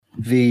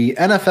The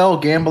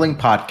NFL Gambling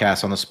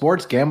Podcast on the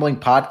Sports Gambling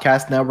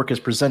Podcast Network is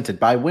presented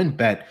by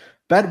WynnBET.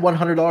 Bet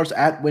 $100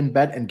 at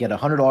WynnBET and get a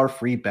 $100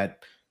 free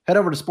bet. Head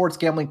over to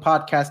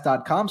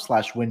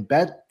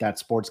sportsgamblingpodcast.com/WynnBET.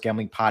 That's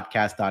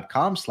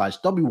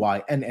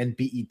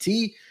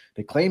sportsgamblingpodcast.com/WYNNBET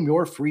to claim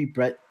your free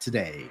bet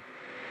today.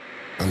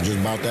 I'm just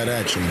about that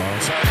action,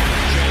 boss.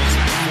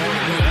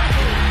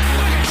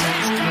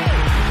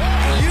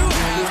 You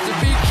have to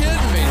be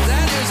kidding me.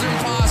 That is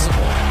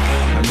impossible.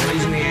 I'm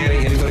raising the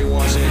ante. Anybody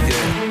wants it?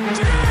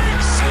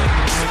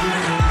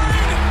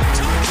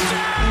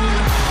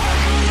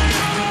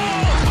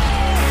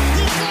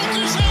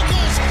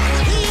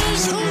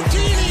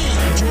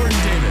 Jordan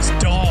Davis,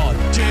 dog.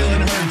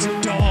 Jalen Hurts,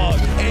 dog.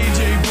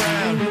 AJ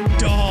Brown,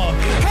 dog.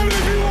 How many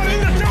of you want to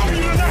eat a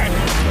W tonight?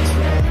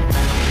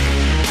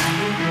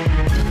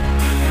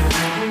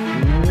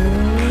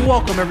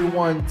 Welcome,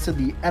 everyone, to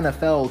the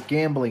NFL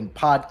Gambling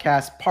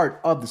Podcast, part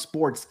of the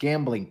Sports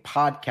Gambling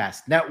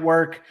Podcast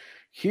Network.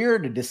 Here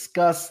to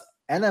discuss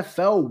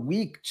NFL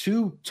Week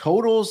 2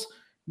 totals.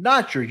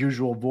 Not your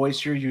usual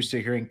voice. You're used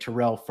to hearing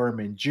Terrell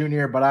Furman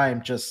Jr., but I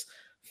am just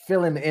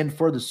filling in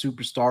for the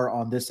superstar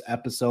on this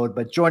episode.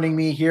 But joining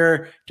me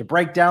here to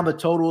break down the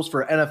totals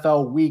for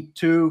NFL Week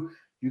 2,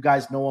 you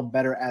guys know him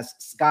better as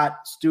Scott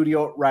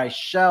Studio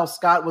Reichel.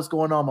 Scott, what's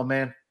going on, my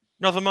man?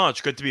 Nothing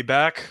much. Good to be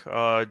back.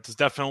 It's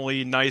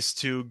definitely nice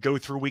to go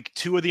through week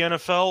 2 of the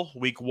NFL.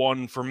 Week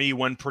 1 for me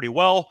went pretty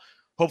well.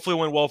 Hopefully it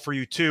went well for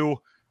you too.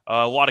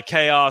 A lot of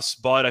chaos,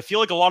 but I feel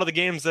like a lot of the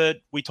games that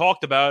we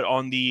talked about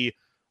on the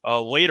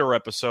later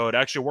episode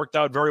actually worked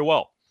out very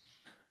well.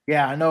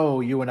 Yeah, I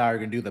know you and I are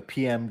going to do the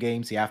PM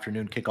games, the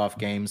afternoon kickoff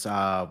games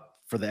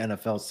for the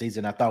NFL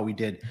season. I thought we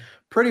did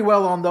pretty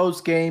well on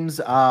those games.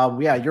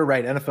 Yeah, you're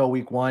right. NFL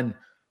Week 1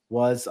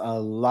 was a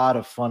lot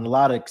of fun, a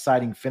lot of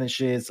exciting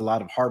finishes, a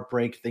lot of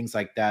heartbreak, things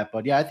like that.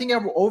 But yeah, I think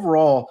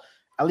overall,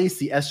 at least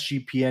the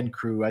SGPN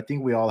crew, I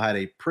think we all had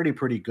a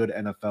pretty good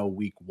NFL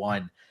Week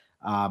 1,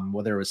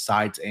 whether it was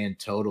sides and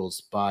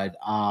totals. But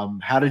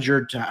how did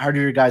your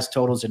guys'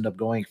 totals end up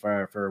going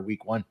for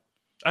Week 1?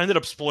 I ended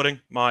up splitting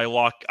my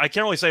lock. I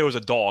can't really say it was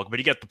a dog, but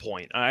you get the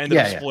point. I ended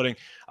up splitting.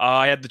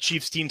 I had the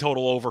Chiefs team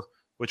total over,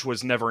 which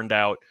was never in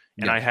doubt.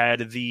 And I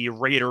had the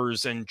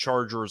Raiders and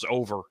Chargers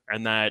over.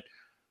 And that,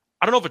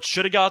 I don't know if it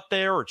should have got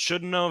there or it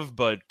shouldn't have,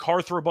 but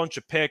Carr threw a bunch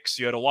of picks.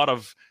 You had a lot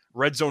of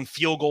red zone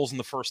field goals in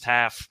the first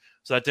half,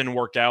 so that didn't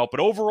work out. But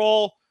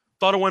overall,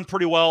 thought it went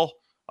pretty well.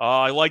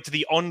 I liked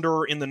the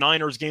under in the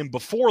Niners game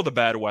before the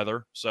bad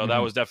weather, so that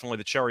was definitely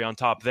the cherry on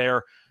top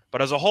there.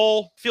 But as a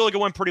whole, feel like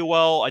it went pretty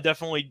well. I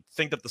definitely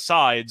think that the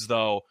sides,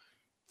 though,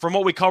 from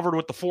what we covered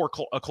with the 4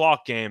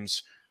 o'clock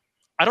games,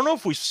 I don't know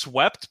if we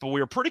swept, but we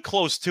were pretty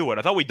close to it.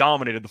 I thought we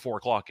dominated the 4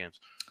 o'clock games.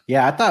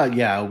 Yeah, I thought,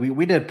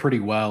 we did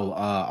pretty well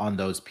on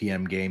those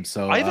PM games.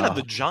 So I even had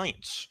the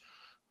Giants.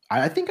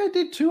 I think I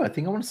did too. I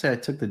think I want to say I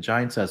took the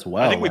Giants as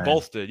well. I think we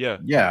both did, yeah.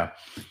 Yeah.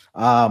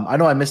 I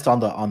know I missed on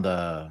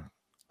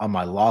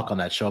my lock on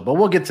that show, but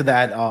we'll get to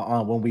that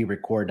when we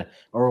record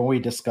or when we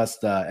discuss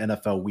the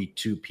NFL Week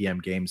 2 PM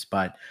games.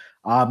 But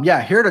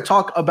here to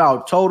talk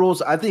about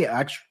totals. I think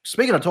actually,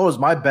 speaking of totals,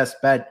 my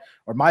best bet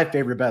or my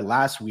favorite bet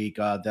last week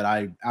that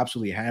I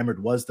absolutely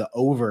hammered was the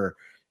over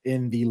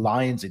in the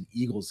Lions and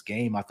Eagles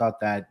game. I thought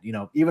that,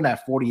 even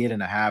at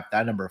 48.5,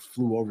 that number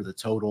flew over the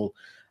total.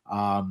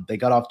 They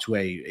got off to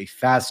a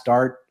fast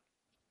start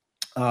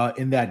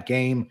in that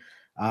game.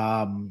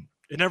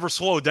 It never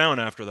slowed down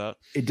after that.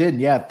 It didn't,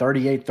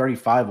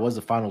 38-35 was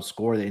the final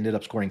score. They ended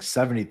up scoring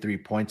 73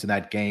 points in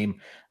that game.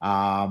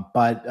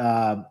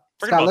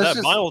 Scott, about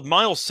that.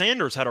 Miles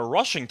Sanders had a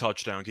rushing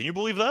touchdown. Can you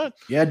believe that?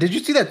 Yeah, did you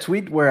see that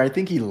tweet where I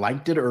think he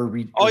liked it or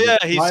he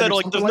said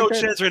there's no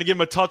chance they're going to give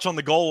him a touch on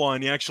the goal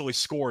line. He actually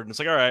scored. And it's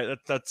like, all right,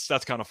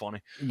 that's kind of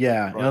funny.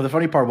 Yeah, right. The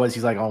funny part was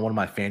he's like on one of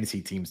my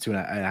fantasy teams too,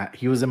 and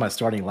he was in my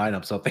starting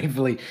lineup, so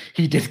thankfully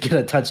he did get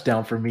a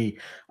touchdown for me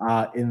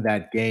in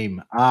that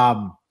game.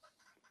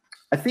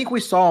 I think we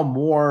saw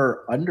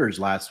more unders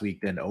last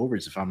week than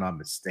overs, if I'm not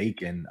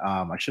mistaken.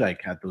 I should have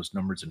had those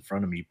numbers in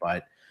front of me,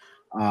 but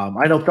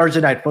I know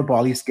Thursday Night Football,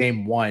 at least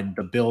game 1,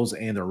 the Bills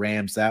and the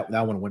Rams, that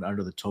one went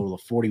under the total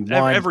of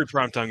 41. Every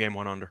primetime game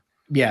went under.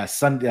 Yeah,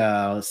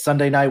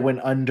 Sunday night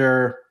went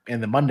under,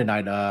 and the Monday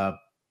night,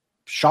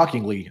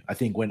 shockingly, I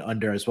think went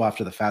under as well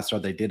after the fast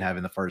start they did have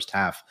in the first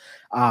half.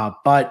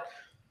 But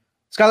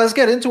Scott, let's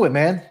get into it,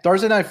 man.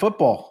 Thursday Night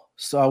Football.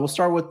 So we'll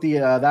start with the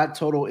that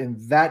total in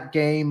that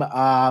game.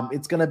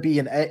 It's going to be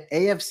an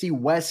AFC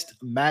West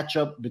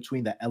matchup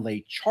between the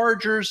LA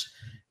Chargers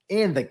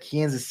and the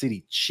Kansas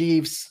City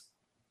Chiefs.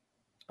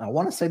 I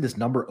want to say this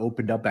number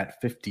opened up at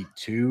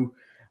 52.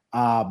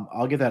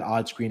 I'll get that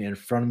odd screen in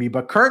front of me,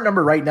 but current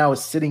number right now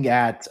is sitting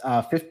at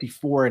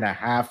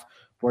 54.5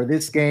 for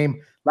this game.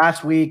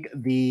 Last week,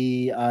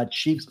 the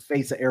Chiefs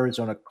faced the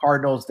Arizona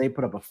Cardinals. They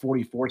put up a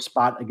 44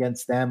 spot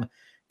against them.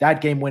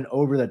 That game went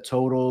over the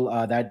total.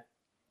 That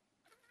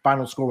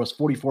final score was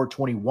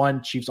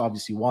 44-21. Chiefs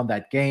obviously won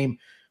that game,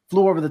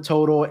 flew over the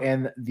total,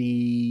 and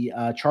the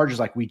Chargers,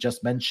 like we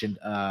just mentioned,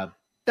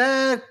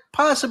 that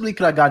possibly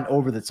could have gotten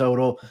over the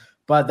total.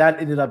 but that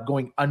ended up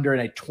going under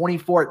in a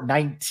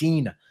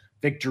 24-19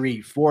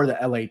 victory for the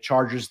LA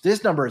Chargers.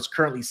 This number is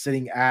currently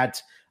sitting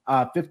at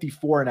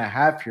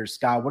 54.5 here.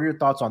 Scott, what are your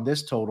thoughts on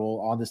this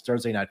total on this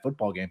Thursday night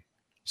football game?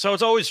 So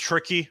it's always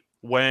tricky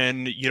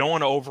when you don't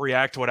want to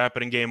overreact to what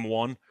happened in game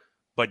one,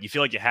 but you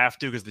feel like you have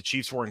to because the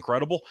Chiefs were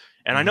incredible.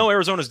 And I know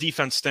Arizona's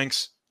defense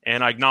stinks,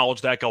 and I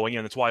acknowledge that going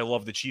in. That's why I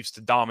love the Chiefs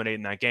to dominate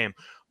in that game.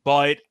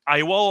 But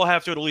I will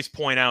have to at least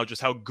point out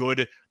just how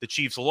good the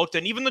Chiefs looked,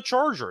 and even the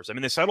Chargers. I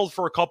mean, they settled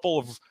for a couple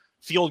of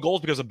field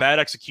goals because of bad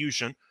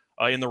execution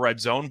in the red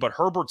zone, but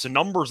Herbert's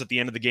numbers at the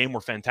end of the game were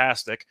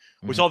fantastic.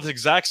 We saw this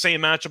exact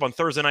same matchup on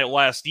Thursday night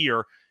last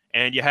year,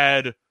 and you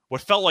had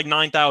what felt like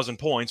 9,000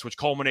 points, which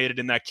culminated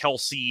in that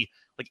Kelsey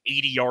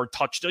 80-yard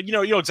touchdown. You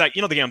know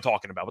the game I'm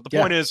talking about. But the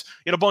point is,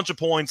 you had a bunch of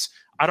points.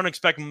 I don't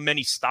expect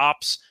many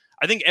stops.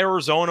 I think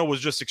Arizona was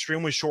just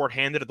extremely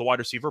short-handed at the wide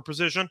receiver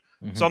position.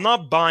 So I'm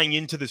not buying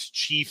into this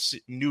Chiefs'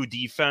 new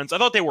defense. I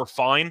thought they were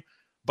fine,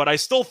 but I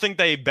still think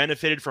they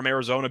benefited from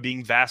Arizona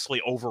being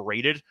vastly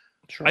overrated.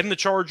 Sure. I think the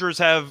Chargers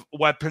have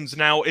weapons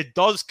now. It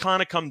does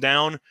kind of come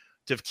down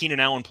to if Keenan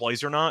Allen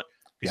plays or not,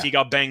 because he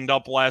got banged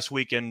up last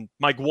week, and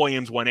Mike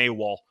Williams went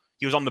AWOL.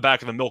 He was on the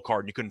back of a milk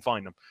cart, and you couldn't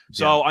find him.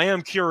 So I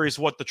am curious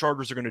what the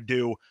Chargers are going to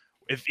do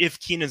if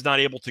Keenan's not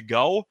able to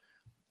go.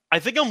 I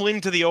think I'm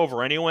leaning to the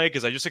over anyway,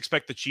 because I just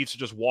expect the Chiefs to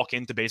just walk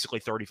into basically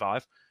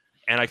 35.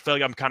 And I feel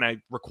like I'm kind of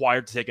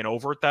required to take an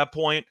over at that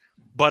point.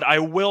 But I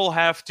will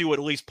have to at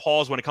least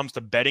pause when it comes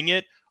to betting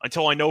it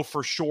until I know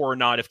for sure or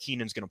not if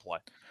Keenan's going to play.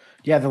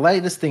 Yeah, the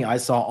latest thing I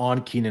saw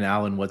on Keenan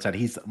Allen was that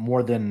he's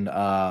more than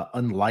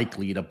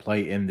unlikely to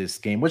play in this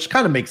game, which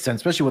kind of makes sense,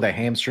 especially with a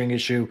hamstring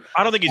issue.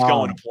 I don't think he's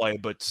going to play,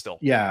 but still.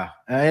 Yeah,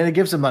 and it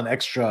gives him an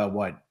extra,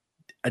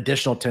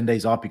 additional 10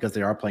 days off because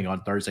they are playing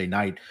on Thursday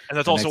night. And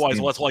that's also why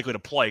he's less likely to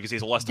play because he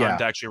has less time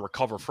to actually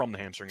recover from the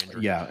hamstring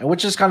injury. Yeah, and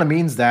which just kind of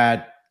means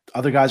that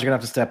other guys are going to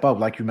have to step up.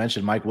 Like you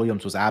mentioned, Mike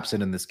Williams was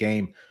absent in this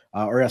game,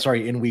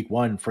 in week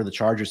one for the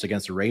Chargers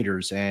against the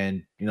Raiders.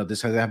 And,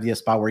 this has to have the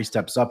spot where he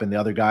steps up and the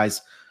other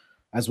guys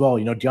as well.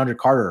 DeAndre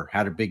Carter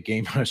had a big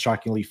game,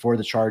 shockingly, for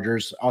the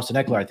Chargers. Austin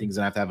Eckler, I think, is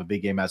going to have a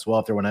big game as well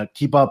if they want to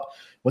keep up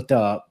with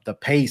the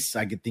pace.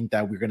 I could think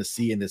that we're going to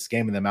see in this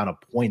game and the amount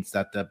of points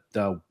that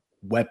the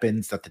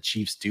weapons that the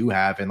Chiefs do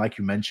have. And like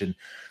you mentioned,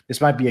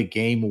 this might be a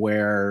game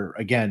where,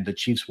 again, the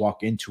Chiefs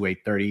walk into a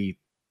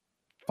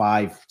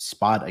 35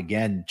 spot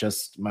again.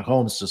 Just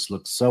Mahomes just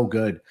looks so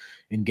good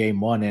in game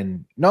one.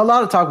 And a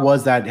lot of talk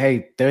was that,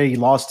 hey, they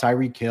lost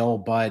Tyreek Hill,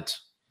 but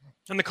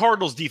and the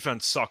Cardinals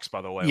defense sucks,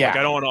 by the way. Yeah.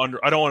 I want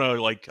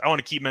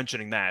to keep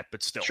mentioning that,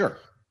 but still. Sure.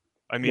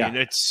 I mean,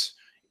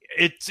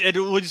 it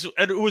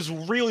was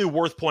really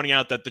worth pointing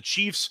out that the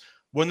Chiefs,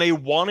 when they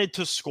wanted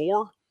to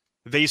score,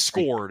 they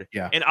scored.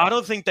 Yeah. And I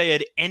don't think they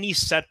had any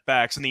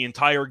setbacks in the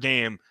entire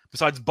game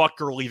besides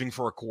Butker leaving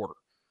for a quarter.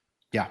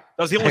 Yeah.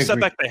 That was the only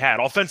setback they had.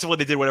 Offensively,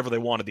 they did whatever they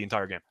wanted the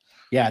entire game.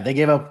 Yeah, they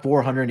gave up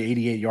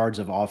 488 yards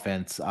of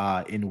offense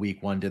in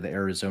week one to the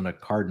Arizona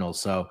Cardinals.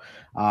 So,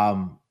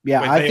 I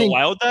think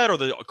allowed that, or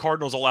the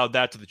Cardinals allowed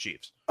that to the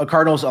Chiefs?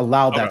 Cardinals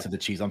allowed that to the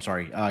Chiefs. I'm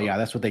sorry. Yeah,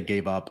 that's what they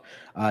gave up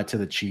to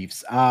the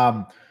Chiefs.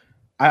 I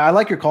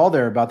like your call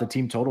there about the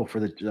team total for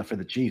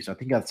the Chiefs. I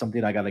think that's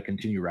something I got to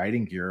continue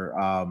writing here.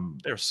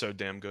 They're so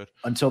damn good.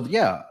 Until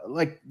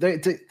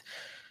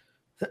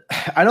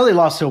I know they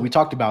lost Hill. We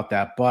talked about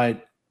that,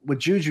 but with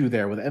Juju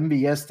there, with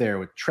MVS there,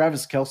 with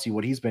Travis Kelce,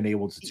 what he's been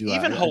able to do.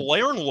 Even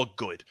Hilaire looked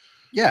good.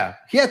 Yeah,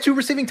 he had 2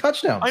 receiving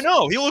touchdowns. I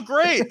know, he looked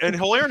great. And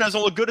Hilaire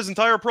hasn't looked good his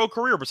entire pro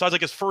career, besides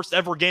his first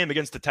ever game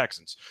against the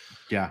Texans.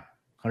 Yeah,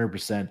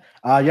 100%.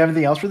 You have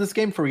anything else for this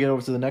game before we get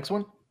over to the next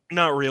one?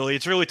 Not really.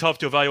 It's really tough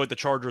to evaluate the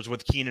Chargers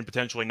with Keenan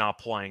potentially not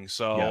playing.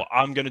 So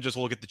I'm going to just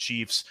look at the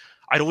Chiefs.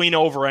 I'd lean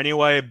over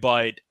anyway,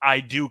 but I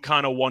do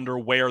kind of wonder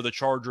where the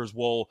Chargers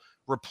will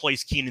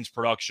replace Keenan's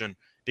production,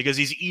 because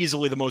he's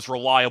easily the most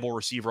reliable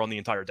receiver on the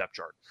entire depth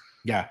chart.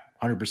 Yeah,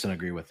 100%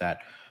 agree with that.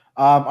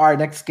 All right,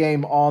 next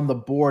game on the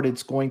board,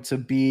 it's going to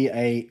be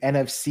a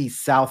NFC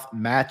South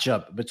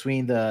matchup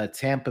between the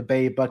Tampa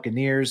Bay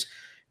Buccaneers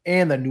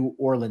and the New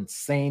Orleans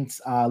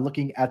Saints.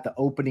 Looking at the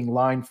opening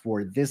line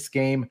for this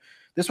game,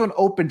 this one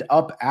opened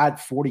up at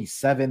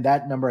 47.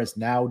 That number is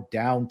now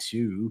down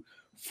to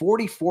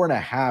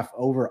 44.5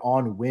 over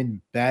on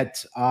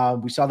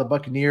WinBet. We saw the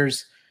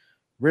Buccaneers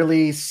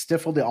really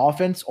stifle the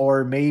offense,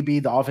 or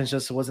maybe the offense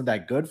just wasn't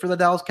that good for the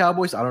Dallas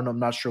Cowboys. I don't know. I'm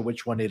not sure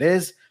which one it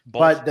is,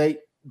 but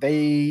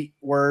they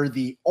were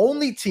the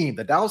only team,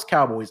 the Dallas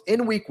Cowboys,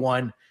 in week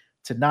one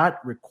to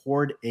not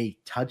record a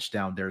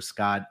touchdown there,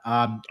 Scott.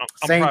 I'm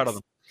proud of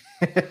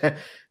them.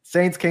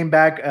 Saints came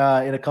back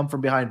in a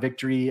come-from-behind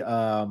victory.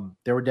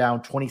 They were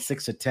down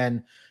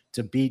 26-10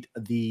 to beat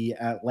the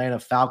Atlanta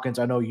Falcons.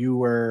 I know you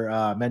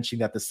were mentioning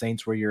that the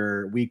Saints were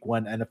your week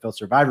one NFL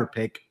Survivor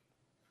pick.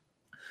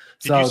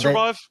 Did you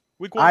survive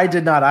week one? I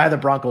did not. I had the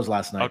Broncos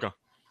last night. Okay.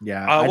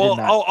 Yeah.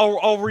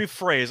 I'll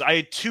rephrase. I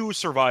had 2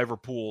 Survivor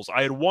pools.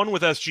 I had one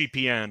with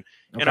SGPN,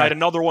 and I had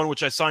another one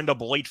which I signed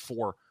up late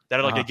for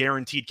that had a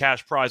guaranteed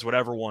cash prize,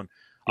 whatever one.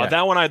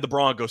 That one I had the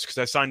Broncos because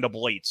I signed up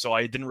late, so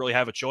I didn't really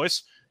have a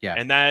choice. Yeah.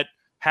 And that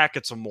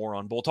Hackett's a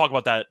moron, but we'll talk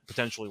about that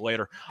potentially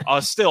later.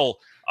 Still,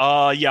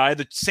 I had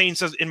the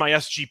Saints in my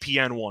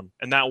SGPN one,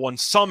 and that one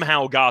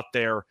somehow got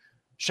there.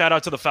 Shout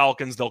out to the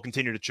Falcons. They'll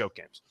continue to choke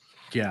games.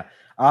 Yeah.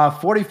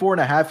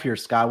 44.5 here,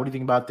 Scott. What do you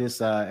think about this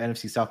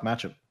NFC South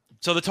matchup?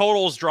 So the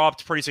totals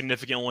dropped pretty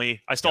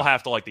significantly. I still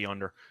have to like the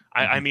under.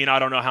 I mean, I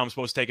don't know how I'm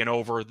supposed to take an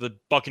over. The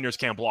Buccaneers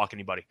can't block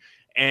anybody.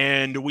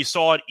 And we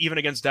saw it even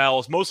against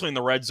Dallas, mostly in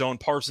the red zone.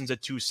 Parsons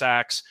had 2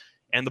 sacks,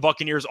 and the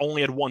Buccaneers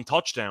only had 1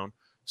 touchdown.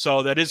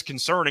 So that is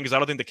concerning because I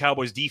don't think the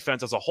Cowboys'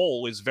 defense as a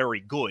whole is very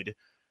good.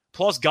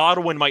 Plus,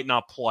 Godwin might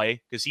not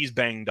play because he's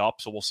banged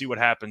up, so we'll see what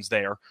happens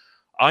there.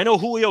 I know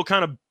Julio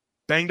kind of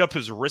banged up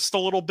his wrist a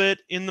little bit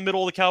in the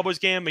middle of the Cowboys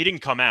game. He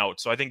didn't come out,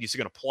 so I think he's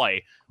going to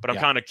play. But I'm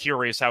kind of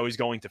curious how he's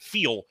going to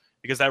feel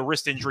because that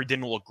wrist injury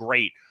didn't look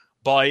great.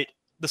 But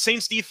the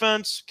Saints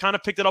defense kind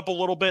of picked it up a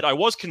little bit. I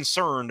was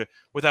concerned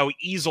with how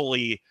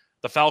easily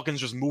the Falcons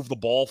just moved the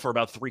ball for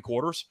about 3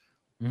 quarters.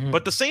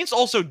 But the Saints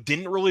also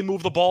didn't really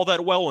move the ball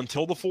that well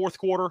until the 4th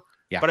quarter.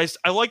 Yeah. But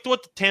I liked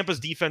what the Tampa's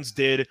defense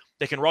did.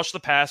 They can rush the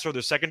passer.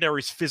 Their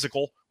secondary is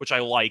physical, which I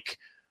like.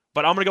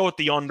 But I'm going to go with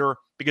the under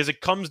because it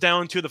comes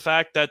down to the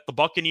fact that the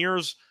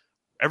Buccaneers,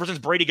 ever since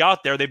Brady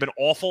got there, they've been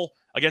awful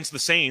against the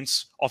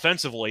Saints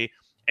offensively.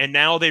 And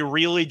now they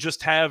really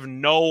just have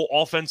no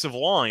offensive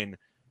line.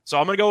 So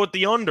I'm going to go with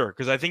the under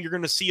because I think you're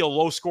going to see a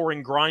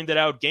low-scoring,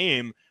 grinded-out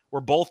game where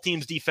both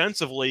teams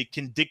defensively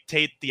can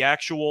dictate the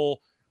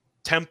actual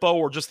tempo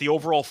or just the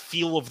overall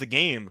feel of the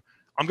game.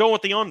 I'm going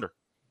with the under.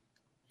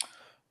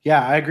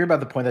 Yeah, I agree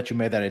about the point that you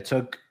made that it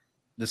took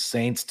the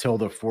Saints till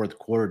the 4th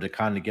quarter to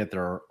kind of get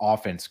their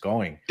offense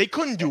going. They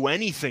couldn't do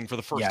anything for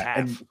the first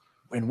half.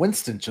 And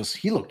Winston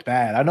he looked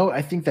bad.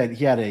 I think that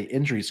he had an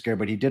injury scare,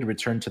 but he did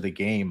return to the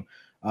game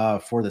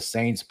for the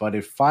Saints. But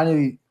if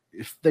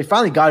they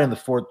finally got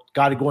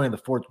it going in the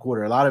 4th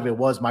quarter, a lot of it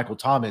was Michael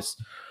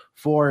Thomas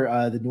for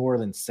the New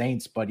Orleans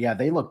Saints. But yeah,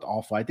 they looked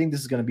awful. I think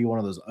this is going to be one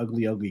of those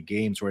ugly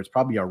games where it's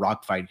probably a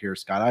rock fight here,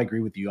 Scott. I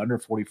agree with you. Under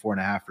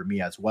 44.5 for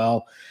me as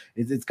well.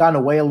 It's gotten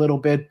away a little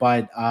bit,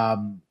 but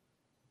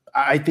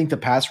I think the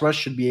pass rush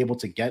should be able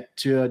to get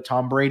to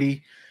Tom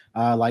Brady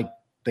like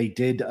they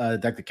did,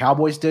 like the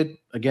Cowboys did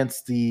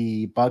against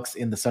the Bucs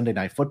in the Sunday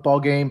Night Football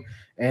game.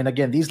 And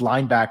again, these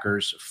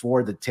linebackers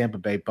for the Tampa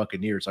Bay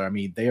Buccaneers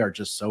they are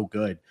just so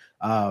good.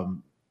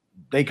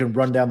 They can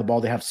run down the ball.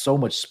 They have so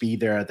much speed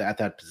there at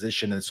that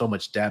position and so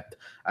much depth.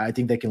 I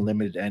think they can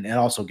limit it and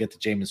also get to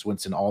Jameis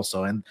Winston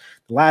also. And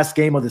the last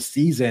game of the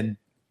season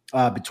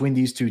between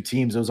these two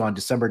teams, it was on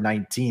December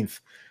 19th.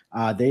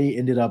 They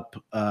ended up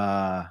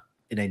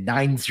in a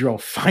 9-0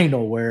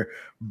 final where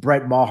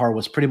Brett Maher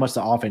was pretty much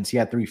the offense. He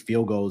had 3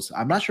 field goals.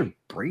 I'm not sure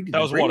Brady.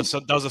 That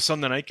was a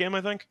Sunday night game,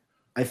 I think.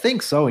 I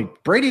think so.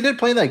 Brady did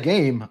play in that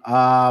game.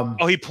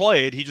 He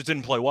played. He just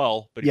didn't play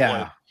well, but he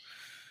played.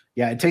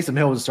 Yeah, and Taysom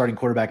Hill was the starting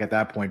quarterback at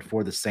that point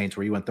for the Saints,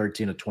 where he went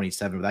 13-27.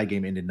 But that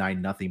game ended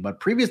 9-0.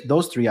 But previous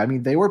those 3,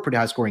 they were pretty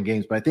high-scoring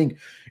games. But I think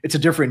it's a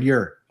different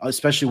year,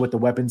 especially with the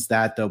weapons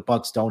that the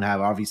Bucs don't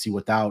have. Obviously,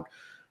 we're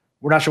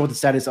not sure what the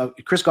status of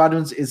Chris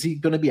Godwin is. He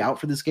going to be out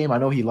for this game? I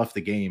know he left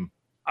the game.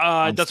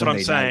 That's what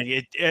I'm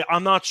saying.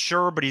 I'm not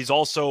sure, but he's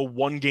also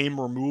 1 game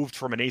removed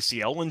from an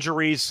ACL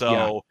injury,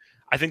 so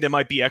I think they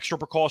might be extra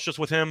precautious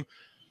with him.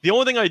 The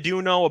only thing I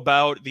do know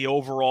about the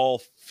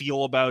overall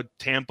feel about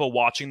Tampa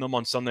watching them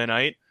on Sunday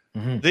night,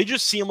 they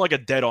just seem like a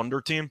dead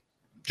under team.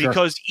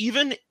 Because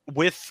even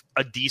with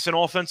a decent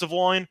offensive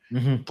line,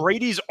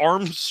 Brady's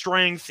arm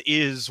strength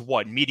is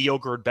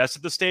mediocre at best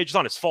at this stage. It's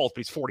not his fault, but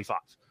he's 45.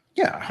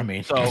 Yeah,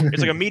 so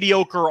it's like a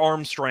mediocre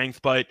arm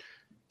strength, but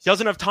he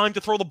doesn't have time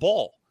to throw the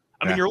ball.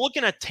 I mean, you're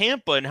looking at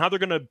Tampa and how they're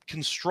going to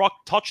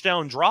construct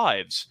touchdown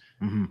drives.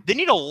 They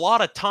need a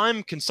lot of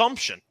time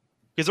consumption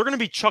because they're going to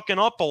be chucking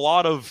up a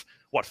lot of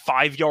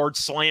 5-yard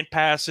slant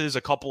passes,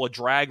 a couple of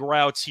drag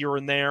routes here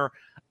and there.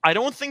 I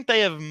don't think they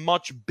have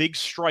much big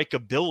strike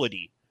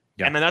ability.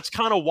 And then that's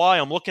kind of why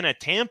I'm looking at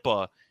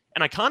Tampa,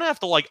 and I kind of have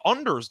to like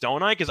unders,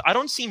 don't I? Because I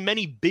don't see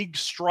many big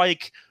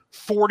strike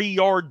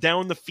 40-yard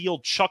down the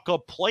field chuck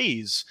up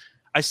plays.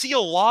 I see a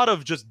lot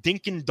of just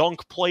dink and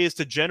dunk plays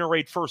to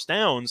generate first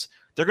downs.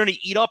 They're going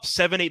to eat up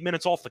 7-8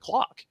 minutes off the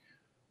clock.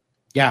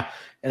 Yeah,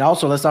 and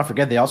also let's not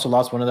forget they also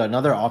lost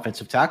another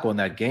offensive tackle in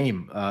that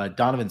game.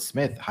 Donovan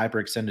Smith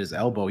hyperextended his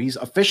elbow. He's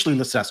officially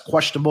listed as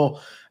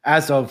questionable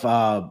as of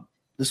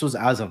this was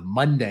as of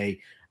Monday.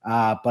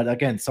 But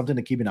again, something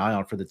to keep an eye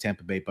on for the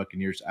Tampa Bay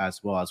Buccaneers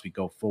as well as we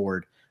go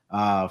forward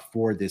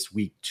for this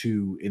week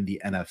 2 in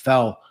the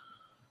NFL.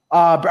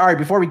 All right,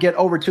 before we get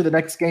over to the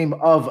next game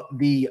of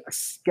the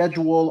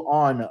schedule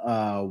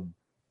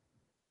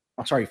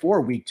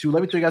for week 2,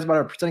 let me tell you guys about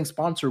our presenting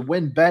sponsor,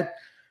 WynnBET.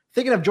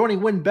 Thinking of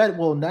joining WynnBET?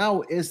 Well,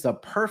 now is the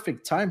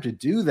perfect time to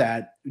do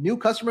that. New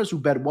customers who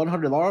bet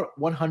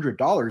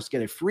 $100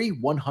 get a free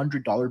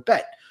 $100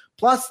 bet.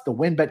 Plus, the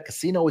WynnBET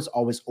Casino is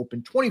always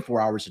open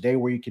 24 hours a day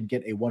where you can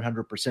get a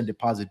 100%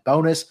 deposit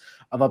bonus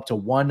of up to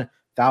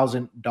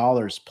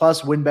 $1,000.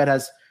 Plus, WynnBET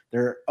has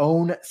their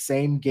own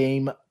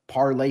same-game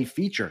parlay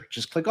feature.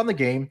 Just click on the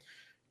game,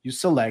 you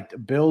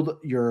select build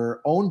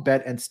your own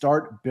bet and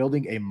start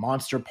building a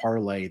monster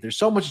parlay. There's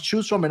so much to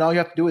choose from, and all you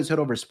have to do is head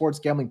over to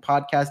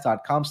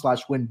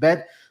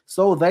sportsgamblingpodcast.com/winbet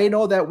so they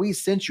know that we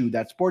sent you.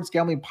 That's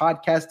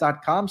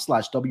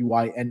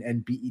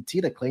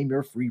sportsgamblingpodcast.com/WINNBET to claim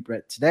your free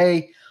bet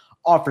today.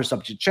 Offer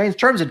subject to change.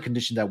 Terms and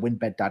conditions at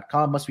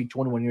winbet.com. Must be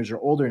 21 years or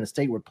older in a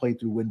state where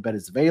playthrough WinBet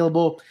is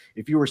available.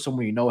 If you or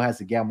someone you know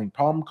has a gambling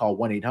problem, call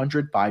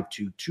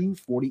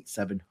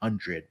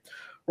 1-800-522-4700.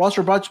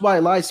 Roster brought to you by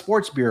Elias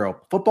Sports Bureau.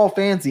 Football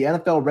fans, the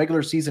NFL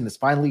regular season is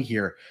finally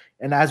here.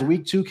 And as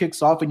week 2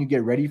 kicks off and you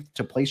get ready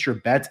to place your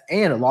bets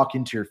and lock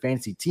into your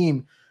fantasy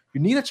team, you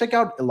need to check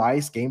out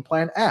Elias Game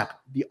Plan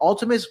app, the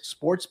ultimate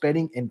sports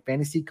betting and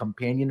fantasy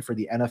companion for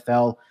the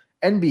NFL,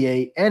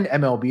 NBA, and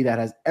MLB that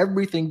has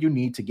everything you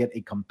need to get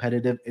a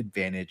competitive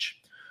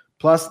advantage.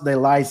 Plus, the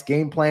Elias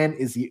Game Plan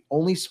is the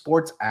only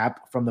sports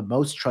app from the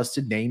most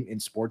trusted name in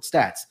sports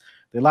stats.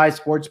 The Elias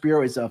Sports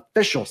Bureau is the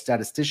official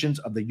statisticians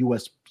of the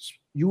U.S.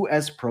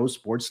 pro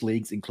sports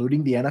leagues,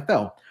 including the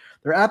NFL.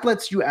 Their app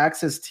lets you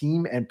access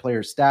team and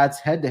player stats,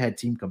 head-to-head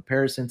team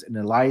comparisons, and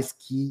Elias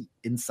key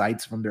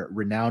insights from their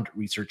renowned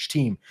research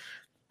team.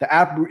 The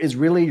app is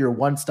really your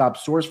one-stop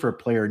source for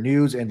player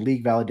news and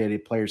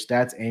league-validated player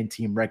stats and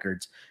team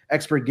records.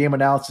 Expert game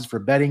analysis for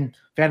betting,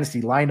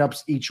 fantasy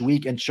lineups each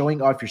week, and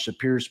showing off your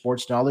superior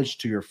sports knowledge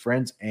to your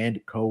friends and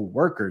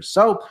co-workers.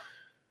 So,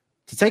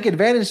 to take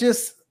advantage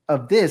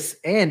of this,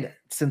 and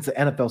since the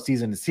NFL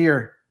season is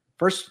here,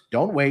 first,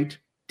 don't wait.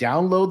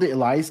 Download the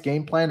Elias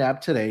Game Plan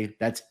app today.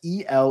 That's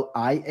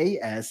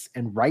ELIAS.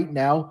 And right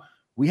now,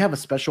 we have a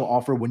special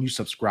offer when you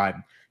subscribe.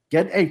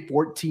 Get a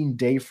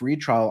 14-day free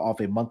trial off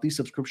a monthly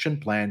subscription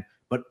plan,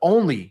 but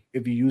only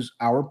if you use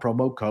our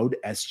promo code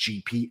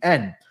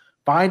SGPN.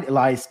 Find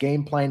Elias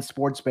Game Plan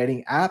sports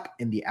betting app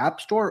in the App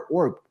Store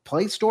or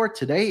Play Store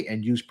today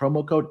and use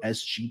promo code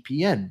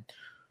SGPN.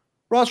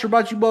 We're also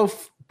brought to you by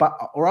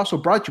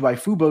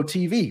Fubo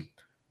TV.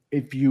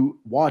 If you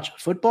watch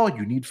football,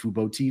 you need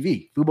Fubo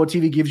TV. Fubo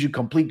TV gives you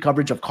complete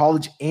coverage of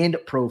college and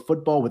pro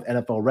football with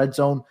NFL Red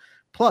Zone,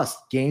 plus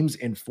games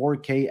in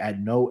 4K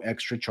at no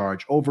extra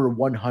charge. Over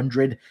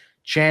 100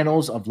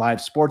 channels of live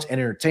sports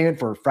and entertainment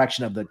for a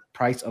fraction of the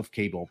price of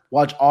cable.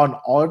 Watch on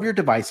all of your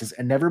devices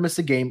and never miss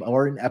a game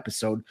or an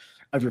episode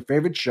of your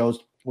favorite shows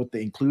with the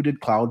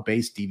included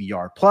cloud-based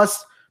DVR.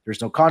 Plus,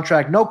 there's no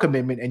contract, no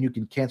commitment, and you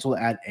can cancel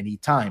at any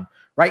time.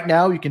 Right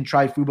now, you can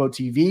try Fubo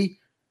TV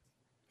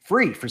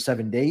free for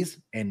 7 days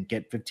and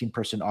get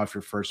 15% off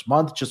your first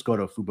month. Just go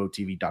to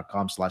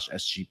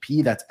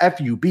FuboTV.com/SGP. That's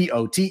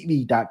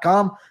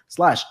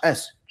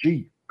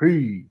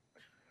FUBOTV.com/SGP.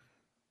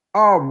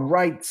 All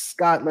right,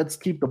 Scott, let's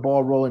keep the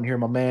ball rolling here,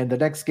 my man. The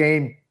next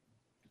game,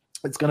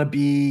 it's going to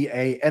be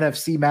a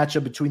NFC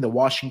matchup between the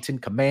Washington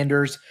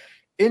Commanders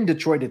in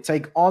Detroit to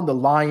take on the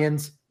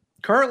Lions.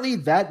 Currently,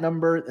 that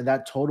number and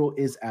that total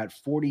is at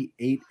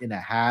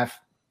 48.5.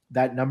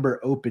 That number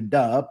opened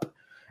up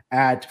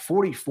at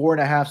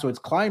 44.5, so it's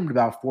climbed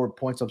about 4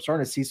 points. I'm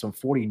starting to see some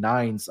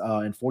 49s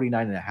and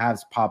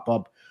 49.5s pop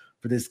up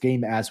for this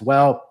game as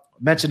well.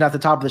 Mentioned at the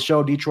top of the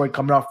show, Detroit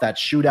coming off that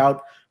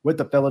shootout with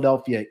the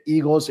Philadelphia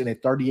Eagles in a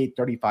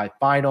 38-35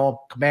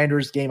 final.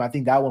 Commanders game, I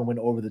think that one went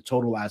over the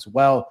total as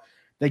well.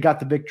 They got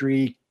the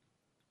victory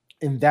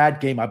in that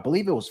game. I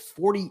believe it was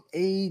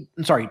 29-22.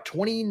 I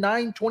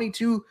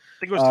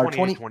think it was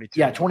 28-22.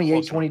 Yeah,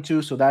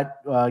 28-22. So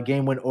that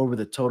game went over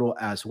the total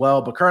as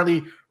well. But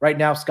currently, right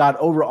now, Scott,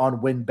 over on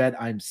WinBet,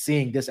 I'm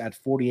seeing this at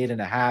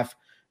 48.5.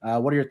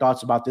 What are your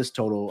thoughts about this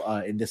total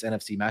in this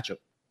NFC matchup?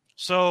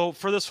 So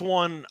for this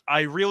one,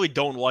 I really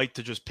don't like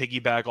to just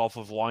piggyback off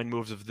of line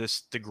moves of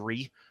this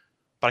degree,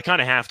 but I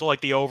kind of have to like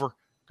the over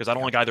because I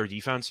don't like either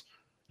defense.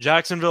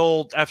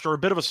 Jacksonville, after a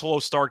bit of a slow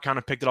start, kind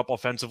of picked it up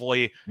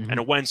offensively,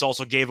 and Wentz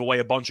also gave away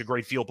a bunch of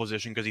great field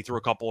position because he threw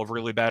a couple of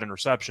really bad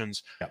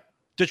interceptions. Yep.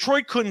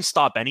 Detroit couldn't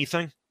stop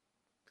anything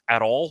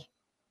at all.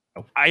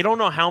 Nope. I don't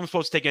know how I'm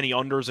supposed to take any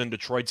unders in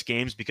Detroit's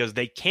games because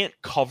they can't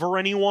cover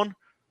anyone.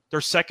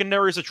 Their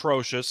secondary is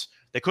atrocious.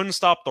 They couldn't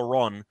stop the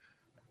run.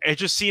 It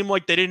just seemed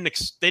like they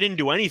didn't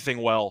do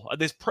anything well.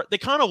 They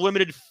kind of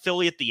limited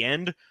Philly at the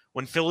end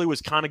when Philly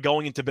was kind of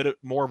going into a bit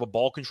more of a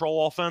ball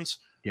control offense.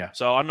 Yeah.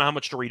 So I don't know how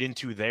much to read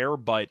into there,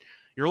 but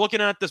you're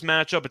looking at this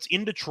matchup. It's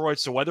in Detroit,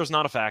 so weather's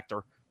not a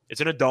factor.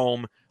 It's in a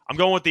dome. I'm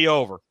going with the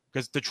over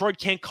because Detroit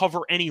can't cover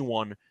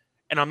anyone,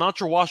 and I'm not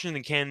sure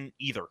Washington can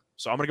either.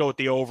 So I'm going to go with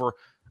the over.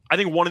 I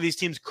think one of these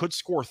teams could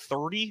score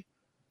 30,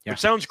 which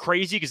sounds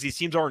crazy because these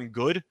teams aren't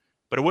good,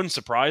 but it wouldn't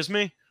surprise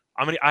me.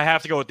 I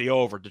have to go with the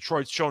over.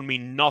 Detroit's shown me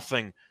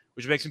nothing,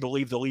 which makes me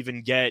believe they'll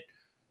even get,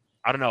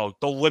 I don't know,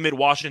 they'll limit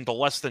Washington to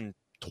less than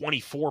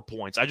 24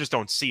 points. I just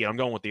don't see it. I'm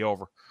going with the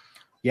over.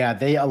 Yeah,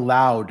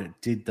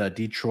 the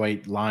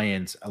Detroit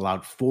Lions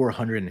allowed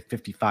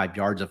 455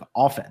 yards of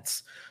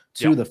offense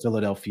to the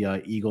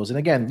Philadelphia Eagles. And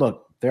again,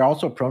 look, they're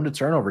also prone to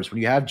turnovers.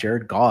 When you have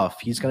Jared Goff,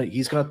 he's gonna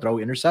throw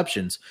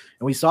interceptions,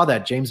 and we saw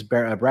that James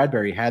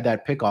Bradbury had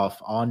that pickoff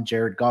on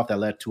Jared Goff that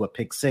led to a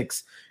pick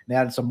six and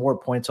added some more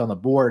points on the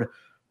board.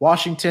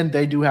 Washington,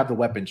 they do have the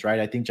weapons, right?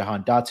 I think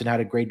Jahan Dotson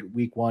had a great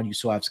week one. You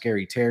still have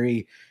Scary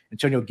Terry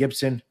Antonio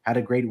Gibson had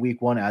a great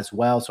week 1 as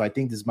well. So I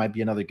think this might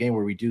be another game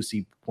where we do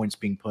see points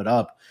being put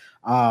up.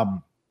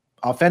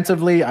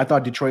 Offensively, I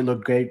thought Detroit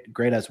looked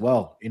great as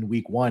well in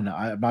week 1.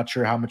 I'm not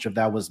sure how much of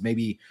that was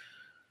maybe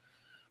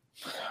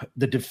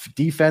the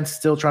defense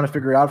still trying to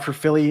figure it out for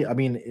Philly. I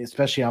mean,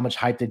 especially how much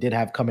hype they did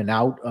have coming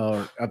out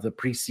of the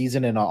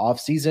preseason and off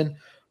season.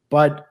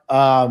 But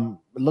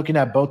looking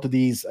at both of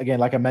these, again,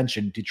 like I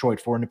mentioned,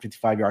 Detroit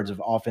 455 yards of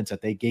offense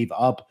that they gave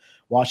up.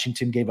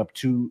 Washington gave up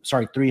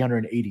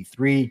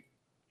 383.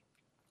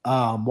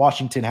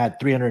 Washington had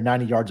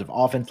 390 yards of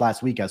offense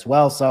last week as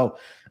well. So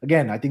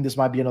again, I think this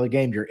might be another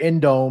game. You're in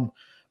dome.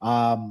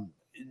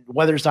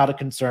 Weather's not a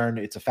concern.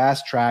 It's a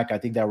fast track. I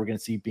think that we're going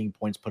to see being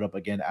points put up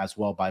again as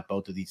well by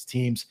both of these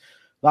teams.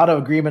 A lot of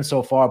agreement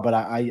so far, but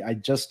I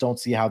just don't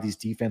see how these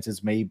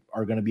defenses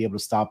are going to be able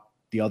to stop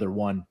the other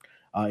one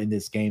in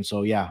this game.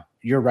 So yeah,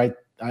 you're right.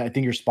 I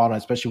think you're spot on,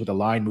 especially with the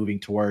line moving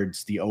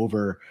towards the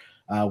over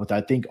with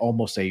I think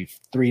almost a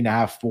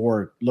 3.5,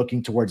 4,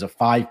 looking towards a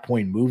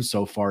 5-point move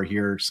so far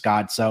here,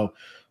 Scott. So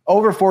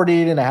over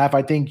 48.5.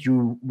 I think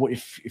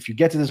if you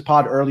get to this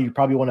pod early, you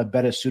probably want to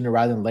bet it sooner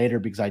rather than later,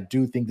 because I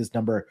do think this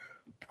number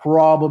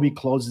probably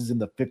closes in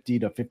the 50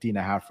 to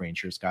 50.5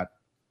 range here, Scott.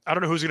 I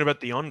don't know who's going to bet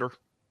the under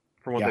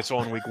from what they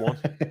saw in week 1.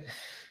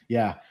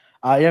 Yeah.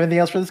 You have anything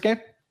else for this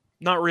game?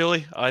 Not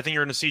really. I think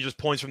you're going to see just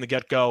points from the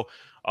get-go.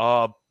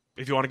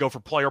 If you want to go for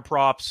player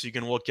props, you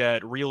can look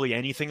at really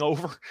anything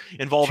over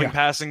involving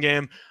passing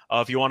game.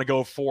 If you want to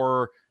go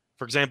for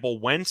example,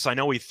 Wentz, I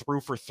know he threw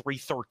for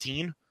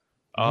 313.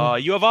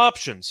 You have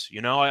options.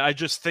 I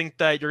just think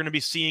that you're going to be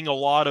seeing a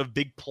lot of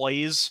big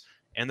plays,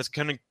 and that's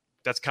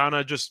kind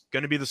of just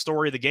going to be the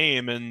story of the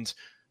game. And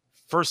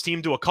first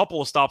team to a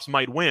couple of stops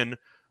might win,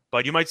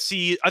 but you might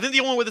see. I think the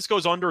only way this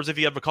goes under is if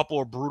you have a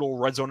couple of brutal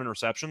red zone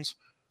interceptions.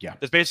 Yeah,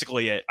 that's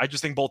basically it. I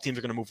just think both teams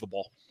are going to move the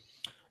ball.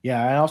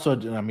 Yeah, and also,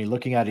 I mean,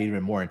 looking at it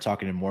even more and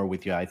talking more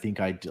with you, I think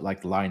I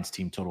like the Lions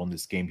team total in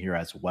this game here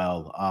as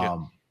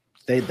well.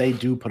 They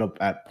do put up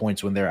at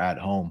points when they're at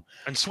home.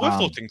 And Swift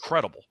looked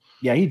incredible.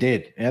 Yeah, he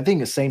did. And I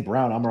think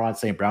Amon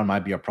St. Brown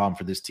might be a problem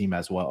for this team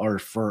as well, or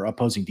for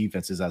opposing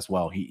defenses as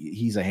well.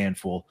 He's a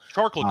handful.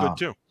 Chark looked good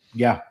too.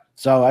 Yeah.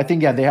 So I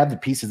think, they have the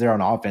pieces there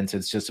on offense.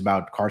 It's just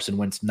about Carson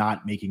Wentz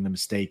not making the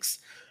mistakes.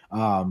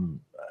 And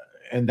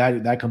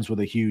that comes with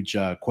a huge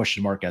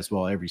question mark as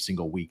well every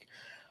single week.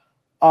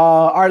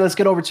 All right, let's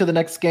get over to the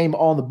next game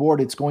on the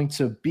board. It's going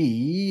to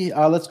be,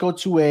 let's go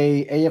to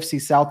a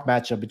AFC South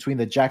matchup between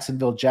the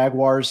Jacksonville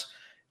Jaguars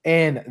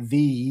and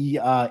the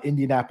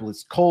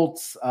Indianapolis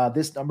Colts.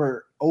 This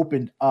number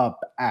opened up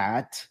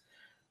at,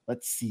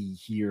 let's see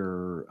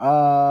here,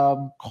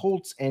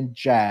 Colts and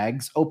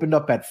Jags opened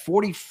up at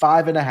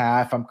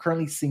 45.5. I'm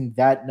currently seeing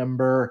that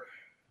number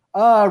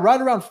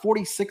right around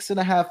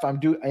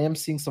 46.5. I am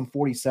seeing some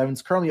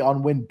 47s. Currently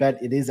on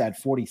WinBet, it is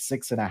at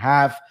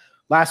 46.5.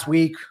 Last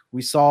week,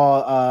 we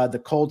saw the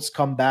Colts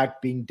come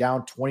back being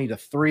down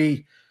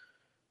 20-3.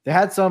 They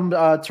had some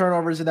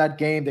turnovers in that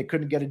game. They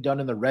couldn't get it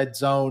done in the red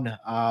zone,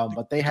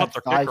 but they had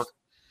 5. Kicker.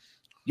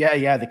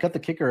 Yeah, they cut the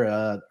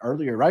kicker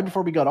earlier, right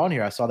before we got on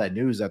here. I saw that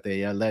news that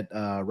they let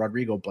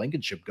Rodrigo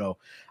Blankenship go.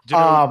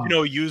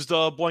 Used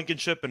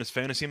Blankenship in his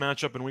fantasy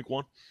matchup in week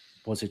 1?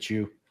 Was it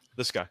you?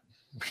 This guy.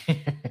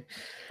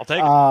 I'll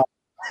take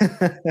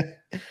it.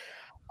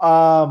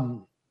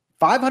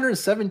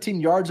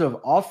 517 yards of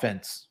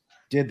offense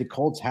did the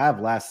Colts have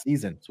last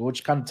season? So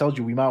which kind of tells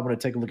you we might want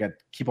to take a look at,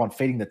 keep on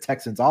fading the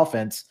Texans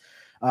offense,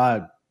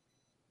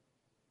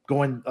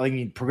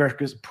 progressing.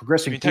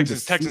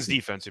 Texans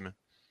defense, you mean?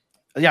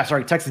 Yeah,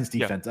 sorry, Texans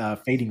defense,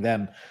 fading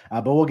them.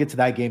 But we'll get to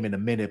that game in a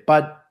minute.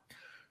 But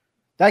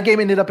that game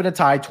ended up in a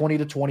tie,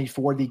 20-20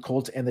 for the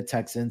Colts and the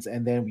Texans.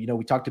 And then,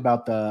 we talked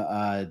about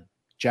the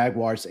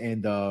Jaguars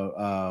and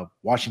the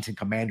Washington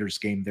Commanders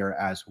game there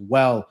as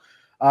well.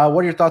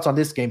 What are your thoughts on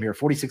this game here?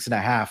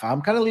 46.5.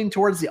 I'm kind of leaning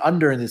towards the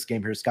under in this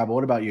game here, Scott. But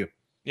what about you?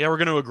 Yeah, we're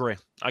going to agree.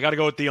 I got to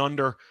go with the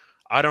under.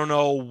 I don't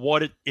know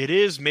what it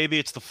is. Maybe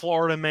it's the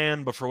Florida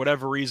man, but for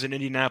whatever reason,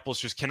 Indianapolis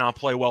just cannot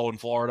play well in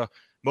Florida,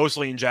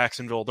 mostly in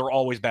Jacksonville. They're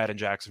always bad in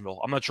Jacksonville.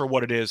 I'm not sure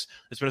what it is.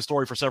 It's been a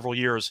story for several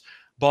years.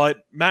 But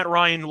Matt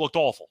Ryan looked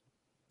awful.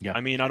 Yeah.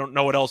 I mean, I don't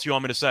know what else you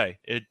want me to say.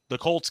 The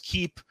Colts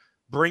keep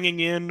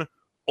bringing in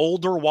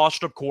older,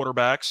 washed-up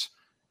quarterbacks,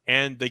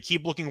 and they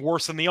keep looking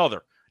worse than the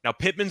other. Now,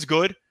 Pittman's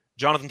good.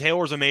 Jonathan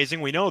Taylor's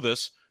amazing. We know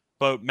this.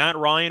 But Matt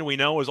Ryan, we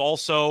know, is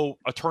also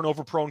a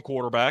turnover-prone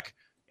quarterback,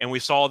 and we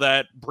saw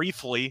that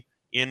briefly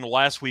in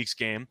last week's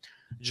game.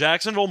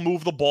 Jacksonville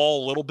moved the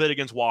ball a little bit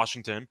against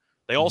Washington.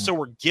 They also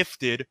were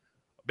gifted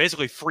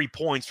basically 3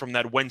 points from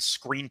that Wentz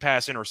screen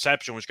pass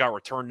interception, which got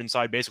returned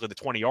inside basically the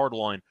 20-yard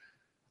line.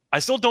 I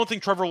still don't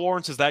think Trevor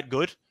Lawrence is that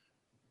good,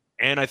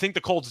 and I think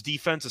the Colts'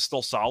 defense is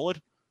still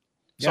solid.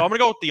 So I'm going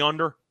to go with the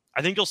under.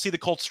 I think you'll see the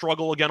Colts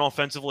struggle again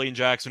offensively in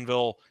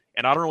Jacksonville,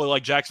 and I don't really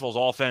like Jacksonville's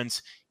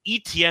offense.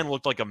 ETN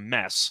looked like a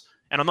mess,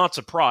 and I'm not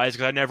surprised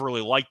because I never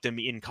really liked him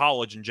in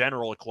college in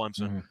general at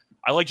Clemson.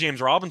 I like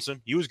James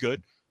Robinson. He was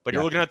good, but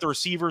you're looking at the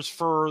receivers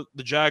for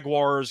the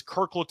Jaguars.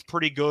 Kirk looked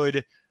pretty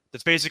good.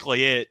 That's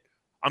basically it.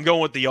 I'm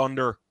going with the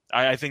under.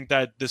 I think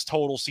that this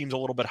total seems a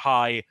little bit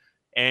high,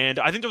 and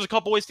I think there's a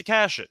couple ways to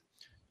cash it.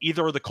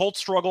 Either the Colts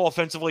struggle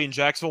offensively in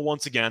Jacksonville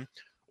once again,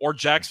 or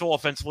Jacksonville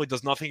offensively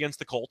does nothing against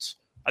the Colts.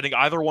 I think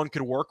either one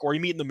could work, or you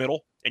meet in the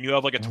middle, and you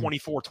have like a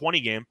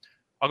 24-20 game.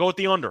 I'll go with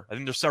the under. I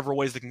think there's several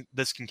ways that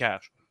this can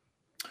cash.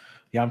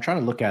 Yeah, I'm trying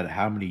to look at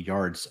how many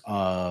yards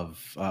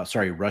of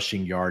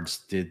rushing yards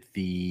did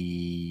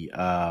the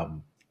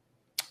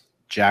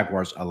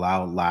Jaguars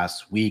allow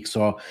last week.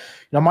 So,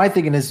 my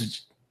thinking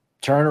is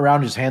turn around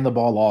and just hand the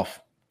ball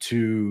off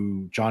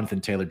to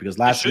Jonathan Taylor, because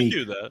last week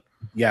do that.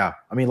 Yeah,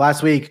 I mean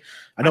last week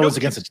I know it was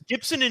against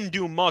Gibson didn't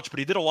do much, but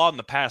he did a lot in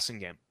the passing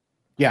game.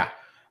 Yeah,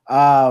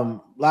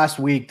 last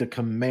week the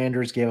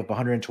Commanders gave up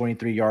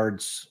 123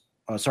 yards.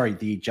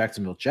 The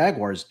Jacksonville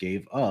Jaguars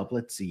gave up,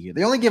 let's see here.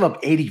 They only gave up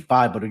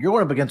 85, but if you're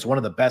going up against one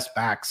of the best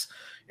backs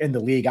in the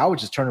league, I would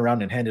just turn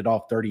around and hand it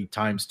off 30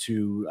 times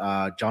to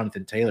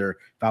Jonathan Taylor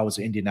if I was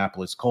the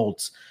Indianapolis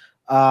Colts.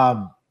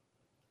 I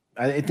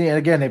think,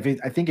 again,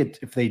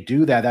 if they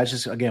do that, that's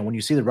just, again, when you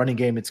see the running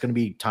game, it's going to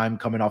be time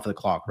coming off of the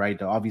clock, right?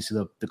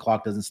 Obviously, the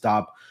clock doesn't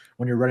stop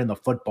when you're running the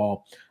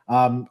football.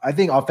 I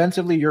think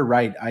offensively, you're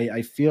right.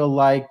 I feel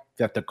like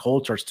that the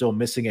Colts are still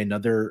missing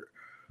another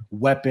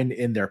weapon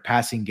in their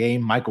passing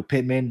game. Michael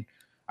Pittman,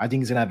 I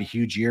think he's gonna have a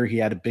huge year. He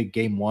had a big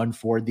game one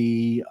for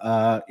the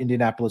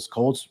Indianapolis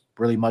Colts.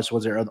 Really much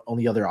was their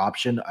only other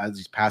option as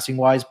he's passing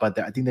wise, but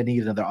I think they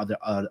need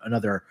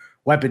another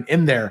weapon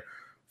in there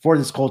for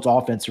this Colts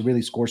offense to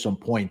really score some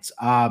points.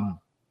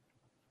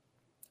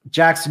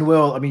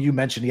 Jacksonville, I mean, you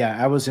mentioned,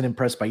 I wasn't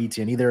impressed by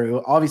Etienne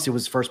either. Obviously, it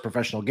was his first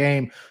professional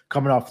game,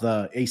 coming off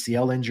the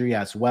ACL injury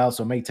as well,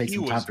 so it may take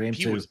some time for him to.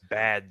 He was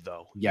bad,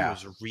 though. Yeah.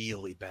 He was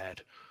really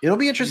bad. It'll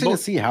be interesting to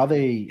see how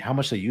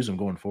much they use him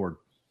going forward.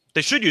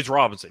 They should use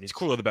Robinson. He's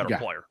clearly the better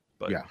player.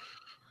 But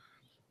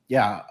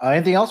yeah.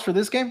 Anything else for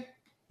this game?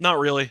 Not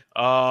really.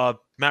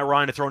 Matt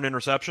Ryan to throw an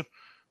interception.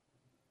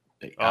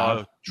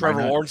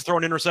 Trevor Lawrence throw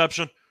an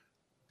interception.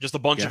 Just a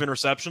bunch of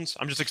interceptions.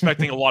 I'm just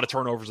expecting a lot of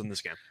turnovers in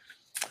this game.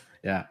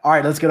 Yeah. All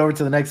right, let's get over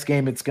to the next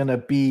game. It's going to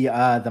be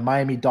the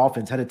Miami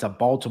Dolphins headed to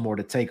Baltimore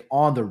to take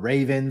on the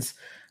Ravens.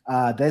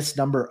 This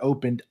number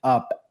opened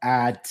up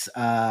at,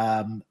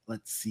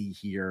 let's see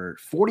here,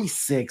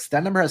 46.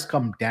 That number has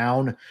come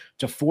down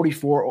to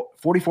 44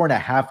 and a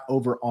half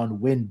over on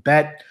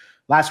WinBet.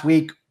 Last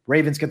week,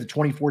 Ravens get the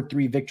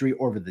 24-3 victory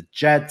over the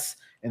Jets,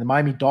 and the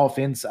Miami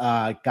Dolphins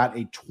got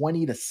a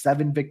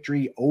 20-7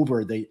 victory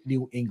over the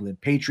New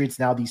England Patriots.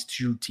 Now these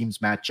two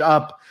teams match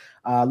up.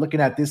 Looking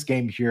at this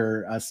game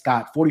here,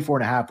 Scott, 44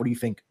 and a half. What do you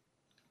think?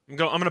 I'm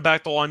going to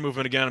back the line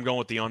movement again. I'm going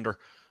with the under.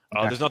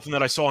 Okay. There's nothing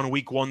that I saw in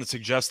week one that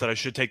suggests that I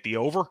should take the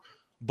over.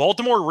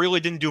 Baltimore really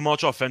didn't do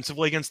much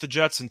offensively against the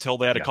Jets until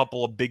they had a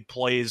couple of big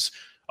plays.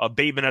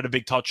 Bateman had a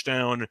big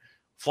touchdown.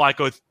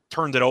 Flacco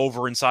turned it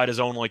over inside his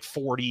own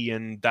 40,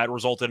 and that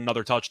resulted in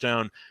another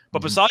touchdown.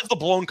 But besides the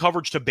blown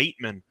coverage to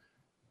Bateman,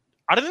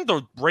 I didn't think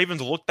the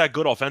Ravens looked that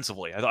good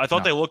offensively. I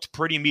thought they looked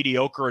pretty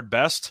mediocre at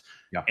best.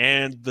 Yeah.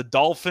 And the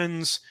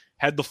Dolphins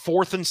had the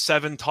 4th and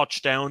 7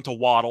 touchdown to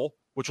Waddle,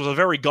 which was a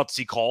very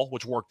gutsy call,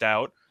 which worked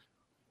out.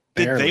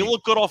 Did they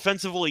look good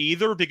offensively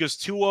either? Because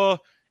Tua,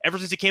 ever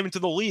since he came into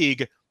the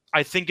league,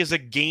 I think is a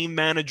game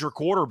manager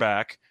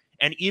quarterback.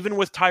 And even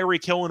with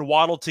Tyreek Hill and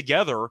Waddle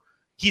together,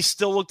 he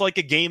still looked like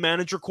a game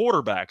manager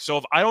quarterback.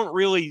 So I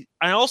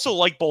also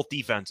like both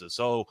defenses.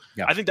 So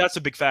I think that's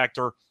a big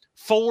factor.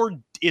 Fuller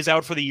is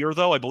out for the year,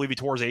 though. I believe he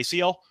tore his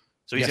ACL.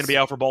 So he's going to be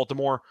out for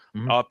Baltimore.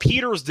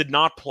 Peters did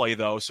not play,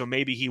 though. So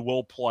maybe he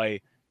will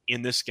play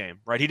in this game,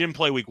 right? He didn't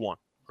play week one,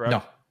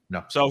 correct?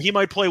 No. So he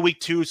might play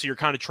week 2, so you're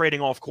kind of trading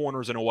off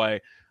corners in a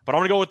way. But I'm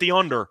going to go with the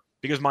under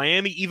because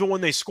Miami, even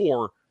when they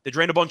score, they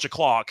drain a bunch of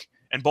clock,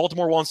 and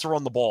Baltimore wants to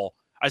run the ball.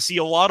 I see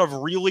a lot of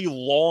really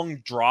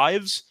long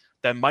drives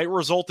that might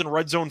result in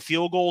red zone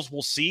field goals.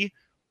 We'll see.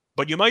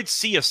 But you might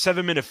see a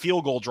 7-minute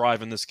field goal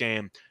drive in this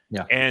game,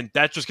 and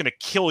that's just going to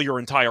kill your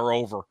entire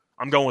over.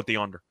 I'm going with the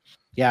under.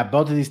 Yeah,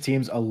 both of these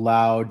teams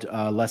allowed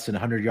less than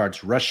 100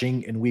 yards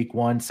rushing in week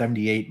 1,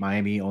 78.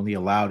 Miami only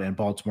allowed, and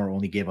Baltimore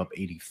only gave up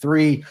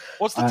 83.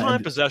 What's the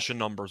time possession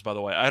numbers, by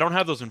the way? I don't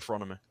have those in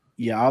front of me.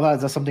 Yeah,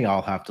 that's something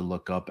I'll have to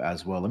look up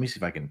as well. Let me see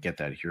if I can get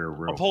that here.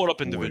 I'll pull it up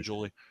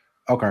individually.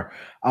 Okay.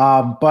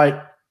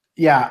 But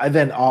yeah, and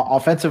then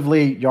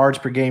offensively, yards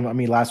per game. I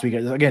mean, last week,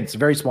 again, it's a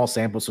very small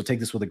sample, so take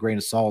this with a grain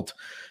of salt.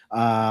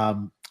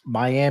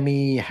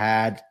 Miami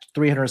had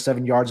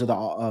 307 yards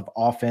of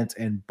offense,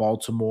 and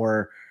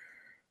Baltimore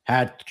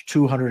had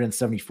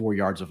 274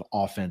 yards of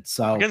offense.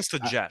 So against the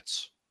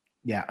Jets.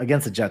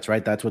 Against the Jets,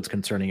 right? That's what's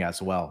concerning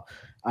as well.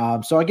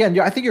 So again,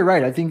 I think you're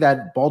right. I think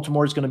that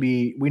Baltimore is going to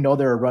be, we know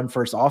they're a run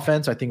first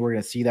offense. I think we're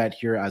going to see that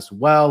here as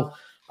well.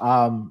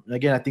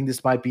 Again, I think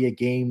this might be a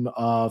game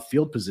of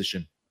field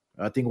position.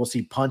 I think we'll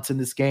see punts in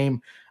this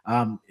game.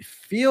 It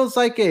feels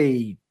like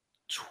a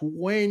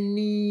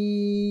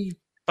 20.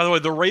 By the way,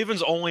 the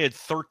Ravens only had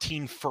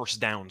 13 first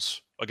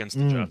downs against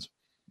the Jets.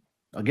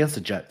 Against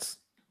the Jets.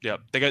 Yeah,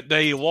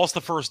 they lost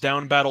the first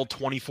down battle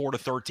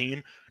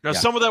 24-13. Now,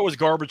 some of that was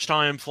garbage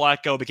time.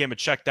 Flacco became a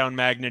check down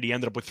magnet. He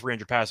ended up with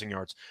 300 passing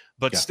yards.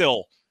 But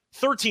still,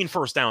 13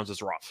 first downs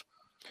is rough.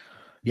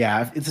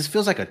 Yeah, it just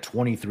feels like a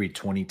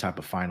 23-20 type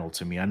of final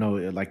to me. I know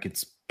like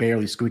it's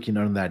barely squeaking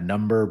under that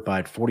number,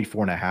 but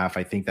 44.5,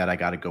 I think that I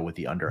got to go with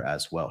the under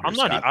as well.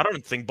 I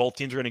don't think both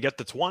teams are going to get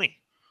to 20.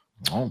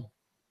 Oh,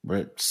 we're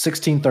at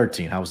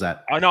 16-13. How's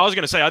that? I know. I was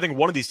going to say, I think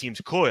one of these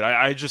teams could.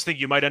 I just think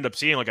you might end up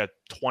seeing like a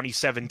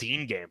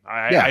 2017 game.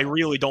 I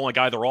really don't like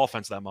either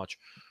offense that much.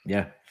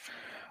 Yeah.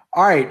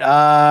 All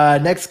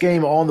right. Next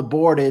game on the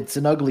board. It's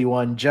an ugly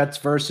one. Jets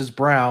versus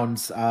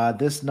Browns.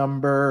 This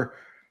number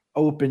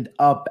opened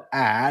up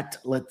at,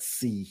 let's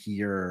see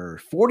here,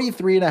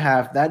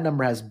 43.5. That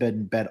number has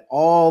been bet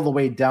all the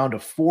way down to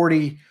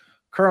 40.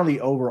 Currently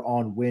over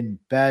on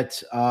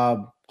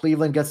WinBet.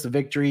 Cleveland gets the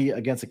victory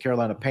against the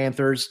Carolina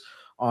Panthers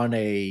on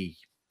a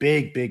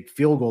big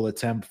field goal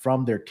attempt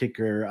from their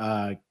kicker.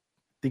 I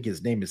think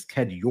his name is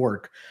Ted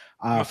York.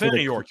 I'm a fan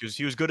of York.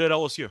 He was good at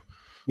LSU.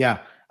 Yeah.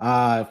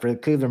 For the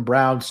Cleveland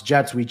Browns,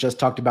 Jets, we just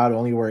talked about,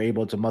 only were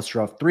able to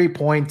muster off 3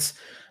 points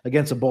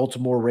against the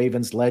Baltimore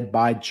Ravens led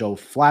by Joe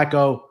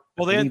Flacco.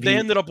 Well, they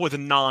ended up with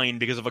 9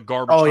 because of a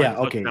garbage time. Yeah,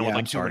 okay. With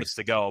like 2 minutes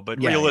to go, but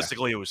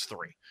realistically, it was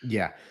 3.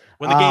 Yeah.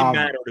 When the game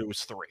mattered, it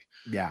was 3.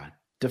 Yeah.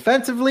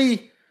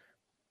 Defensively,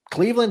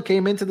 Cleveland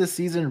came into the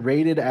season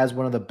rated as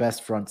one of the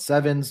best front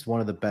sevens,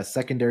 one of the best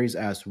secondaries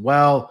as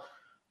well.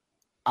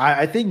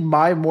 I think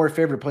my more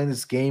favorite play in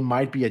this game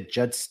might be a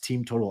Jets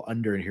team total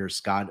under in here,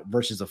 Scott,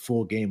 versus a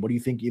full game. What do you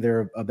think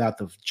either about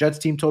the Jets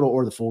team total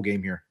or the full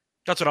game here?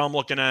 That's what I'm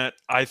looking at.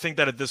 I think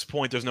that at this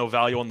point, there's no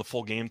value on the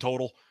full game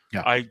total.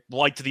 Yeah. I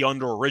liked the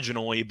under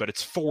originally, but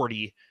it's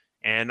 40,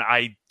 and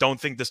I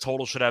don't think this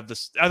total should have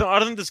this. I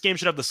don't think this game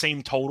should have the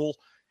same total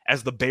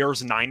as the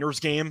Bears-Niners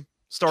game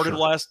started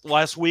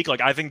last week. Like,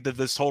 I think that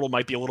this total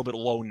might be a little bit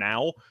low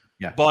now.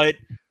 Yeah. But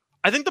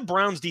I think the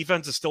Browns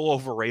defense is still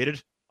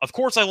overrated. Of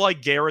course, I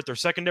like Garrett. Their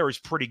secondary is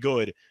pretty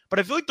good, but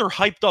I feel like they're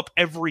hyped up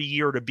every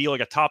year to be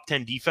like a top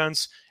 10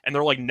 defense, and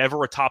they're like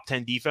never a top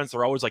 10 defense.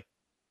 They're always like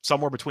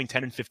somewhere between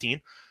 10 and 15.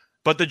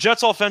 But the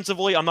Jets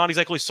offensively, I'm not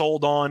exactly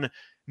sold on.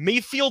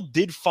 Mayfield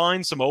did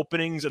find some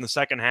openings in the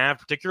second half,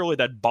 particularly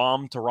that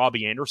bomb to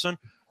Robbie Anderson.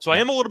 So I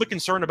am a little bit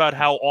concerned about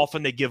how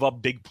often they give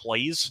up big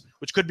plays,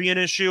 which could be an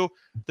issue.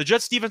 The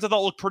Jets defense I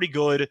thought looked pretty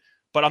good,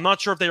 but I'm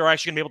not sure if they are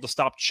actually going to be able to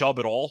stop Chubb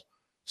at all.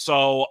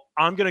 So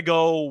I'm going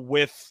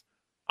to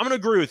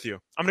agree with you.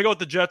 I'm going to go with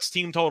the Jets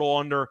team total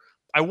under.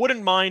 I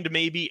wouldn't mind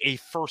maybe a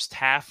first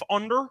half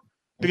under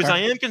because I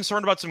am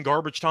concerned about some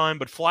garbage time,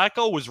 but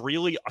Flacco was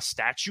really a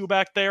statue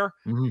back there,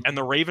 and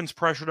the Ravens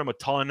pressured him a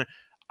ton.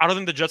 I don't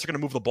think the Jets are going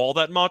to move the ball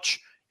that much,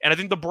 and I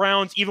think the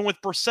Browns, even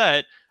with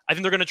Brissett, I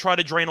think they're going to try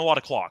to drain a lot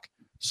of clock.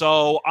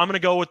 So I'm going to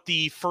go with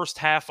the first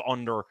half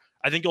under.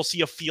 I think you'll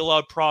see a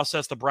feel-out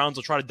process. The Browns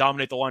will try to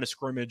dominate the line of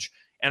scrimmage,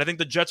 and I think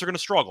the Jets are going to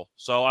struggle.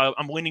 So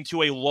I'm leaning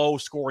to a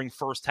low-scoring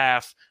first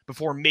half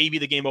before maybe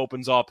the game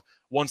opens up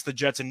once the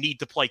Jets need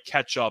to play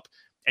catch-up,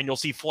 and you'll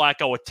see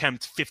Flacco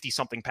attempt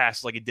 50-something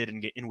passes like he did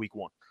in Week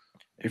 1.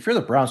 If you're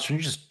the Browns, shouldn't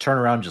you just turn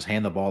around and just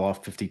hand the ball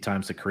off 50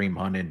 times to Kareem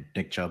Hunt and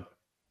Nick Chubb?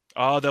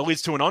 That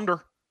leads to an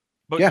under.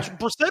 But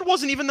Brissett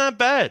wasn't even that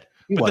bad.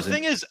 The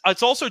thing is,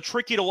 it's also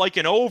tricky to like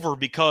an over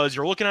because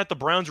you're looking at the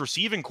Browns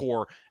receiving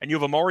core and you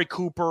have Amari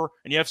Cooper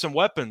and you have some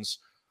weapons.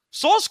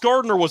 Sauce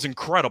Gardner was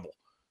incredible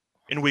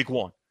in Week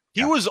 1.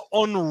 He was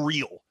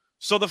unreal.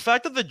 So the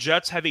fact that the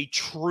Jets have a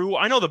true,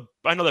 I know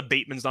that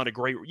Bateman's not a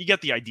great, you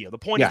get the idea. The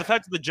point is the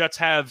fact that the Jets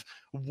have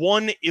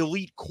one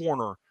elite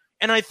corner,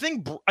 and I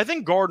think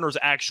Gardner's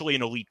actually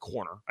an elite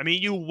corner. I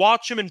mean, you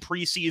watch him in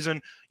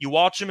preseason, you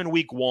watch him in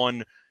Week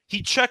 1.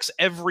 He checks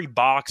every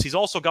box. He's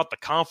also got the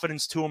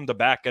confidence to him to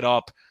back it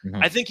up.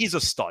 I think he's a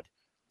stud.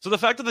 So the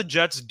fact that the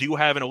Jets do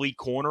have an elite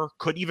corner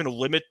could even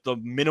limit the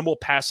minimal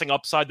passing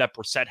upside that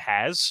Brissett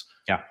has.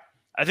 Yeah.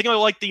 I think I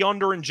like the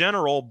under in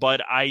general,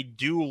 but I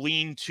do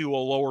lean to a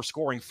lower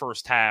scoring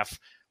first half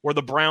where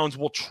the Browns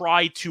will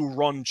try to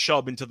run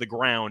Chubb into the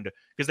ground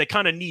because they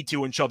kind of need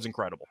to, and Chubb's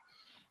incredible.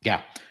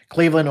 Yeah.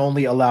 Cleveland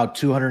only allowed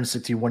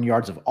 261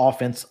 yards of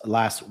offense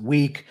last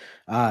week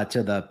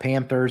to the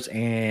Panthers,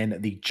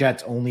 and the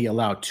Jets only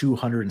allowed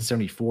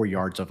 274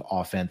 yards of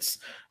offense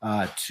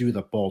to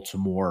the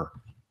Baltimore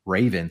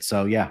Ravens.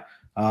 So,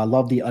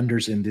 love the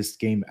unders in this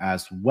game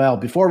as well.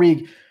 Before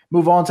we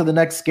move on to the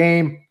next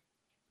game,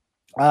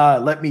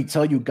 let me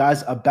tell you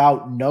guys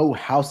about No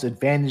House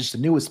Advantage, the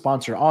newest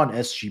sponsor on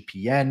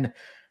SGPN.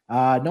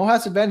 No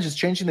House Advantage is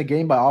changing the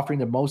game by offering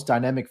the most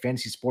dynamic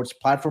fantasy sports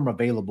platform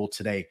available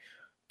today.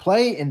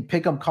 Play in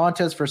pick'em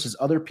contests versus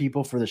other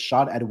people for the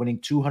shot at winning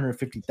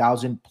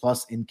 $250,000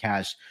 plus in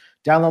cash.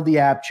 Download the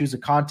app, choose a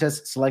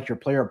contest, select your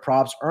player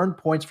props, earn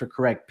points for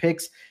correct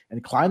picks,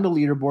 and climb the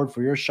leaderboard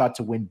for your shot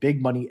to win big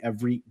money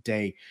every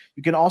day.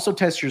 You can also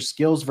test your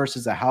skills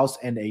versus a house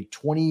and a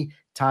 20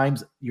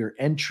 times your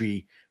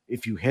entry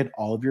if you hit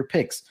all of your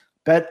picks.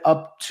 Bet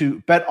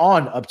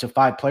on up to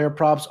 5 player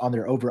props on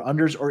their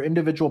over-unders or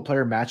individual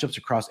player matchups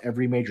across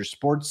every major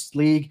sports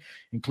league,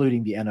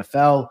 including the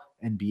NFL,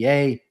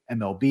 NBA,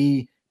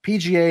 MLB,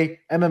 PGA,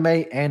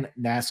 MMA, and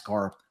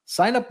NASCAR.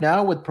 Sign up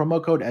now with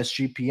promo code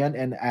SGPN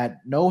and at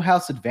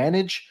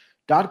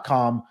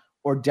nohouseadvantage.com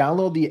or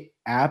download the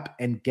app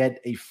and get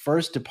a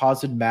first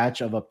deposit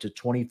match of up to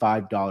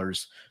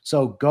 $25.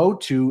 So go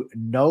to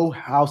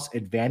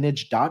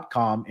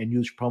nohouseadvantage.com and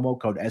use promo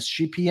code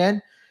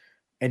SGPN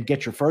and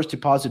get your first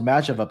deposit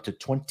match of up to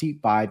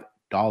 $25.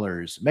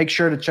 Make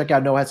sure to check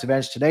out No House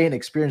Advantage today and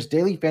experience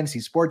daily fantasy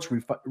sports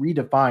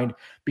redefined,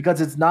 because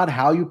it's not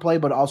how you play,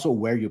 but also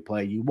where you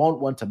play. You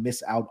won't want to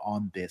miss out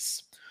on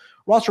this.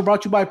 Roster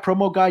brought to you by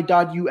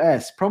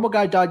PromoGuide.us.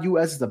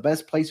 PromoGuide.us is the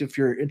best place if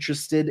you're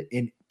interested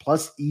in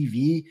plus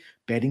EV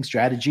betting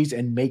strategies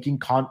and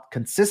making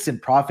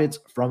consistent profits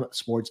from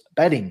sports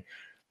betting.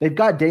 They've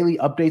got daily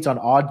updates on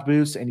odds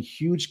boosts and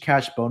huge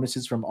cash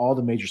bonuses from all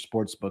the major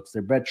sports books.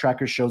 Their bet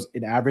tracker shows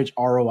an average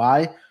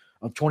ROI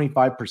of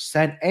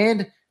 25%,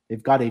 and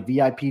they've got a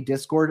VIP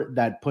Discord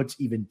that puts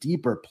even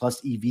deeper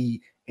plus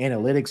EV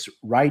analytics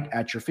right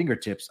at your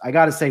fingertips. I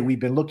got to say, we've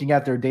been looking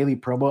at their daily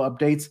promo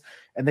updates,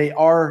 and they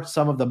are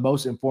some of the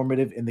most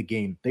informative in the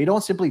game. They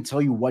don't simply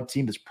tell you what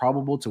team is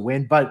probable to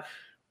win, but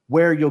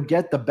where you'll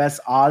get the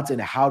best odds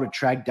and how to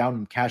track down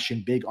and cash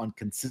in big on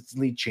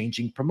consistently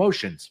changing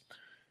promotions.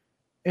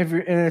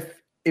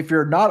 If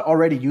you're not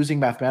already using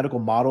mathematical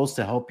models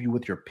to help you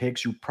with your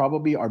picks, you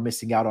probably are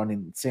missing out on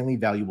an insanely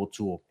valuable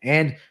tool.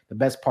 And the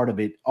best part of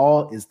it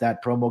all is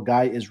that Promo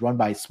Guy is run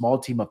by a small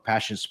team of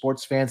passionate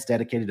sports fans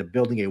dedicated to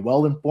building a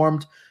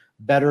well-informed,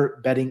 better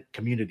betting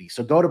community.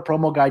 So go to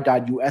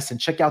promoguy.us and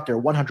check out their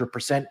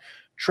 100%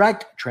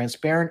 tracked,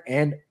 transparent,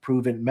 and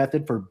proven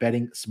method for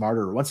betting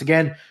smarter. Once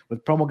again,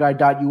 with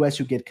promoguy.us,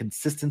 you get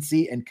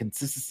consistency, and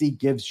consistency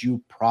gives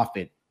you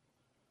profit.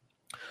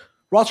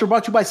 Roster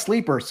brought to you by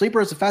Sleeper. Sleeper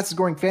is the fastest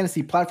growing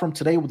fantasy platform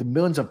today with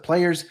millions of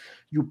players.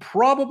 You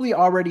probably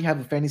already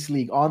have a fantasy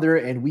league on there,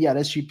 and we at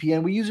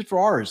SGPN, we use it for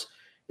ours.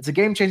 It's a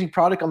game-changing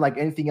product unlike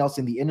anything else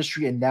in the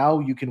industry, and now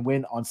you can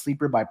win on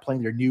Sleeper by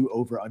playing their new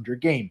over-under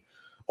game.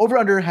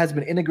 Over-under has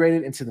been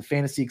integrated into the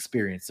fantasy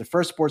experience, the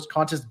first sports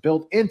contest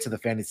built into the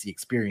fantasy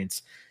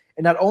experience.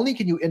 And not only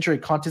can you enter a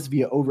contest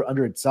via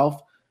over-under itself,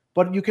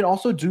 but you can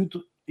also do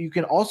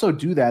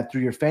that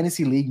through your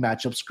fantasy league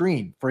matchup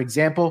screen. For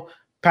example,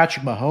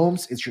 Patrick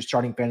Mahomes is your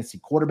starting fantasy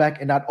quarterback,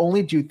 and not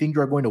only do you think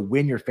you are going to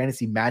win your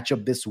fantasy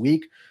matchup this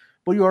week,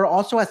 but you are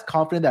also as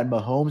confident that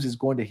Mahomes is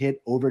going to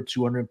hit over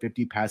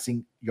 250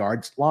 passing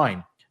yards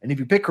line. And if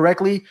you pick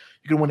correctly,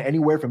 you can win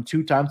anywhere from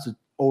 2 times to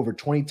over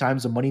 20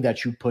 times the money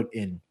that you put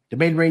in. The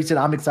main reason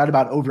I'm excited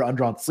about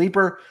Over-Under on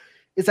Sleeper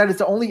is that it's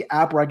the only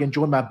app where I can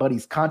join my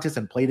buddies' contests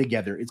and play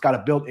together. It's got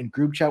a built-in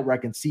group chat where I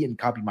can see and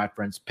copy my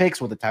friends'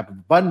 picks with a tap of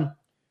a button,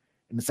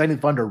 and it's exciting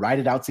fun to write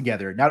it out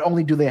together. Not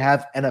only do they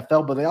have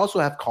NFL, but they also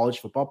have college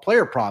football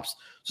player props.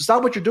 So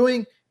stop what you're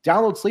doing.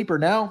 Download Sleeper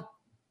now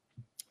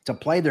to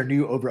play their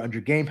new Over-Under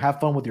game.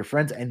 Have fun with your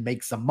friends and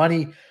make some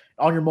money.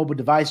 On your mobile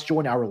device,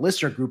 join our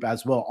listener group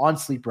as well on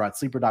Sleeper at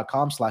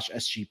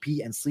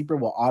sleeper.com/SGP, and Sleeper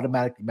will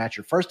automatically match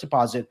your first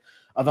deposit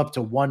of up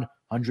to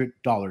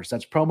 $100.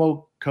 That's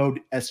promo code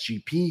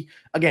SGP.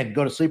 Again,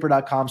 go to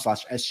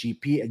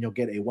sleeper.com/SGP and you'll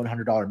get a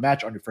 $100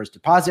 match on your first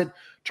deposit.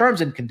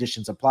 Terms and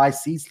conditions apply.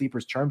 See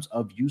Sleeper's terms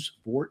of use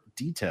for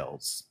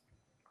details.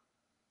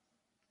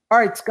 All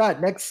right,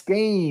 Scott, next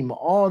game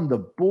on the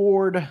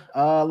board.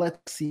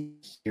 Let's see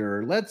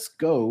here. Let's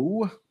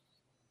go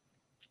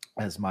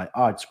as my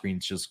odd screen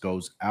just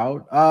goes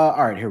out. All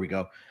right, here we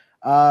go.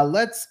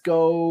 Let's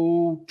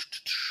go.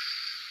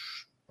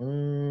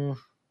 Come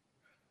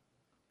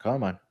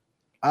on.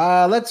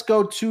 Let's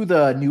go to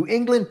the New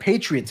England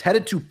Patriots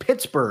headed to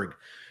Pittsburgh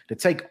to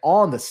take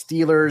on the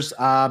Steelers.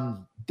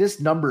 This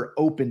number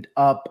opened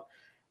up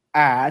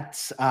at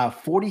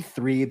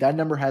 43. That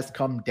number has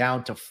come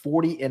down to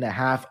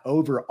 40.5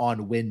 over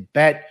on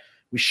WinBet.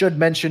 We should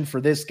mention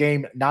for this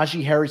game,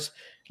 Najee Harris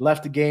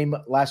left the game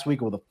last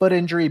week with a foot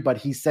injury, but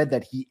he said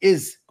that he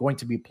is going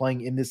to be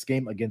playing in this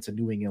game against the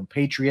New England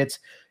Patriots.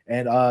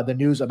 And the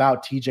news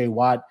about TJ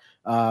Watt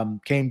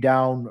came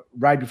down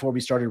right before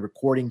we started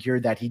recording here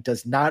that he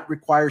does not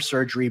require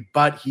surgery,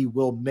 but he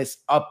will miss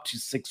up to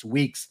 6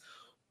 weeks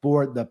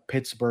for the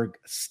Pittsburgh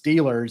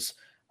Steelers.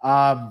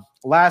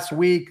 Last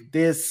week,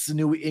 this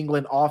New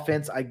England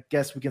offense, I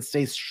guess we can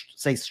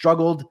say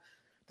struggled,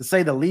 to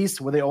say the least,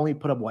 where they only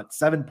put up,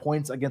 7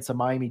 points against the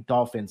Miami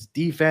Dolphins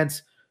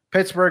defense.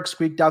 Pittsburgh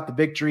squeaked out the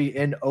victory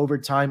in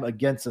overtime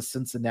against the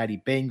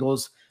Cincinnati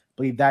Bengals. I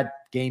believe that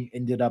game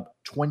ended up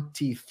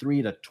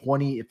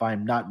 23-20, if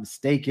I'm not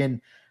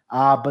mistaken.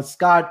 But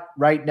Scott,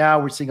 right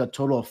now we're seeing a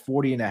total of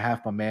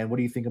 40.5, my man. What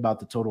do you think about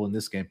the total in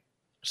this game?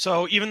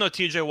 So even though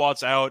TJ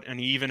Watt's out and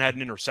he even had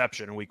an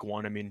interception in week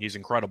 1, I mean, he's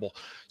incredible.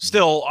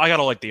 Still, I got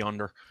to like the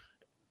under.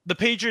 The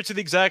Patriots are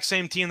the exact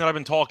same team that I've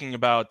been talking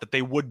about that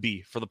they would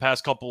be for the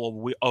past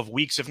couple of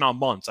weeks, if not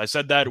months. I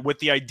said that with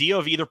the idea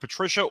of either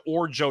Patricia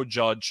or Joe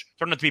Judge,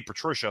 starting to be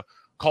Patricia,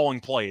 calling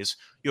plays.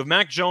 You have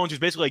Mac Jones, who's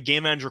basically a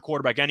game manager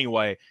quarterback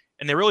anyway,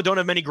 and they really don't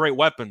have many great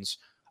weapons.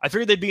 I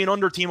figured they'd be an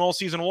under team all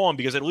season long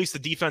because at least the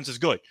defense is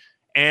good.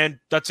 And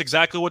that's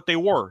exactly what they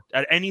were.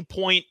 At any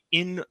point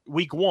in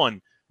week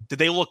 1, did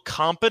they look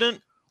competent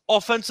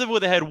offensively?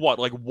 They had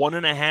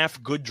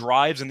 1.5 good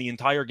drives in the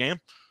entire game?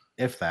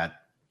 If that.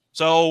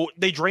 So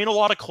they drain a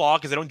lot of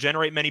clock because they don't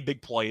generate many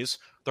big plays.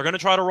 They're going to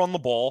try to run the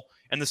ball.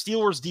 And the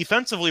Steelers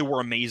defensively were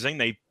amazing.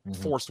 They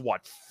forced, 4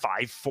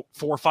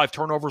 or 5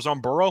 turnovers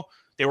on Burrow?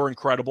 They were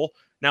incredible.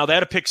 Now, they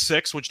had a pick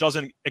 6, which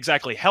doesn't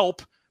exactly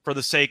help for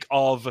the sake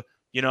of,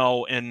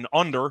 an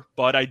under.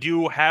 But I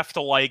do have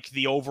to like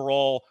the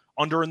overall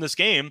under in this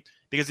game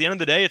because at the end of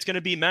the day, it's going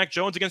to be Mac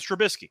Jones against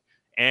Trubisky.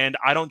 And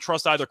I don't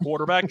trust either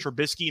quarterback.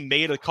 Trubisky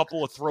made a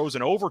couple of throws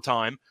in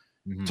overtime.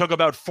 Took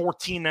about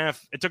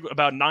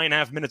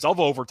 9.5 minutes of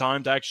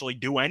overtime to actually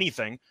do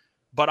anything.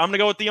 But I'm going to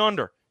go with the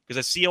under because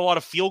I see a lot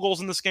of field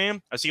goals in this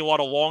game. I see a lot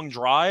of long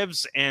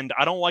drives, and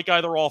I don't like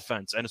either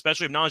offense. And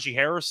especially if Najee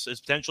Harris is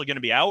potentially going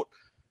to be out.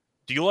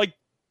 Do you like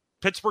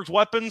Pittsburgh's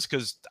weapons?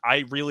 Because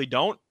I really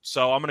don't.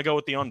 So I'm going to go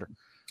with the under.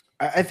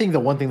 I think the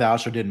one thing that I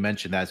also didn't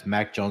mention that is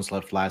Mac Jones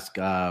left last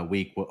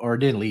week, or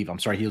didn't leave. I'm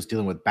sorry. He was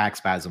dealing with back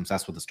spasms.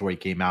 That's what the story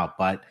came out.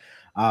 But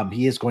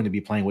he is going to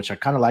be playing, which I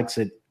kind of likes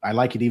it. I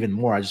like it even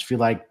more. I just feel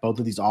like both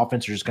of these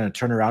offenses are just going to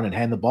turn around and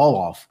hand the ball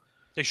off.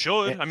 They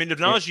should. I mean, if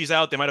Najee's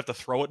out, they might have to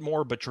throw it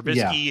more. But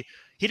Trubisky,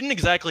 he didn't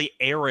exactly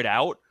air it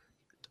out.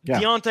 Yeah.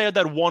 Deontay had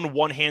that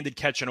one-handed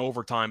catch in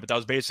overtime, but that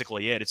was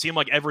basically it. It seemed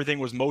like everything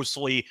was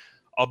mostly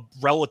a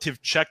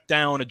relative check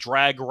down, a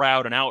drag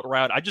route, an out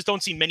route. I just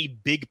don't see many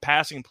big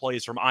passing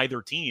plays from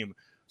either team.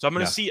 So I'm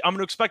going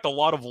to expect a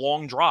lot of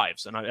long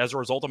drives. And as a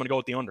result, I'm going to go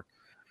with the under.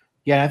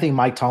 Yeah, I think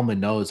Mike Tomlin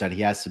knows that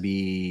he has to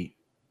be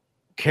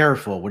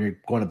careful when you're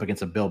going up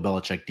against a Bill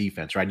Belichick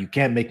defense, right? You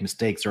can't make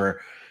mistakes,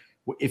 or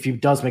if he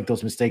does make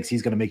those mistakes,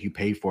 he's going to make you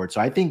pay for it.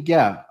 So I think,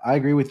 I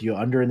agree with you.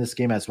 Under in this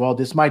game as well.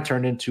 This might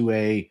turn into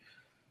a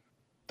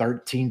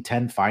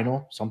 13-10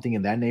 final, something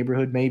in that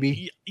neighborhood,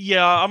 maybe.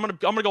 Yeah, I'm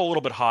gonna go a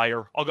little bit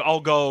higher. I'll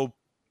go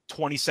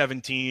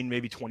 2017,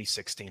 maybe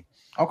 2016.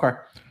 Okay.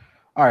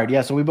 All right.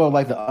 Yeah. So we both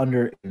like the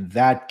under in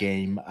that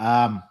game.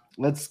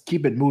 Let's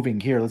keep it moving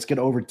here. Let's get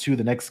over to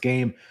the next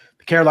game.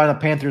 The Carolina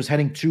Panthers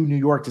heading to New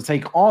York to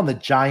take on the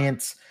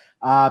Giants.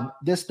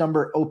 This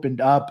number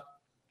opened up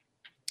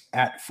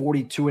at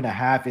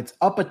 42.5. It's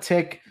up a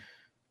tick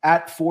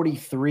at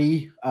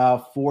 43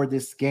 for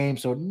this game.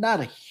 So not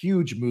a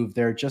huge move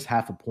there, just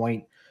half a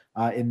point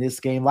in this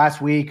game.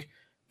 Last week,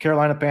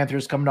 Carolina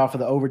Panthers coming off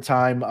of the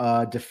overtime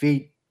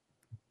defeat.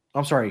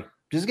 I'm sorry.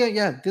 This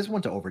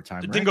went to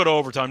overtime. It didn't go to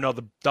overtime. No,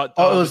 the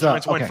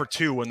Giants went for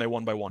 2 when they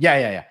won by 1.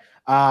 Yeah.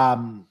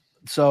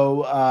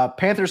 So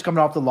Panthers coming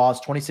off the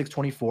loss,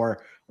 26-24,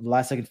 the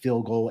last second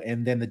field goal,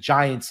 and then the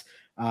Giants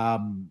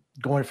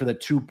going for the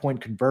 2-point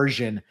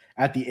conversion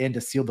at the end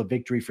to seal the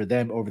victory for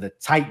them over the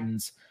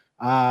Titans.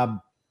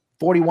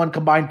 41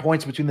 combined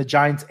points between the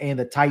Giants and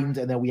the Titans,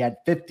 and then we had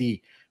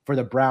 50 for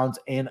the Browns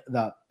and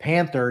the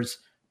Panthers.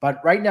 But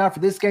right now for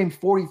this game,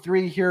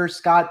 43 here.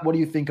 Scott, what do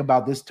you think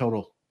about this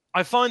total?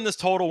 I find this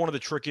total one of the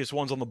trickiest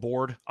ones on the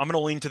board. I'm going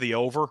to lean to the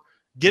over.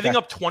 Giving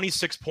up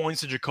 26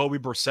 points to Jacoby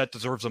Brissett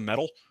deserves a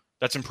medal.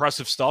 That's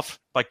impressive stuff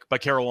by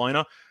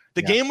Carolina.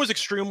 The game was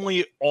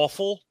extremely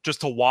awful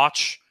just to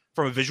watch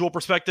from a visual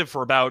perspective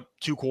for about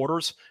 2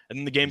 quarters, and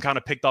then the game kind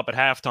of picked up at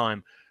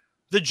halftime.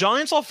 The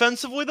Giants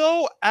offensively,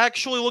 though,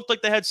 actually looked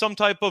like they had some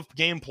type of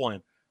game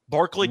plan.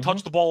 Barkley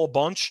touched the ball a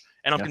bunch,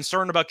 and I'm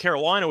concerned about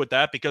Carolina with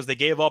that because they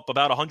gave up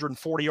about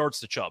 140 yards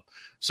to Chubb.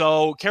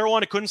 So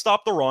Carolina couldn't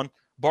stop the run.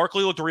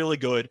 Barkley looked really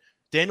good.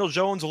 Daniel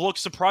Jones looked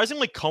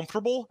surprisingly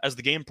comfortable as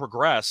the game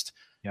progressed.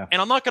 Yeah.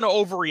 And I'm not going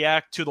to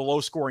overreact to the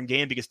low-scoring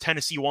game because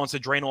Tennessee wants to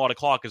drain a lot of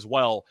clock as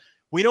well.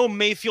 We know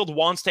Mayfield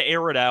wants to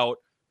air it out.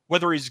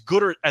 Whether he's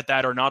good at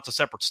that or not is a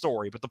separate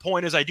story. But the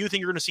point is, I do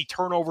think you're going to see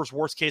turnovers,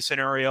 worst-case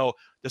scenario,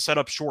 to set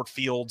up short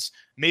fields.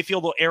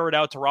 Mayfield will air it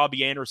out to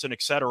Robbie Anderson,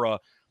 etc.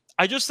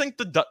 I just think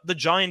the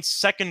Giants'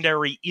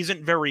 secondary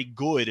isn't very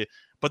good,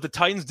 but the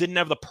Titans didn't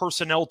have the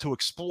personnel to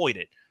exploit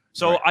it.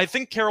 So I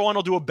think Carolina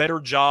will do a better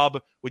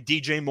job with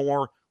DJ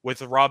Moore,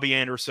 with Robbie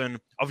Anderson,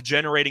 of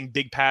generating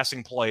big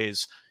passing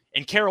plays.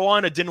 And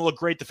Carolina didn't look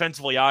great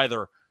defensively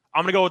either.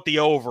 I'm going to go with the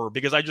over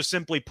because I just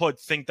simply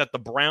think that the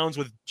Browns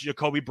with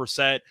Jacoby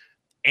Brissett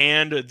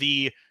and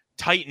the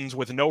Titans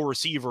with no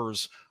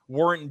receivers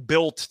weren't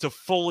built to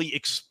fully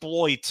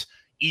exploit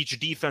each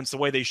defense the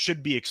way they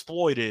should be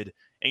exploited.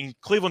 And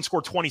Cleveland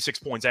scored 26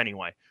 points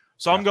anyway.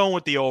 So I'm going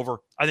with the over.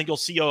 I think you'll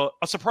see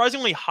a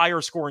surprisingly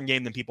higher scoring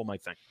game than people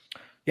might think.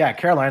 Yeah,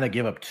 Carolina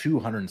gave up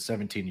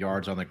 217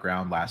 yards on the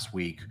ground last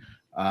week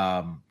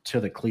to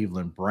the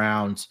Cleveland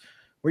Browns.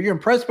 Were you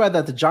impressed by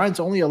that? The Giants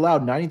only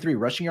allowed 93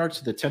 rushing yards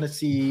to the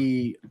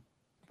Tennessee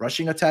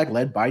rushing attack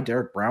led by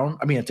Derrick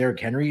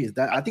Henry.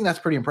 I think that's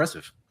pretty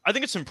impressive. I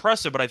think it's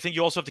impressive, but I think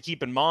you also have to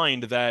keep in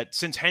mind that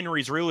since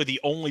Henry's really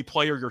the only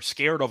player you're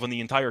scared of in the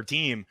entire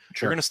team,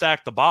 you're going to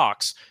stack the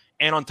box.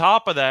 And on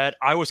top of that,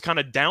 I was kind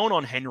of down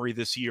on Henry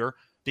this year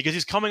because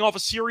he's coming off a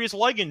serious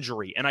leg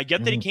injury. And I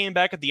get that he came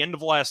back at the end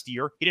of last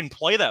year. He didn't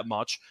play that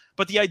much.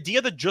 But the idea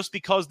that just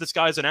because this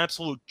guy's an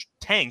absolute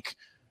tank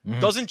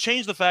doesn't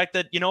change the fact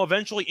that,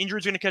 eventually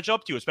injury's going to catch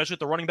up to you, especially at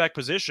the running back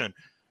position.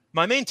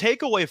 My main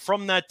takeaway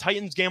from that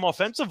Titans game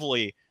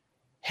offensively,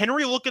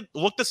 Henry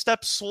looked a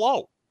step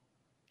slow.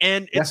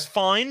 And it's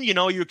fine,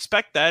 you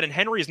expect that. And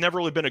Henry has never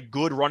really been a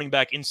good running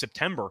back in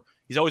September.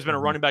 He's always been a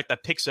running back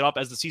that picks it up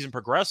as the season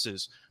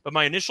progresses. But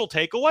my initial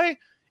takeaway,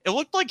 it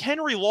looked like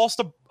Henry lost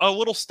a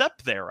little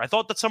step there. I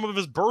thought that some of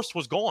his burst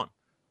was gone.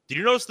 Did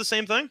you notice the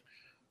same thing?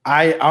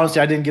 I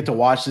didn't get to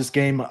watch this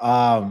game,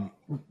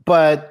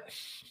 but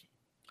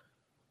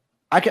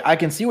I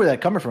can see where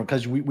that's coming from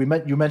because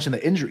you mentioned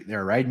the injury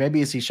there, right? Maybe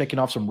is he shaking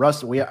off some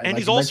rust? And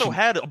he's also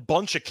had a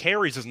bunch of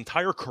carries his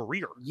entire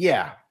career.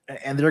 Yeah,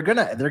 and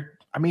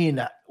I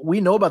mean, we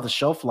know about the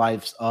shelf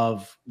lives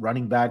of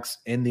running backs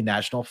in the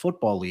National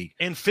Football League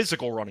and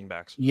physical running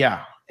backs.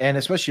 Yeah, and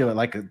especially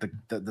like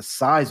the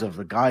size of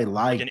a guy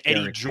like an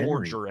Eddie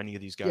George or any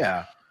of these guys.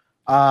 Yeah.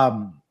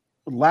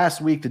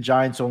 Last week the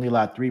Giants only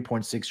allowed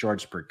 3.6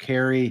 yards per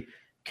carry.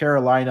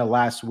 Carolina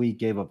last week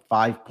gave up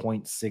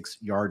 5.6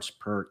 yards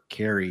per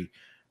carry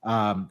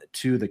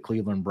to the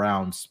Cleveland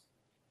Browns.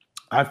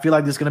 I feel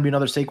like this is going to be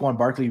another Saquon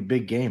Barkley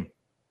big game.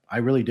 I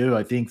really do.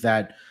 I think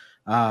that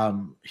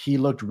he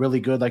looked really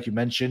good, like you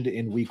mentioned,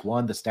 in week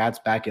 1. The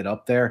stats back it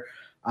up there.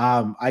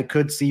 I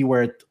could see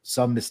where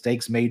some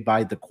mistakes made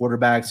by the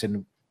quarterbacks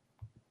and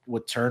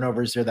with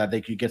turnovers here that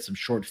they could get some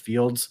short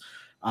fields,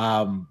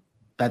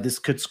 that this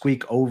could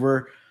squeak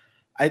over.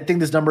 I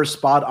think this number is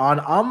spot on.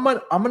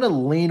 I'm gonna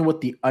lean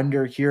with the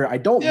under here. I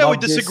don't. Yeah, we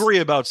disagree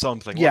about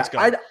something. Yeah,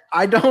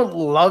 I don't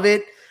love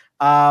it,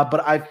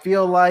 but I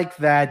feel like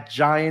that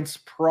Giants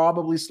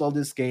probably slow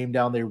this game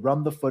down. They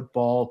run the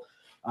football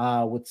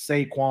with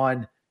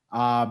Saquon,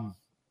 and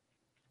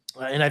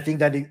I think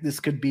that this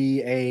could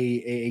be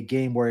a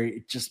game where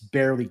it just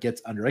barely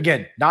gets under.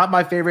 Again, not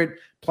my favorite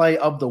play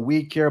of the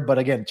week here, but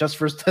again, just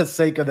for the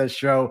sake of the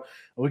show,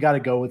 we got to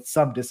go with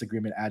some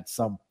disagreement at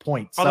some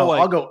point. By the way,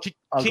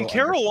 can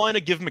Carolina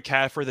give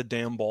McCaffrey the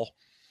damn ball?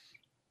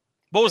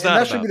 What was that?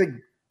 That should be the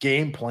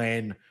game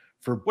plan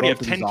for both. What do you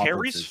have? 10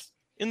 carries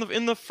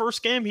in the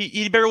first game?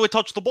 He barely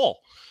touched the ball.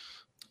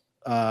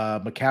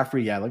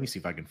 McCaffrey, yeah. Let me see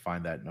if I can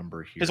find that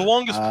number here. His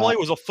longest play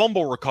was a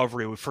fumble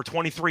recovery for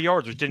 23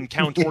 yards, which didn't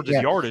count towards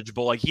his yardage,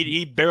 but like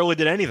he barely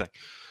did anything.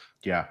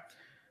 Yeah.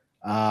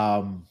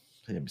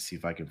 Let me see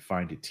if I can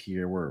find it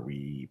here. Where are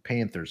we?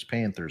 Panthers.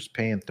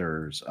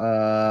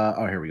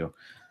 Oh, here we go.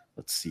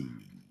 Let's see.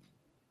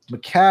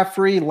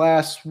 McCaffrey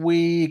last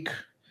week.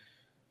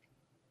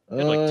 He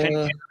had like 10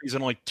 carries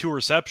and like 2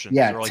 receptions.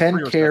 Yeah, like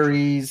 10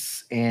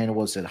 carries and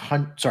was it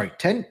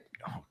 10?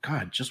 Oh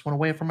God, just went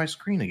away from my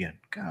screen again.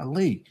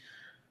 Golly.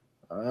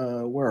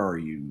 Where are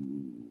you?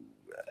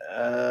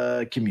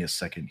 Give me a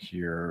second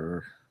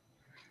here.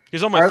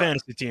 He's on my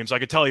fantasy team, so I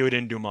could tell you he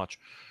didn't do much.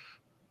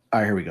 All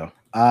right, here we go.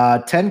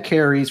 10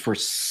 carries for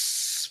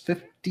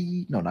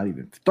 50. No, not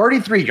even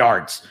 33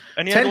 yards.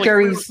 And he 10 had like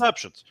carries, 3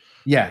 receptions.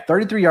 Yeah,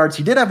 33 yards.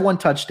 He did have 1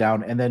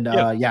 touchdown, and then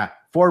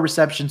 4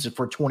 receptions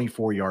for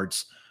 24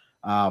 yards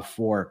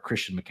for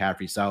Christian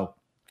McCaffrey. So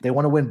if they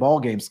want to win ball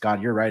games, Scott,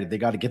 you're right. They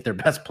got to get their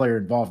best player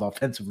involved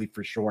offensively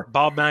for sure.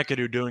 Bob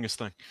McAdoo doing his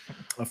thing.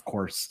 Of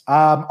course.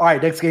 All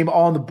right, next game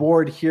on the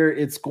board here.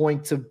 It's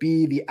going to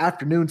be the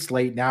afternoon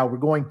slate now. We're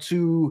going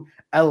to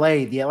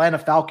LA. The Atlanta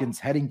Falcons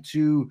heading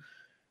to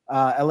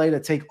LA to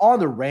take on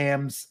the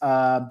Rams.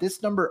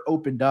 This number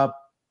opened up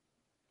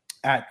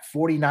at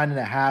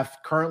 49.5.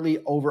 Currently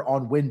over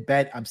on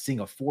WinBet, I'm seeing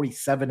a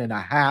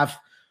 47.5.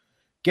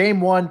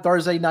 Game 1,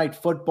 Thursday night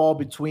football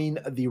between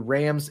the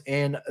Rams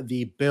and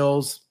the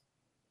Bills.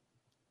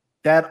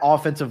 That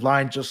offensive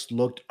line just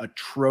looked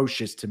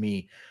atrocious to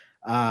me,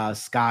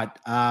 Scott.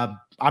 I'm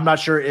not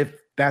sure if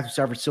Matthew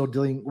Stafford's still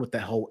dealing with the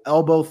whole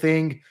elbow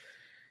thing.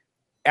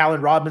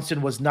 Allen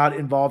Robinson was not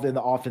involved in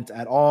the offense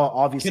at all.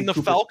 Obviously, can the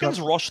Falcons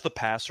rush the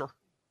passer?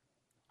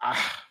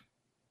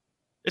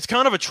 It's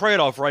kind of a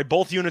trade-off, right?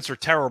 Both units are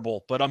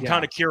terrible, but I'm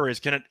kind of curious.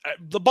 Can it?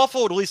 The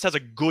Buffalo at least has a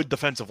good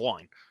defensive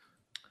line.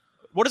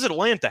 What does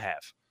Atlanta have?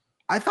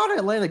 I thought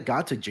Atlanta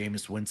got to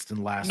Jameis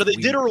Winston last week. No, they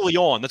week. did early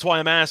on. That's why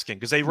I'm asking,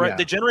 because they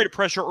generated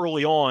pressure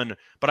early on.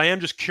 But I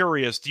am just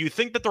curious. Do you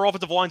think that their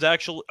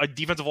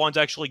defensive line's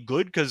actually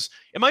good? Because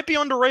it might be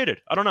underrated.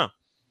 I don't know.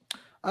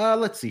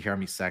 Let's see here how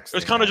many sacks. It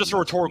was kind of just a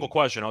rhetorical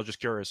question. I was just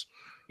curious.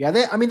 Yeah,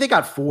 they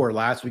got 4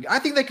 last week. I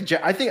think they could.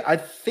 I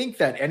think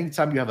that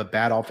anytime you have a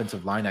bad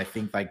offensive line, I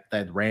think like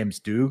that Rams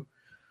do.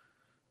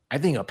 I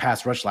think a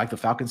pass rush like the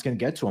Falcons can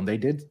get to them. They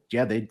did.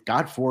 Yeah, they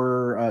got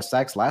 4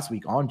 sacks last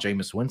week on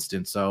Jameis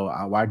Winston. So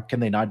why can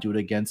they not do it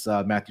against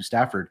Matthew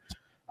Stafford?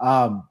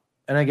 And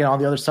again, on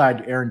the other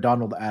side, Aaron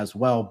Donald as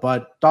well.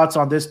 But thoughts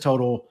on this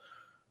total?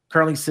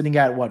 Currently sitting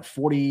at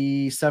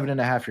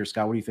 47.5 here,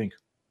 Scott. What do you think?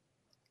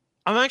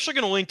 I'm actually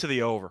going to link to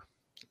the over.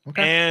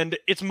 Okay. And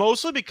it's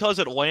mostly because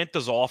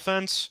Atlanta's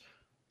offense,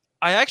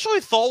 I actually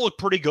thought looked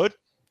pretty good.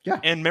 Yeah.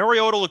 And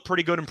Mariota looked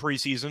pretty good in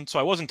preseason, so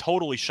I wasn't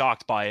totally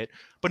shocked by it.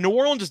 But New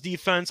Orleans'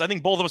 defense, I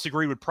think both of us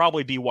agree, would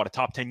probably be, a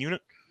top 10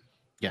 unit?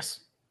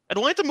 Yes.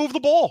 Atlanta moved the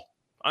ball.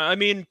 I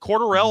mean,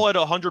 Cordarrelle had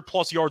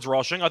 100-plus yards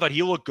rushing. I thought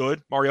he looked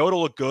good. Mariota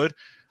looked good.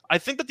 I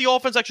think that the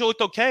offense actually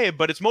looked okay,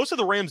 but it's mostly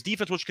the Rams'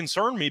 defense which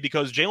concerned me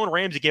because Jalen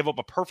Ramsey gave up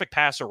a perfect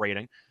passer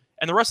rating,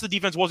 and the rest of the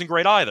defense wasn't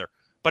great either.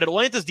 But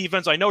Atlanta's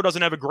defense, I know,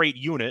 doesn't have a great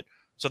unit,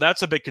 so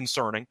that's a bit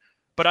concerning.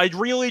 But I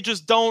really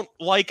just don't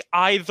like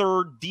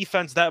either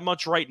defense that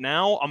much right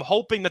now. I'm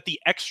hoping that the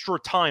extra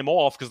time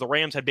off, because the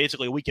Rams had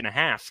basically a week and a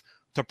half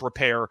to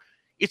prepare,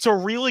 it's a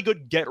really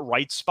good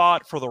get-right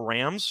spot for the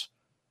Rams.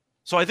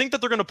 So I think that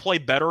they're going to play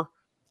better.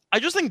 I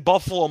just think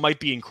Buffalo might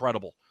be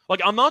incredible.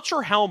 Like, I'm not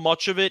sure how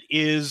much of it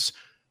is,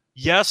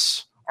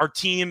 yes, our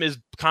team is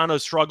kind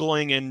of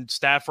struggling and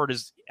Stafford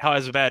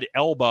has a bad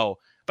elbow,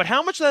 but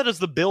how much of that is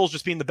the Bills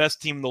just being the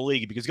best team in the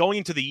league? Because going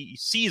into the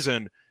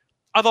season,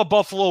 I thought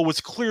Buffalo was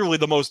clearly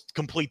the most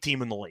complete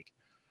team in the league.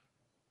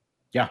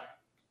 Yeah.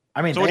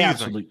 I mean, so they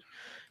absolutely,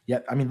 yeah.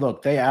 I mean,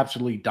 look, they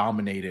absolutely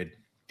dominated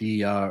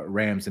the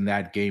Rams in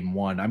that game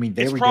one. I mean,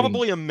 it's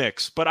probably a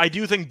mix, but I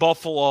do think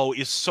Buffalo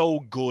is so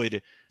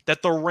good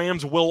that the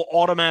Rams will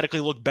automatically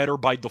look better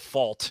by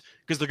default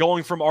because they're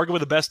going from arguably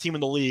the best team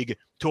in the league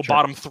to a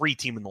bottom 3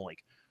 team in the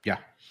league. Yeah.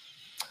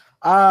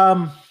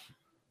 I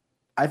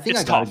think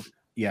it's tough.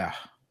 Yeah.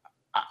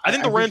 I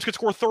think the Rams could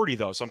score 30,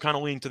 though, so I'm kind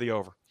of leaning to the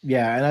over.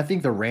 Yeah, and I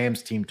think the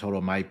Rams team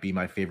total might be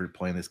my favorite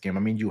play in this game. I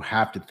mean, you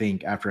have to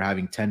think after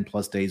having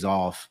 10-plus days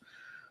off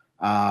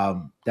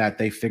that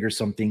they figure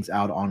some things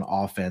out on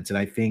offense. And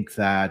I think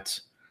that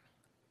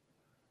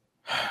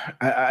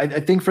I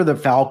think for the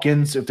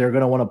Falcons, if they're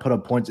going to want to put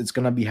up points, it's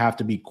going to have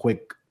to be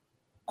quick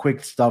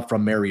stuff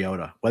from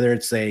Mariota, whether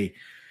it's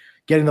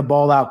getting the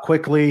ball out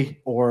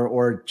quickly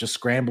or just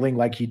scrambling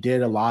like he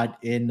did a lot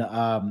in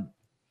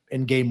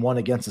game one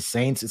against the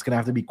Saints. It's going to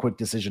have to be quick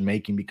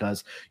decision-making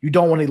because you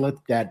don't want to let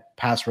that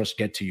pass rush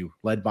get to you,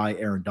 led by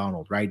Aaron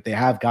Donald, right? They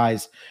have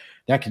guys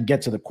that can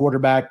get to the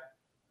quarterback.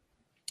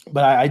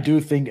 But I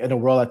do think in a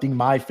world, I think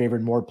my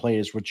favorite more play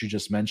is what you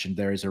just mentioned.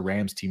 There is a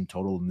Rams team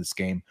total in this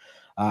game.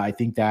 I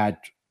think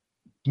that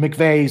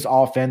McVay's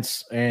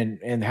offense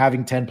and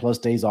having 10-plus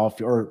days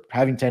off or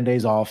having 10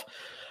 days off,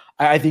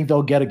 I think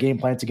they'll get a game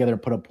plan together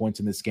and put up points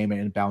in this game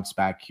and bounce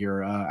back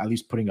here, at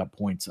least putting up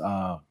points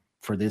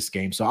for this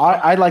game. So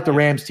I like the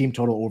Rams team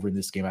total over in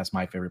this game. That's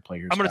my favorite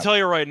player. I'm going to tell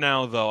you right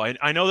now, though,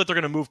 I know that they're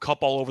going to move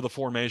Kupp all over the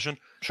formation.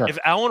 Sure. If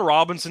Allen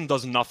Robinson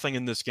does nothing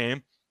in this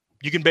game,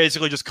 you can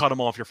basically just cut him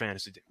off your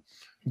fantasy team.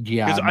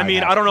 Yeah. Because,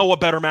 I don't know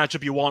what better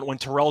matchup you want when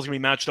Terrell's going to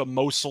be matched up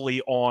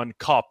mostly on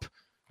Kupp.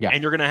 Yeah.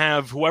 And you're going to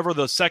have whoever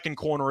the second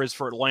corner is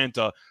for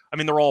Atlanta. I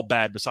mean, they're all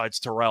bad besides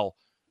Terrell.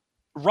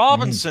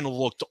 Robinson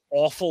looked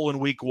awful in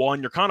week one.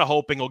 You're kind of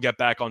hoping he'll get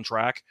back on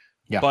track.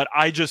 Yeah. But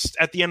I just,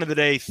 at the end of the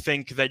day,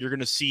 think that you're going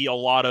to see a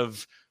lot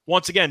of,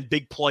 once again,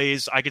 big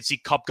plays. I could see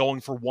Kupp going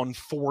for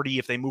 140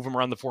 if they move him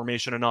around the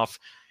formation enough.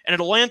 And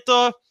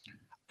Atlanta,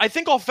 I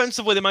think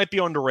offensively they might be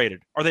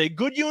underrated. Are they a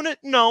good unit?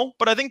 No,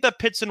 but I think that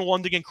Pitts in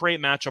London can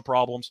create matchup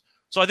problems.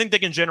 So I think they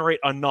can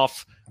generate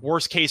enough,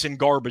 worst case in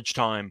garbage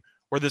time,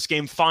 where this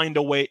game finds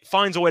a way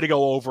to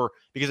go over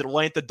because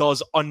Atlanta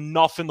does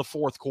enough in the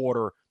fourth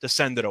quarter to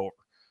send it over.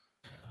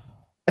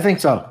 I think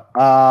so.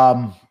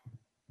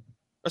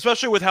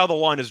 Especially with how the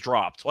line is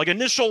dropped. Like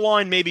initial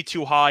line may be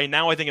too high.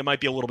 Now I think it might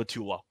be a little bit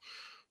too low.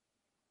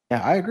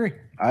 Yeah, I agree.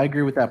 I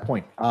agree with that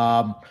point.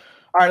 All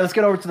right, let's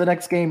get over to the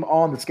next game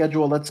on the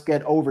schedule. Let's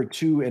get over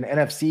to an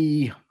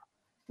NFC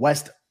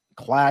West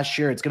clash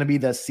here. It's going to be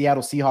the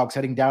Seattle Seahawks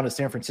heading down to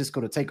San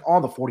Francisco to take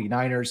on the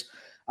 49ers.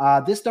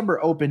 This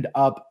number opened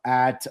up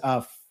at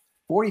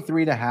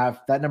 43.5.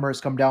 That number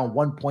has come down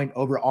 1 point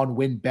over on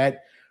WinBet.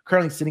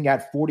 Currently sitting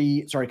at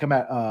 40. Sorry, come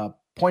at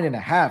point and a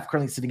half.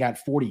 Currently sitting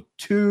at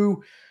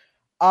 42.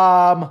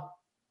 Seahawks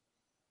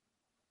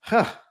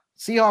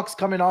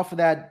coming off of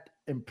that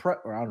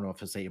or I don't know if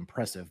to say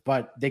impressive,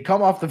 but they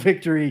come off the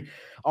victory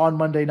on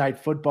Monday Night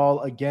Football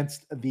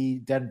against the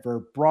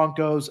Denver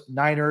Broncos.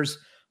 Niners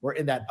were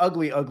in that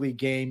ugly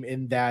game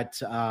in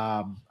that,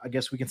 I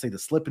guess we can say the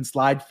slip and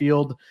slide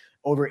field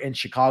over in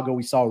Chicago.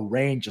 We saw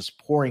rain just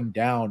pouring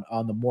down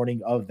on the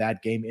morning of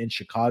that game in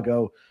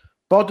Chicago.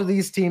 Both of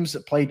these teams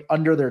played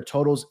under their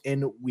totals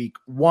in week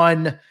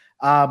one.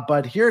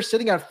 But here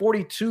sitting at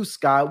 42,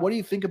 Scott, what do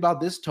you think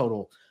about this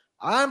total?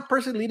 I'm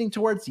personally leaning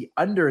towards the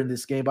under in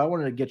this game, but I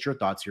wanted to get your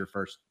thoughts here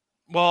first.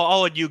 Well, I'll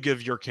let you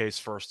give your case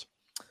first.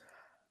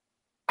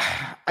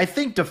 I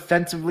think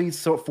defensively,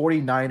 so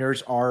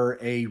 49ers are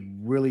a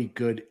really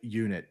good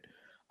unit.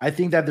 I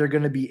think that they're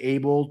going to be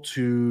able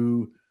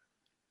to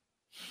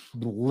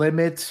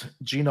limit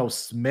Geno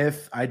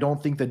Smith. I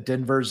don't think that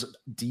Denver's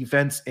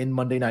defense in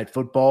Monday Night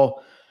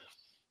Football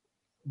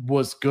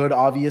was good,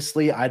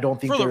 obviously. I don't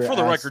think for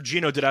the record,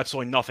 Geno did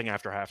absolutely nothing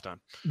after halftime.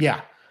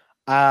 Yeah.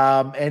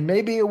 And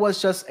maybe it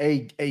was just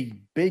a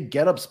big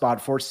get-up spot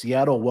for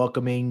Seattle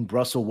welcoming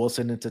Russell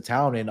Wilson into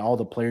town, and all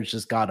the players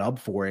just got up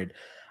for it.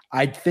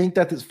 I think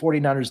that this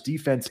 49ers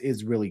defense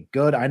is really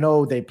good. I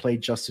know they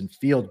played Justin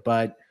Field,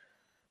 but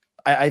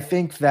I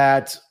think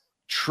that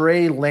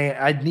Trey Lance,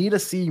 I need to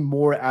see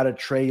more out of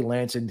Trey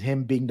Lance and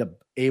him being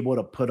able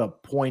to put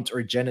up points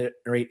or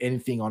generate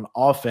anything on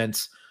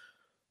offense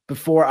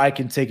before I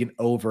can take it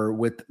over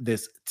with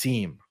this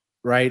team,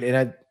 right?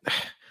 And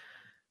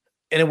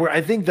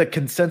I think the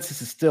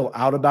consensus is still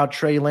out about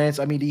Trey Lance.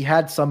 I mean, he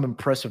had some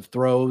impressive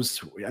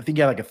throws. I think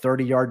he had like a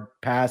 30-yard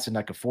pass and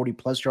like a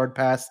 40-plus yard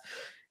pass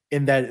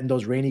in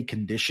those rainy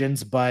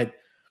conditions. But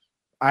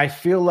I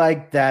feel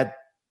like that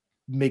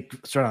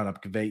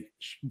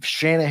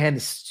Shanahan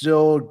is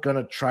still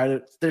going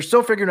to they're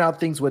still figuring out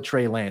things with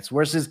Trey Lance.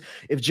 Versus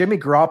if Jimmy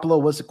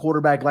Garoppolo was a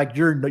quarterback, like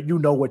you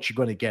know what you're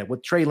going to get.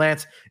 With Trey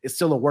Lance, it's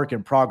still a work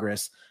in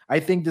progress. I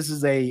think this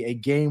is a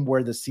game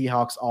where the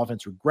Seahawks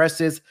offense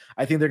regresses.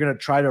 I think they're going to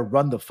try to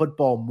run the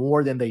football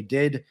more than they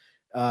did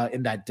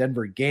in that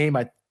Denver game.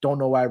 I don't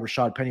know why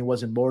Rashad Penny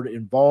wasn't more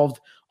involved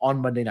on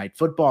Monday Night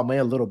Football. I'm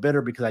a little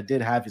bitter because I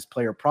did have his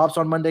player props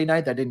on Monday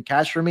night. That didn't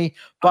cash for me.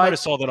 But I might have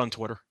saw that on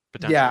Twitter.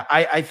 Yeah,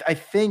 I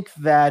think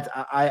that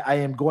I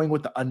am going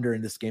with the under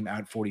in this game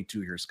at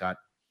 42 here, Scott.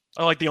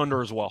 I like the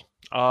under as well.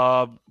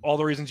 All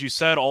the reasons you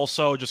said.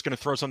 Also, just going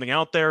to throw something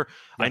out there.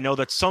 Yeah. I know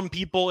that some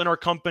people in our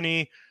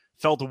company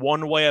felt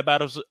one way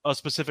about a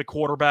specific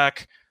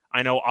quarterback.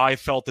 I know I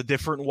felt a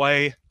different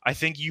way. I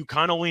think you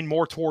kind of lean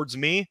more towards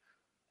me.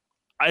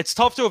 It's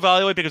tough to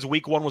evaluate because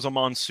week 1 was a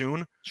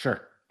monsoon.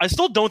 Sure. I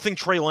still don't think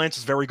Trey Lance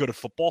is very good at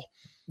football.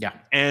 Yeah.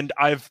 And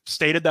I've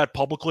stated that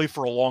publicly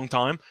for a long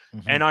time.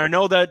 Mm-hmm. And I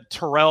know that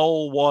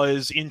Terrell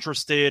was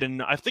interested,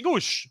 and I think it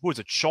was, who was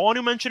it, Sean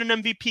who mentioned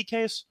an MVP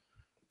case?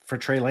 For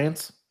Trey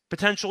Lance?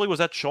 Potentially. Was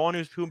that Sean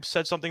who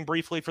said something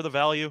briefly for the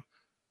value?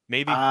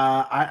 Maybe.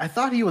 I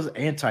thought he was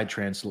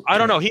anti-trans. I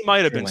don't know. He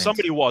might have been. Lance.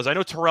 Somebody was. I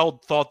know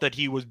Terrell thought that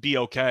he would be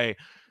okay.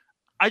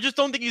 I just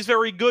don't think he's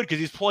very good because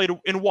he's played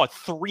in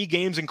 3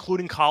 games,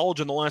 including college,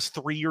 in the last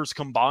 3 years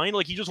combined.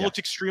 Like, he just looks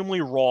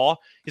extremely raw.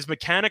 His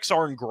mechanics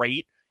aren't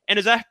great. And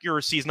his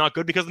accuracy is not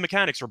good because the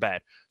mechanics are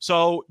bad.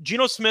 So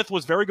Geno Smith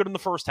was very good in the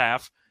first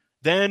half.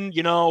 Then,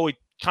 it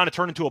kind of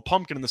turned into a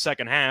pumpkin in the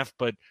second half.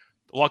 But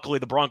luckily,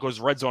 the Broncos'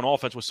 red zone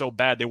offense was so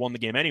bad they won the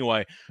game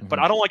anyway. Mm-hmm. But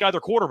I don't like either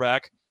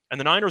quarterback. And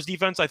the Niners'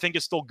 defense, I think,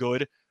 is still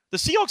good. The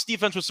Seahawks'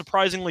 defense was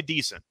surprisingly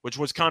decent, which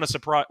was kind of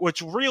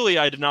which really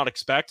I did not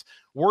expect.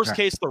 Worst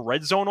case, the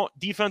red zone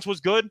defense was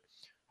good.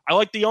 I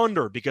like the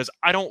under because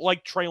I don't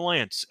like Trey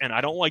Lance and I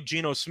don't like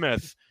Geno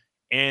Smith.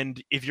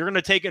 And if you're going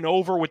to take an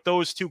over with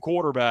those 2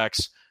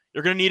 quarterbacks,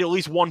 you're going to need at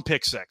least 1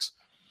 pick 6.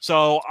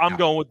 So I'm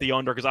going with the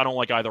under because I don't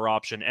like either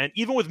option. And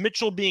even with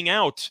Mitchell being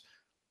out,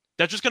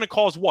 that's just going to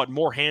cause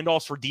more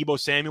handoffs for Deebo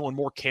Samuel and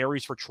more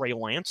carries for Trey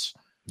Lance.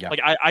 Yeah. Like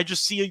I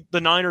just see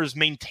the Niners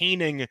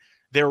maintaining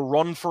their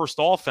run-first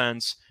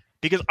offense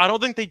because I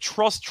don't think they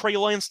trust Trey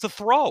Lance to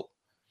throw.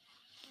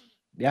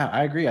 Yeah,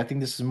 I agree. I think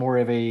this is more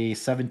of a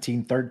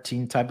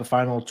 17-13 type of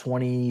final,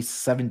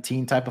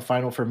 2017 type of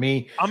final for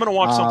me. I'm going to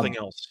watch something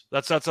else.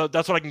 That's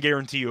what I can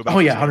guarantee you about. Oh,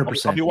 yeah,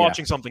 100%. I'll be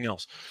watching something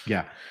else.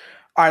 Yeah.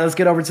 All right, let's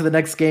get over to the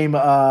next game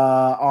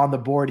on the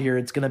board here.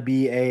 It's going to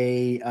be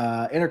a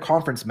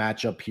interconference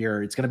matchup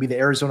here. It's going to be the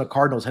Arizona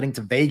Cardinals heading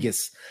to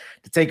Vegas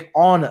to take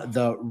on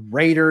the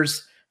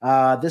Raiders.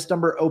 This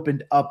number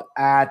opened up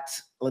at,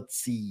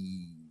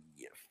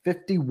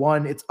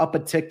 51. It's up a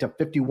tick to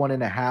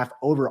 51.5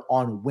 over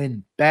on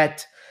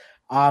WinBet.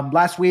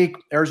 Last week,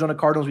 Arizona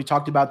Cardinals, we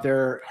talked about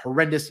their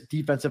horrendous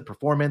defensive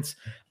performance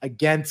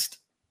against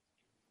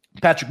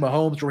Patrick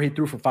Mahomes, where he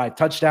threw for 5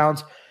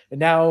 touchdowns. And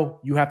now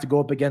you have to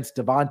go up against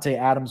Davante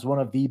Adams, one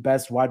of the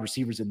best wide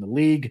receivers in the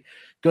league.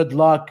 Good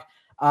luck.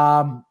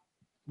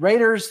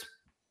 Raiders,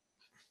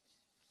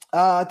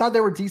 I thought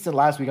they were decent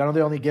last week. I know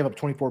they only gave up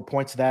 24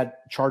 points to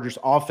that Chargers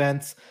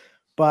offense,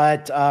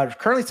 but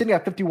currently sitting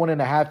at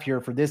 51.5 here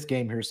for this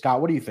game here.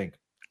 Scott, what do you think?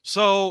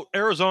 So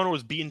Arizona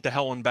was beaten to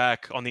hell and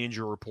back on the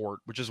injury report,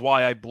 which is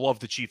why I love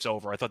the Chiefs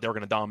over. I thought they were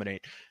going to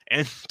dominate.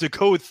 And to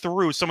go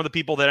through some of the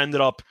people that ended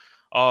up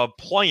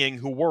playing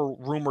who were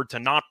rumored to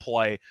not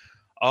play,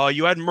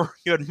 you had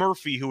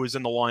Murphy, who was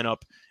in the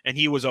lineup, and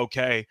he was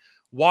okay.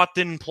 Watt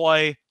didn't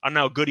play. I don't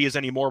know how good he is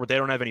anymore, but they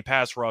don't have any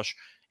pass rush.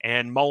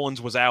 And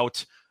Mullins was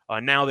out.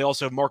 Now they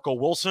also have Marco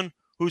Wilson,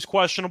 who's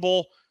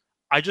questionable.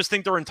 I just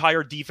think their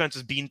entire defense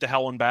is beaten to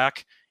hell and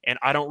back, and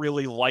I don't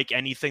really like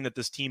anything that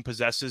this team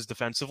possesses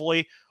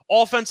defensively.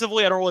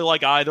 Offensively, I don't really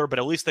like either, but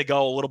at least they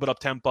go a little bit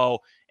up-tempo,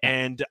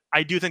 and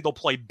I do think they'll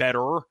play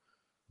better.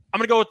 I'm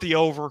going to go with the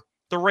over.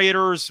 The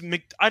Raiders,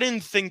 I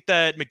didn't think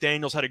that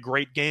McDaniels had a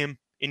great game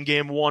in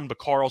game 1, but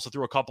Carr also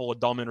threw a couple of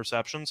dumb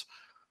interceptions.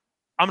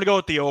 I'm going to go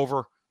with the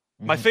over.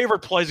 My favorite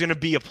play is going to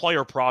be a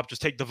player prop.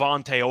 Just take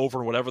Davante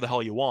over whatever the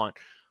hell you want.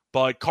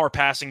 But Carr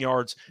passing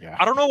yards. Yeah.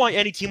 I don't know why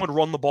any team would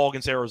run the ball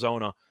against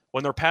Arizona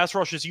when their pass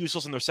rush is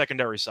useless and their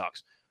secondary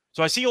sucks.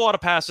 So I see a lot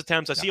of pass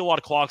attempts. I see a lot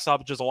of clock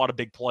stoppages, a lot of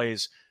big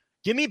plays.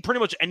 Give me pretty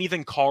much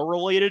anything Carr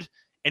related,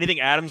 anything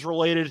Adams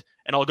related,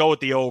 and I'll go with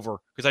the over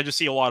because I just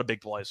see a lot of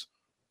big plays.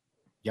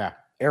 Yeah.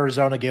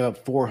 Arizona gave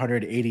up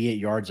 488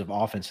 yards of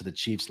offense to the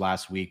Chiefs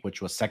last week,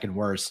 which was second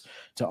worst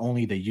to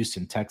only the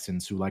Houston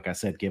Texans, who, like I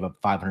said, gave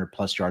up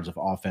 500-plus yards of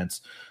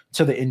offense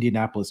to the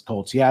Indianapolis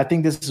Colts. Yeah, I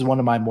think this is one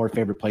of my more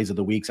favorite plays of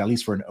the weeks, at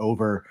least for an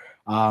over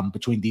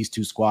between these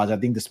two squads. I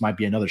think this might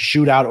be another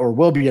shootout or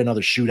will be another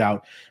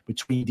shootout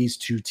between these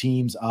two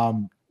teams.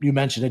 You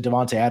mentioned it,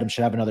 Davante Adams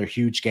should have another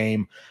huge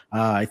game.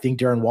 I think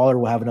Darren Waller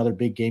will have another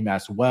big game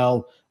as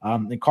well.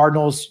 The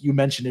Cardinals, you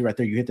mentioned it right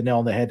there. You hit the nail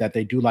on the head that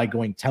they do like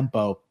going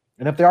tempo.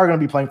 And if they are going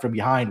to be playing from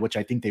behind, which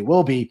I think they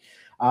will be,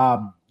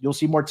 you'll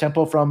see more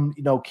tempo from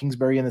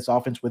Kingsbury in this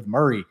offense with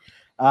Murray.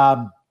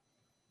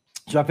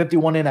 So So at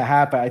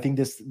 51.5, I think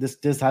this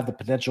does have the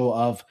potential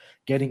of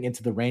getting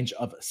into the range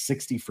of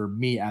 60 for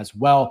me as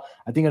well.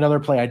 I think another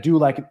play I do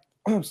like,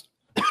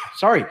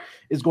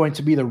 is going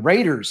to be the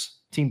Raiders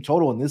team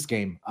total in this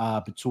game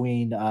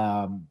between,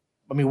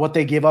 what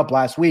they gave up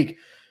last week.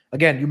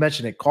 Again, you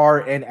mentioned it, Carr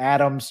and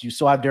Adams. You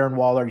still have Darren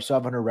Waller. You still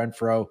have Hunter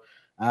Renfrow.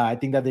 I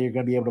think that they're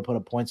going to be able to put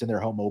up points in their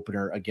home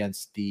opener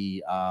against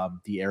the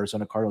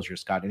Arizona Cardinals here,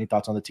 Scott. Any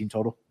thoughts on the team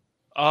total?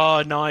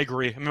 No, I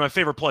agree. I mean, my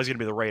favorite play is going to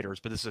be the Raiders,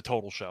 but this is a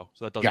total show,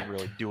 so that doesn't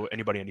really do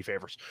anybody any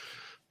favors.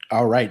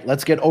 All right,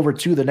 let's get over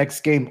to the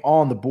next game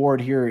on the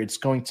board here. It's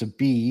going to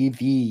be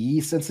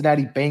the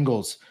Cincinnati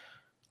Bengals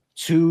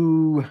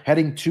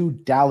heading to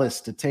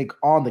Dallas to take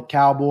on the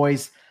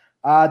Cowboys.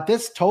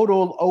 This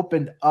total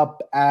opened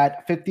up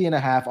at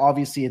 50.5.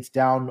 Obviously, it's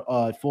down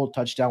a full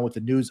touchdown with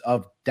the news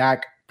of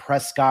Dak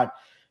Prescott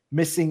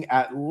missing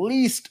at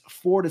least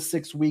 4 to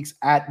 6 weeks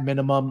at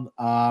minimum.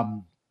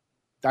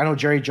 I know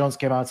Jerry Jones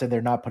came out and said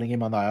they're not putting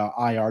him on the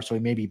IR, so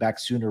he may be back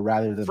sooner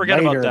rather than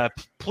Forget later. about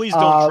that. Please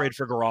don't trade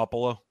for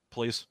Garoppolo.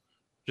 Please,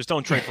 just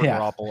don't trade for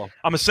Garoppolo.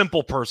 I'm a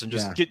simple person.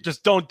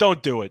 Just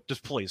don't do it.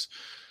 Just please.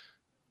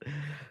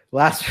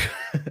 Last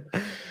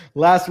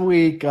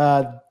week,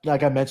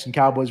 like I mentioned,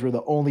 Cowboys were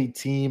the only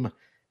team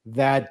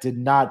that did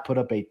not put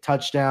up a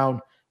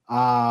touchdown.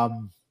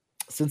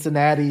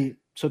 Cincinnati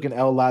took an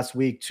L last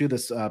week to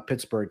the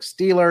Pittsburgh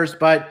Steelers,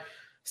 but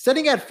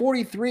sitting at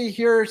 43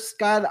 here,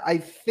 Scott, I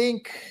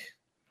think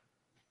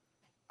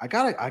I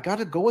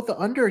gotta go with the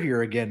under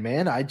here again,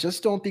 man. I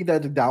just don't think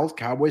that the Dallas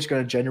Cowboys are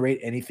going to generate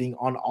anything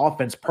on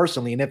offense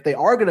personally. And if they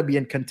are going to be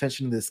in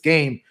contention in this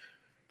game,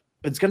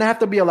 it's going to have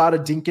to be a lot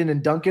of dinking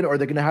and dunking, or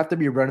they're going to have to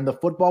be running the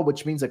football,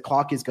 which means the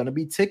clock is going to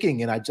be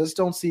ticking. And I just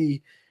don't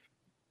see.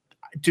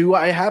 Do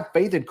I have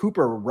faith in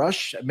Cooper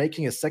Rush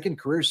making a second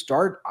career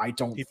start? I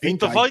don't think. He beat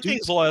the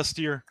Vikings last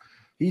year.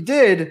 He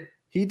did.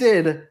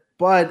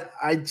 But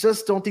I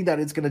just don't think that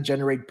it's going to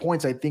generate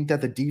points. I think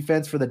that the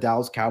defense for the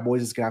Dallas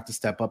Cowboys is going to have to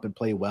step up and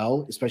play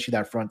well, especially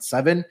that front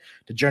seven,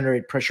 to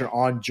generate pressure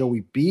on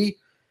Joey B.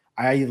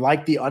 I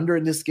like the under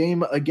in this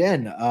game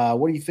again.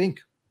 What do you think?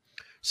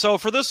 So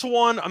for this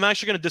one, I'm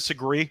actually going to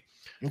disagree.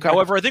 Okay.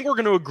 However, I think we're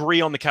going to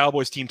agree on the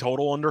Cowboys team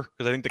total under,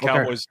 because I think the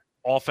Cowboys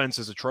offense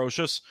is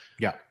atrocious.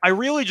 Yeah. I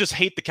really just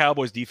hate the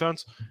Cowboys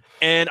defense.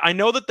 And I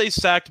know that they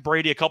sacked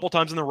Brady a couple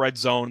times in the red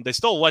zone. They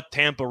still let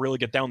Tampa really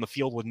get down the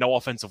field with no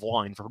offensive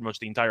line for pretty much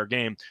the entire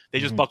game. They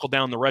just buckled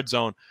down the red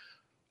zone.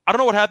 I don't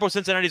know what happened with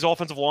Cincinnati's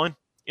offensive line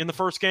in the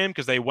first game,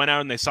 because they went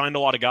out and they signed a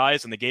lot of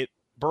guys, and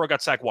Burrow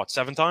got sacked,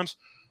 7 times?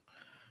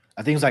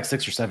 I think it was like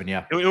 6 or 7,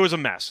 yeah. It was a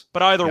mess.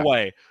 But either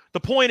way, the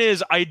point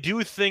is, I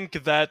do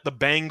think that the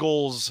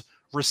Bengals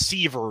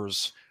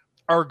receivers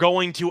are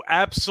going to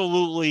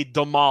absolutely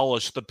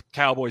demolish the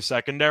Cowboys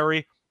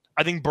secondary.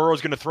 I think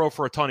Burrow's going to throw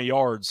for a ton of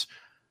yards.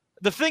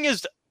 The thing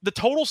is, the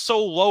total's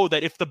so low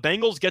that if the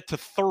Bengals get to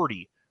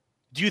 30,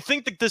 do you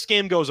think that this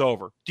game goes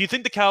over? Do you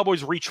think the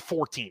Cowboys reach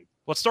 14?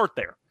 Let's start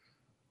there.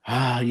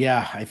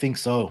 Yeah, I think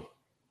so.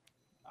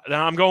 Then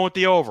I'm going with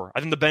the over.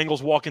 I think the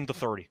Bengals walk into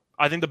 30.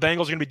 I think the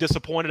Bengals are going to be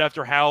disappointed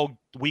after how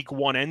week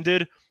 1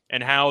 ended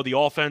and how the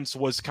offense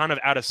was kind of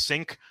out of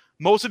sync,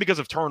 mostly because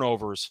of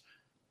turnovers.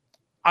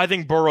 I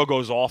think Burrow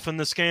goes off in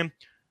this game.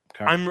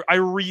 Okay. I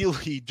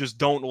really just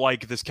don't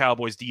like this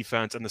Cowboys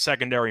defense and the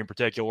secondary in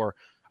particular.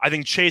 I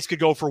think Chase could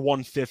go for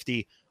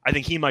 150. I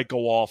think he might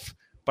go off,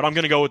 but I'm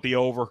going to go with the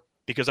over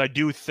because I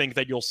do think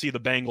that you'll see the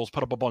Bengals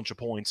put up a bunch of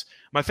points.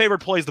 My favorite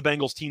play is the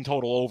Bengals team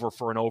total over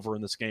for an over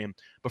in this game.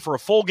 But for a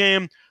full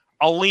game,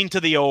 I'll lean to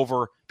the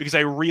over because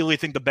I really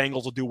think the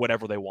Bengals will do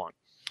whatever they want.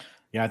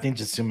 Yeah, I think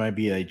it might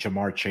be a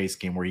Jamar Chase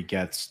game where he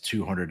gets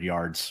 200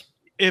 yards.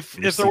 If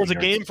there was a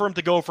game for him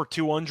to go for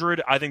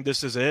 200, I think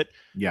this is it.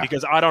 Yeah.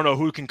 Because I don't know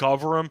who can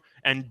cover him.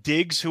 And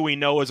Diggs, who we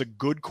know is a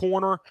good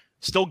corner,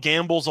 still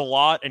gambles a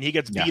lot, and he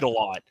gets beat a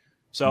lot.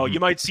 So you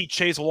might see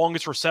Chase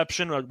longest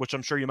reception, which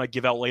I'm sure you might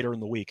give out later in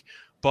the week.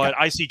 But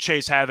I see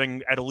Chase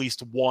having at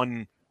least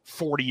one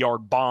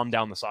 40-yard bomb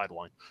down the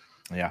sideline.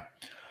 Yeah.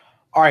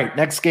 All right,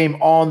 next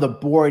game on the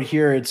board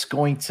here. It's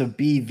going to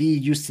be the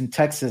Houston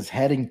Texans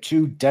heading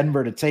to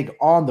Denver to take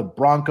on the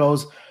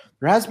Broncos.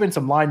 There has been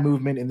some line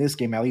movement in this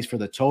game, at least for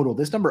the total.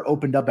 This number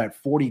opened up at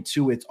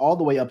 42. It's all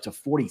the way up to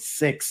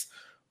 46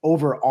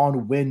 over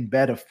on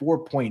WinBet, a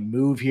 4-point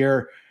move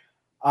here.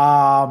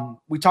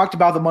 We talked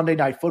about the Monday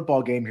Night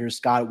Football game here,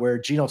 Scott, where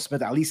Geno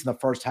Smith, at least in the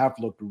first half,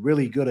 looked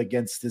really good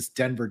against this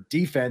Denver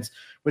defense,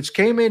 which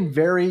came in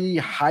very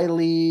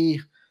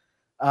highly,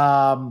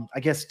 I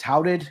guess,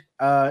 touted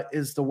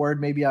is the word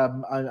maybe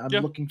I'm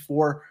looking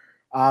for.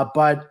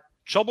 But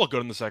Chubb looked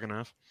good in the second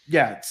half.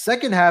 Yeah,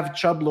 second half,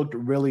 Chubb looked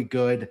really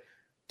good.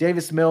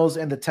 Davis Mills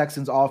and the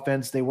Texans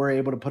offense, they were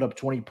able to put up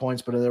 20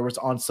 points, but there was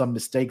on some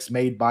mistakes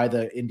made by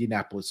the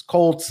Indianapolis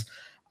Colts.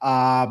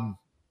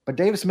 But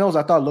Davis Mills,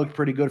 I thought, looked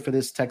pretty good for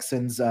this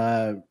Texans,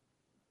 at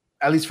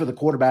least for the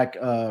quarterback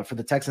for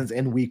the Texans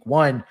in week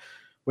 1,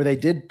 where they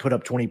did put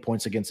up 20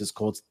 points against this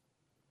Colts.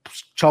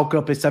 Chalk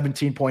up a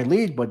 17-point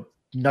lead, but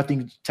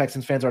nothing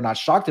Texans fans are not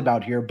shocked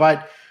about here.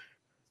 But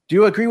Do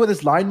you agree with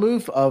this line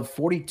move of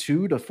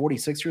 42 to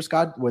 46 here,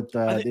 Scott, with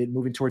it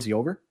moving towards the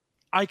over?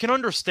 I can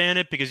understand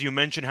it because you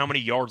mentioned how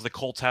many yards the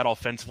Colts had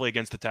offensively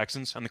against the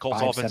Texans, and the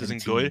Colts offense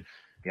isn't good.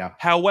 Yeah.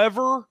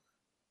 However,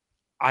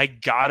 I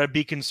gotta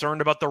be concerned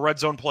about the red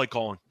zone play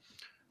calling.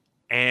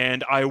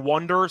 And I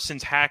wonder,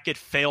 since Hackett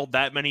failed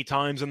that many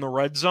times in the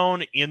red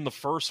zone in the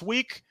first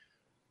week,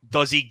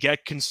 does he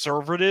get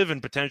conservative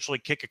and potentially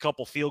kick a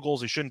couple field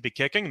goals he shouldn't be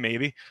kicking?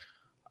 Maybe.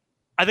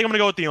 I think I'm going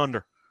to go with the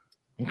under.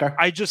 Okay.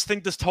 I just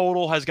think this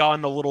total has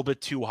gotten a little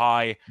bit too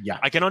high. Yeah.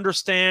 I can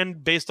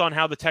understand based on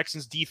how the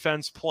Texans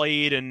defense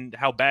played and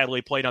how badly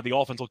it played, how the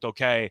offense looked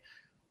okay.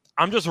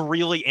 I'm just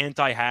really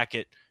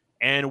anti-Hackett.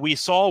 And we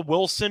saw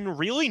Wilson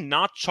really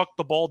not chuck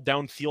the ball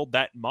downfield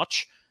that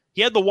much.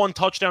 He had the one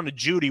touchdown to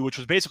Judy, which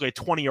was basically a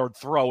 20-yard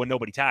throw, and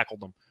nobody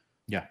tackled him.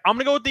 Yeah. I'm going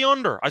to go with the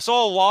under. I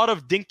saw a lot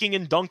of dinking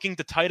and dunking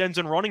to tight ends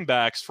and running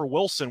backs for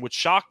Wilson, which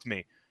shocked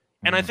me.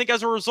 And I think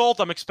as a result,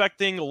 I'm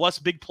expecting less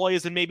big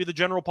plays than maybe the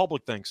general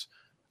public thinks.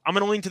 I'm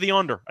going to lean to the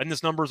under, and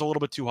this number is a little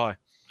bit too high.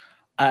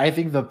 I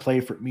think the play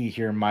for me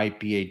here might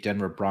be a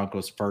Denver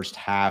Broncos first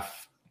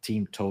half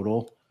team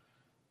total.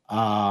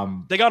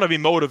 They got to be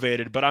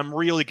motivated, but I'm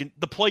really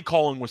the play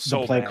calling was so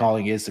bad. The play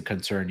calling is a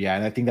concern, yeah,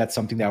 and I think that's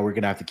something that we're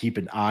going to have to keep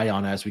an eye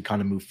on as we kind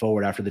of move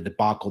forward after the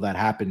debacle that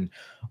happened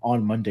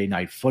on Monday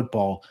Night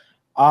Football.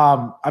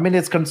 I mean,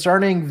 it's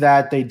concerning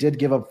that they did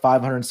give up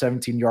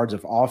 517 yards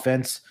of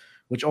offense,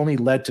 which only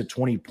led to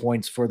 20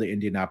 points for the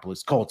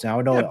Indianapolis Colts. Now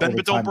I know bend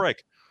but don't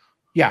break.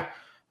 Yeah.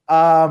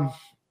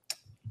 God.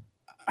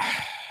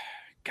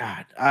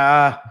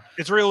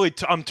 It's really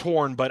I'm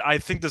torn, but I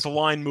think this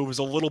line move is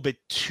a little bit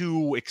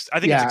too I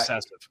think it's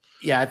excessive.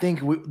 Yeah, I think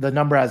the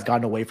number has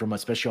gotten away from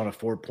us, especially on a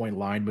 4-point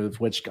line move,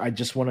 which I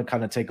just want to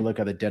kind of take a look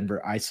at the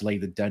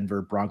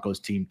Denver Broncos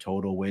team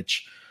total,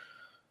 which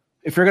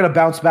if you're going to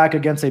bounce back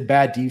against a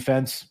bad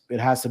defense, it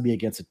has to be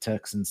against a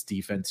Texans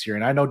defense here.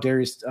 And I know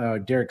Derek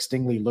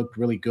Stingley looked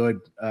really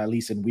good, at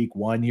least in week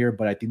 1 here,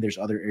 but I think there's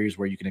other areas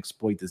where you can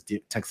exploit this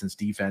Texans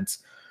defense.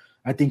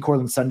 I think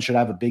Courtland Sutton should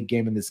have a big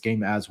game in this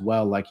game as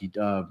well, like he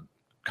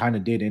kind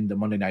of did in the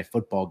Monday Night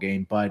Football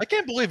game. But I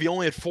can't believe he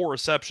only had 4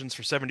 receptions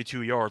for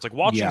 72 yards. Like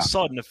watching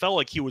Sutton, it felt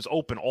like he was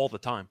open all the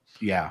time.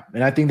 Yeah,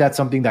 and I think that's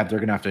something that they're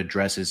going to have to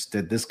address is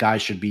that this guy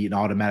should be an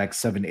automatic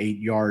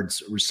 7-8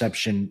 yards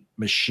reception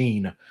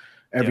machine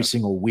every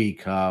single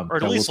week. Or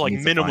at least like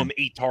minimum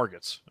 8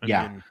 targets. I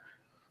mean,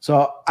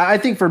 so I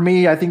think for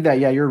me, I think that,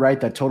 you're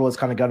right. That total has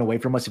kind of gone away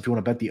from us if you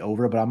want to bet the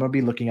over, but I'm going to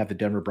be looking at the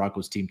Denver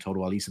Broncos team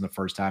total, at least in the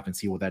first half, and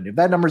see what if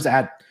that number's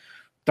at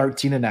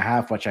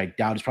 13.5, which I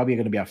doubt, it's probably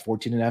going to be at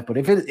 14.5. But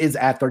if it is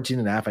at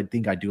 13.5, I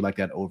think I do like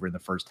that over in the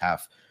first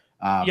half.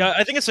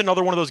 I think it's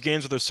another one of those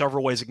games where there's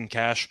several ways it can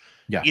cash.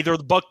 Yeah. Either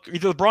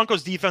the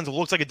Broncos defense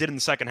looks like it did in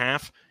the second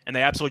half, and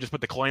they absolutely just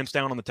put the clamps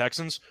down on the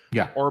Texans.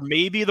 Yeah. Or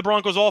maybe the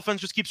Broncos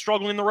offense just keeps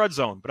struggling in the red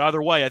zone. But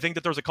either way, I think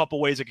that there's a couple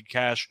ways it could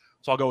cash.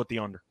 So I'll go with the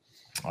under.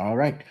 All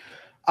right.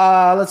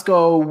 Let's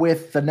go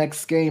with the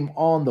next game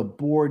on the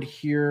board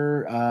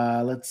here.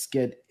 Let's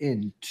get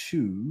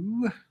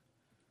into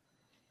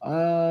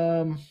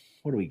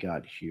what do we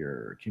got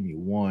here? Give me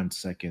 1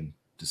 second.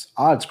 This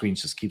odd screen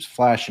just keeps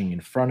flashing in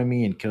front of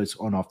me and goes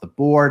on off the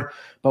board.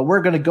 But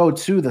we're going to go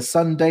to the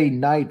Sunday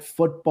Night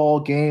Football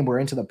game. We're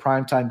into the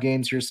primetime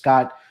games here,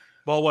 Scott.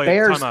 Well, wait,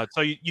 time out.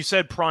 So you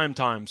said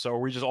primetime, so are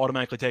we just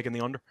automatically taking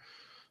the under?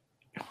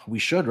 We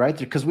should, right?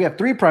 Because we have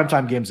 3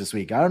 primetime games this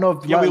week. I don't know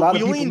if a lot of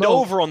people leaned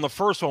over on the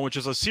first one, which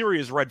is a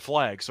serious red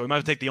flag. So we might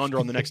have to take the under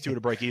on the next 2 to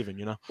break even,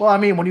 you know? Well, I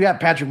mean, when you have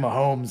Patrick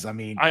Mahomes, I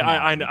mean,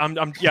 I know.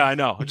 I'm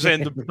just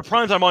saying the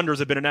primetime unders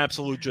have been an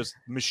absolute just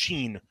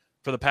machine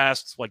for the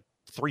past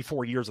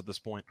 3-4 years at this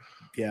point.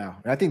 Yeah,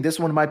 I think this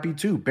one might be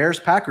too.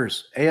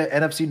 Bears-Packers,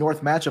 NFC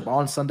North matchup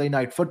on Sunday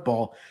Night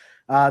Football.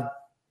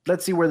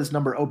 Let's see where this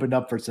number opened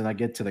up first, and I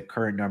get to the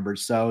current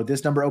numbers. So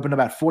this number opened up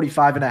at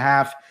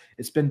 45.5.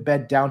 It's been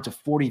bet down to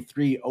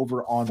 43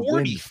 over on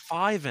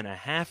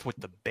 45.5 with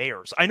the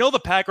Bears. I know the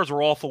Packers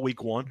were awful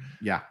week 1.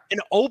 Yeah. An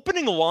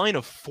opening line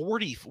of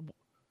 40.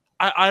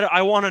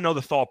 I want to know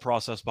the thought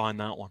process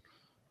behind that one.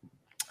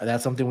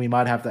 That's something we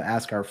might have to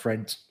ask our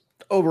friends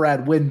over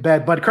at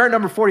WinBet. But current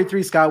number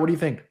 43, Scott, what do you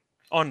think?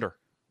 Under.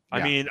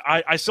 I mean,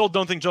 I still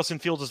don't think Justin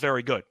Fields is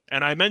very good.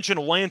 And I mentioned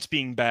Lance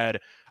being bad.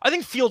 I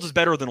think Fields is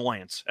better than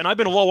Lance. And I've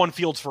been low on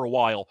Fields for a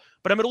while.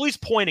 But I'm at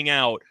least pointing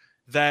out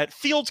that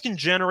Fields can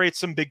generate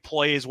some big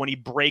plays when he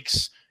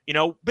breaks.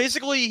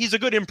 Basically, he's a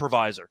good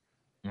improviser.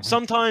 Mm-hmm.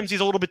 Sometimes he's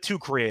a little bit too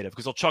creative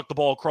because he'll chuck the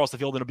ball across the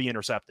field and it'll be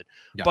intercepted.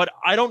 Yeah. But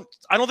I don't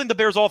think the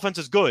Bears' offense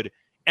is good.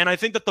 And I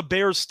think that the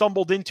Bears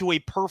stumbled into a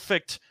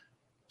perfect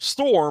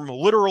storm,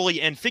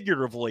 literally and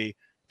figuratively,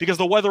 because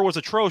the weather was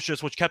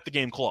atrocious, which kept the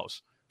game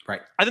close.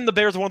 Right. I think the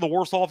Bears are one of the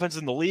worst offenses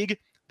in the league.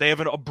 They have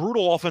a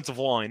brutal offensive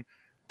line.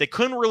 They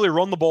couldn't really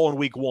run the ball in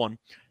week 1.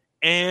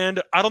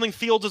 And I don't think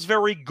Fields is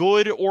very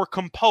good or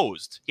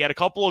composed. He had a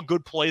couple of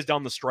good plays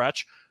down the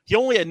stretch. He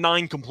only had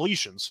 9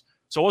 completions,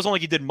 so it wasn't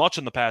like he did much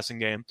in the passing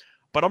game.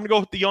 But I'm going to go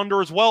with the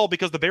under as well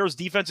because the Bears'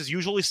 defense is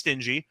usually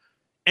stingy,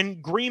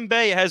 and Green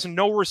Bay has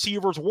no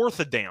receivers worth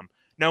a damn.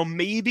 Now,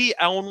 maybe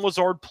Allen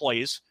Lazard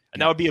plays.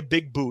 and that would be a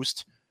big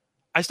boost.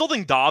 I still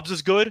think Dobbs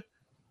is good.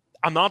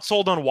 I'm not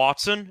sold on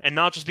Watson, and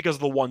not just because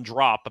of the one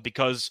drop, but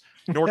because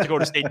North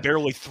Dakota State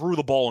barely threw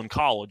the ball in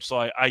college. So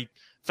I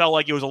felt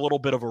like it was a little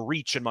bit of a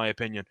reach, in my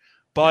opinion.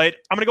 But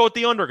I'm going to go with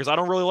the under because I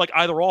don't really like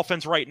either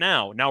offense right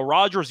now. Now,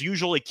 Rodgers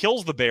usually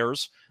kills the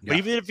Bears, but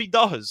even if he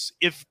does,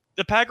 if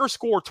the Packers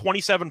score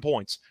 27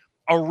 points,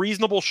 a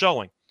reasonable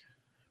showing,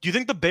 do you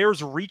think the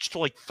Bears reached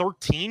like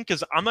 13?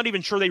 Because I'm not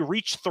even sure they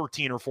reached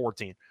 13 or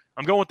 14.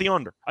 I'm going with the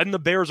under. I think the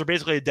Bears are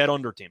basically a dead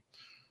under team.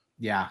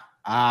 Yeah.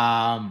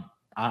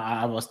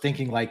 I was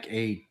thinking like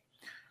a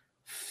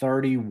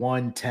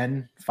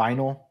 31-10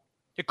 final.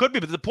 It could be,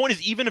 but the point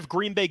is, even if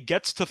Green Bay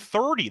gets to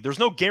 30, there's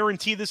no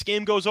guarantee this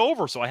game goes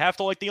over, so I have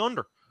to like the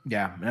under.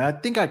 Yeah, and I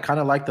think I kind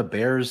of like the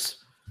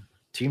Bears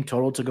team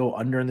total to go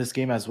under in this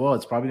game as well.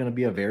 It's probably going to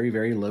be a very,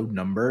 very low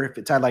number. If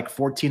it's at like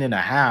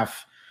 14.5,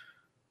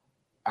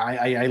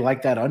 I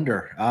like that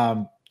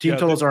under. Team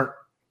totals aren't.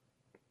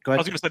 Go ahead.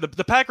 I was going to say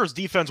the Packers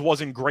defense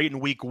wasn't great in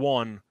week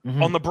 1.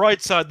 Mm-hmm. On the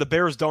bright side, the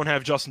Bears don't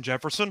have Justin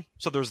Jefferson,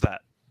 so there's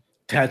that.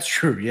 That's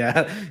true.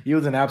 Yeah, he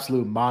was an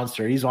absolute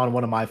monster. He's on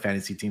one of my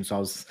fantasy teams, so I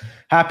was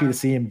happy to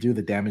see him do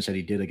the damage that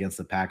he did against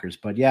the Packers.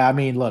 But yeah, I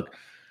mean, look,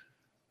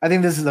 I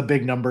think this is a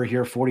big number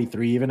here,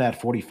 43, even at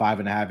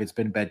 45.5. It's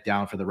been bet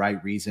down for the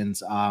right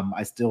reasons.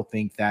 I still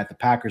think that the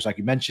Packers, like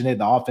you mentioned it,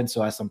 the offense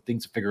still has some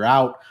things to figure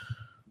out.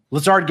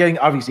 Lazard getting,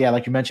 obviously, yeah,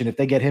 like you mentioned, if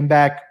they get him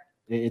back,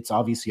 it's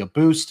obviously a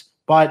boost,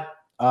 but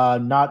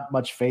not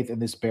much faith in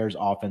this Bears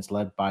offense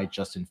led by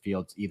Justin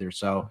Fields either.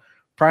 So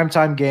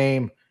primetime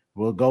game,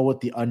 we'll go with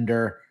the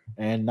under,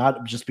 and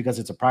not just because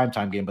it's a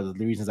primetime game, but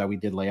the reasons that we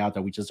did lay out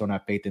that we just don't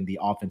have faith in the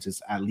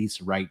offenses, at least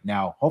right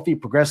now. Hopefully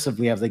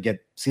progressively as the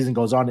season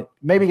goes on, it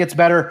maybe gets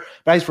better.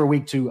 But as for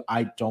week 2,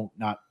 I don't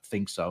not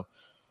think so.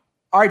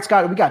 All right,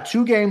 Scott, we got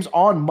 2 games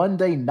on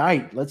Monday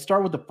night. Let's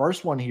start with the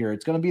first one here.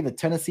 It's going to be the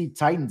Tennessee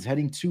Titans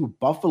heading to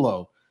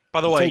Buffalo.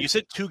 By the way, you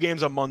said 2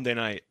 games on Monday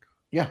night.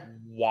 Yeah.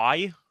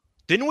 Why?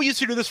 Didn't we used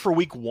to do this for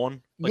week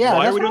 1? Like, yeah,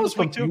 why are we doing this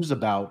week 2? Confused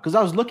about, because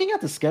I was looking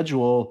at the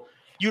schedule.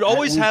 You'd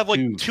always have like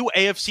 2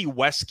 AFC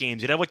West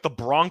games. You'd have like the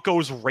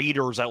Broncos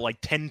Raiders at like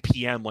 10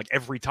 p.m. like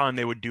every time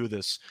they would do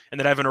this, and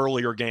they'd have an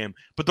earlier game.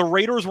 But the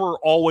Raiders were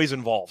always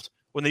involved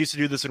when they used to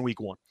do this in week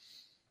 1.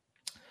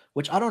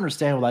 Which I don't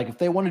understand. Like if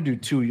they want to do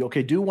 2,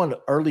 okay, do one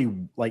early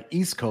like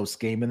East Coast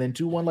game and then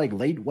do one like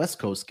late West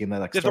Coast game that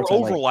like they're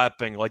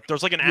overlapping. Like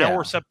there's like an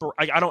hour separate.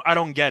 I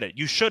don't get it.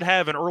 You should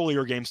have an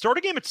earlier game. Start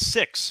a game at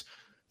 6.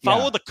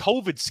 Follow the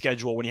COVID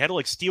schedule when you had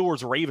like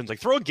Steelers Ravens. Like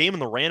throw a game in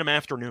the random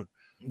afternoon.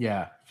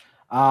 Yeah.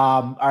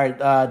 All right.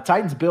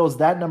 Titans Bills,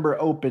 that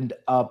number opened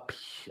up.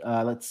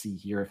 Let's see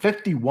here.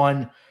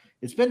 51.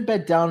 It's been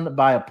bet down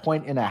by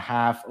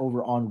 1.5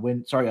 over on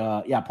win. Sorry.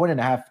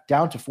 1.5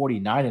 down to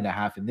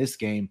 49.5 in this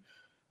game.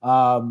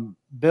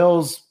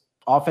 Bills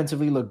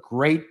offensively look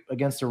great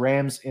against the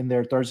Rams in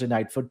their Thursday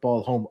night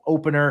football home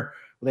opener.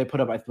 They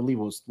put up, I believe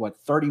it was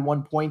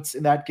 31 points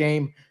in that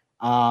game.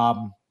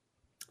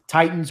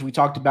 Titans, we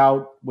talked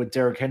about with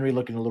Derrick Henry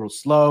looking a little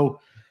slow.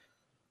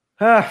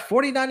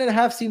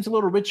 49.5 seems a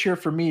little rich here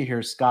for me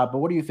here, Scott, but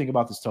what do you think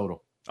about this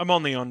total? I'm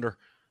on the under.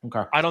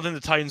 Okay. I don't think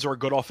the Titans are a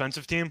good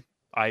offensive team.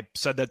 I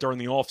said that during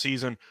the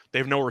offseason. They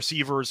have no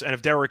receivers, and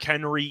if Derrick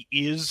Henry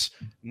is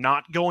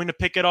not going to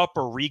pick it up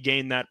or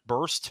regain that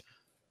burst,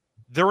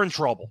 they're in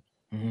trouble.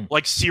 Mm-hmm.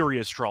 Like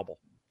serious trouble.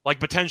 Like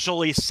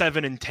potentially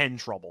 7-10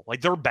 trouble.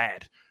 Like they're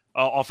bad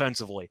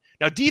offensively.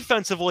 Now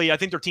defensively, I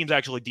think their team's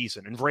actually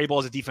decent, and Vrabel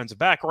has a defensive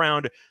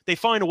background. They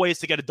find ways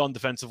to get it done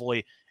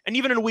defensively. And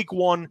even in week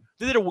 1,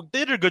 they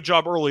did a good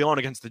job early on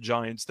against the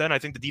Giants. Then I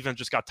think the defense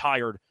just got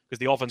tired because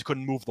the offense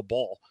couldn't move the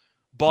ball.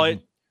 But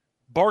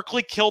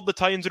Barkley killed the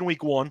Titans in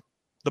week 1.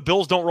 The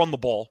Bills don't run the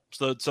ball,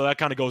 so that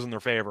kind of goes in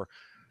their favor.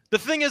 The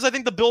thing is, I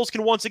think the Bills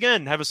can once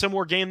again have a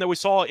similar game that we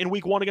saw in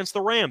week 1 against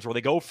the Rams, where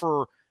they go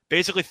for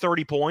basically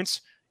 30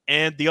 points,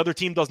 and the other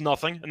team does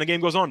nothing, and the game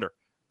goes under.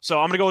 So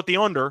I'm going to go with the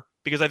under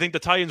because I think the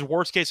Titans'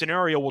 worst-case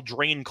scenario will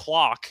drain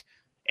clock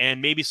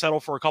and maybe settle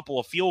for a couple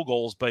of field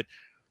goals. But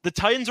the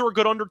Titans are a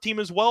good under team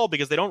as well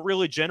because they don't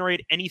really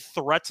generate any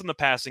threats in the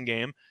passing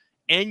game,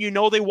 and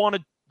they want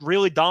to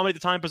really dominate the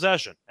time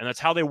possession, and that's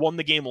how they won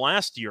the game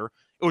last year.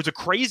 It was a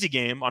crazy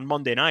game on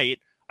Monday night.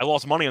 I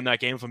lost money on that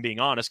game, if I'm being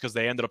honest, because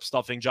they ended up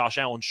stuffing Josh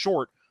Allen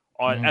short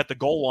at the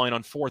goal line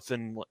on 4th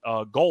and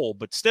goal.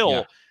 But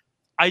still,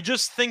 I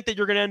just think that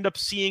you're going to end up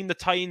seeing the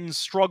Titans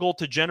struggle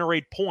to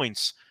generate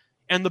points,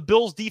 and the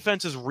Bills'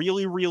 defense is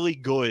really, really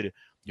good.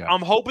 Yeah.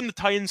 I'm hoping the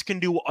Titans can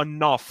do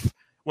enough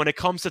when it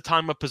comes to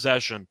time of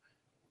possession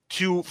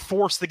to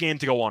force the game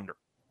to go under.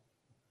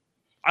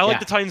 I like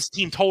the Titans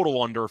team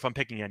total under if I'm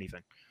picking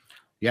anything.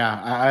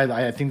 Yeah,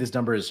 I think this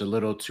number is a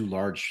little too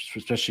large,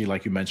 especially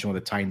like you mentioned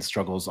with the Titans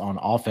struggles on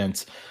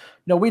offense.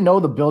 We know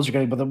the Bills are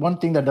going to, but the one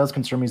thing that does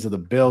concern me is that the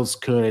Bills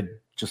could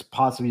just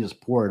possibly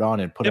just pour it on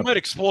and put it. They might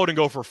explode and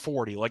go for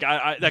 40. Like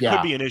that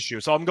could be an issue.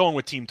 So I'm going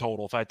with team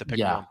total if I had to pick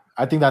one.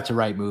 I think that's the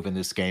right move in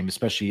this game,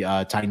 especially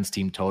Titans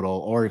team total,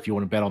 or if you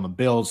want to bet on the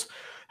Bills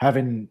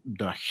having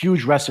the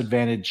huge rest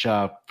advantage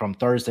from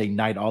Thursday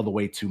night all the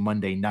way to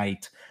Monday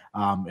night.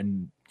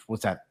 And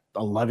what's that?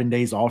 11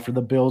 days off for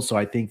the Bills. So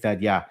I think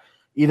that, yeah,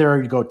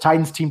 either you go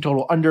Titans team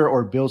total under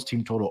or Bills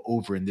team total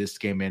over in this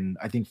game. And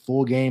I think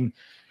full game,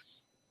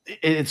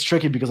 it's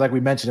tricky because, like we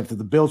mentioned, if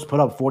the Bills put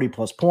up 40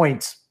 plus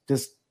points,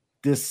 this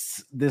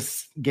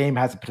game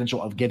has the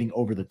potential of getting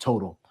over the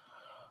total.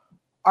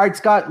 All right,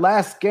 Scott,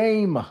 last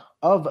game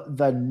of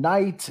the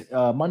night,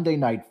 Monday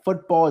Night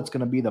Football. It's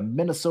going to be the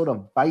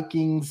Minnesota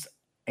Vikings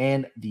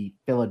and the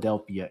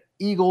Philadelphia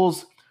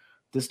Eagles.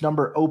 This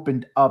number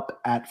opened up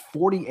at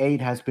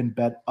 48, has been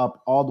bet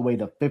up all the way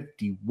to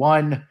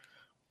 51.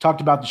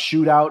 Talked about the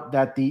shootout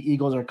that the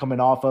Eagles are coming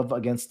off of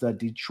against the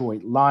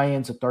Detroit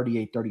Lions, a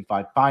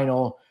 38-35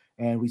 final.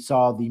 And we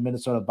saw the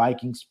Minnesota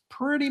Vikings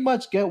pretty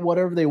much get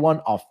whatever they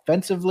want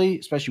offensively,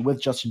 especially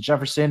with Justin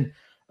Jefferson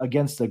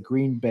against the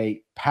Green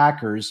Bay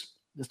Packers.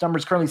 This number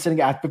is currently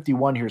sitting at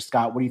 51 here,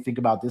 Scott. What do you think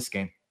about this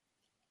game?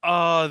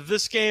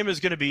 This game is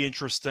going to be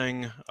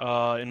interesting,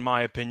 in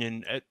my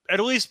opinion, at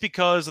least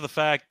because of the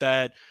fact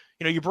that,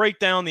 you break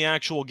down the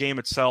actual game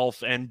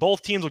itself, and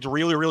both teams looked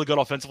really, really good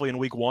offensively in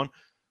week one,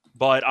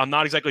 but I'm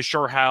not exactly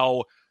sure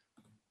how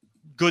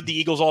good the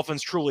Eagles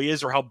offense truly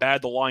is or how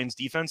bad the Lions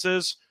defense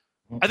is.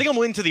 I think I'm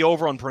leaning to the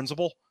over on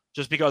principle,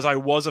 just because I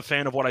was a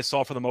fan of what I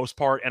saw for the most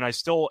part, and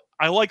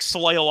I like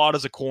Slay a lot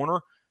as a corner.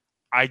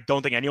 I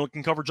don't think anyone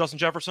can cover Justin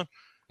Jefferson.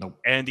 Nope.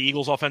 And the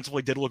Eagles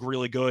offensively did look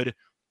really good.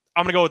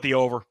 I'm going to go with the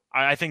over.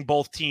 I think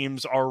both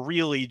teams are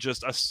really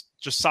just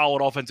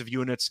solid offensive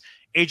units.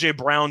 A.J.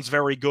 Brown's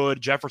very good.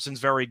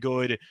 Jefferson's very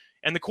good.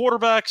 And the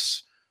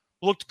quarterbacks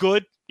looked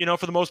good,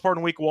 for the most part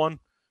in week one.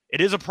 It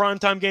is a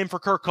primetime game for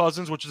Kirk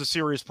Cousins, which is a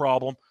serious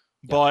problem.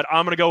 Yeah. But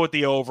I'm going to go with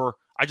the over.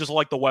 I just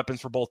like the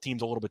weapons for both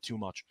teams a little bit too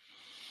much.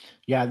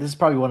 Yeah, this is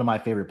probably one of my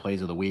favorite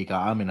plays of the week.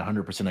 I'm in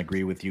 100%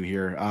 agree with you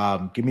here.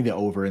 Give me the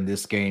over in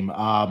this game.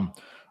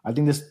 I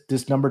think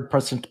this number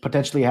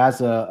potentially has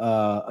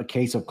a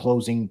case of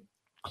closing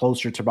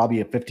closer to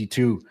probably a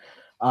 52.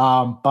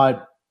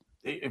 But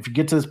if you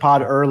get to this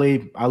pod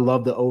early, I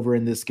love the over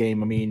in this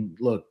game. I mean,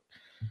 look,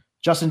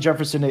 Justin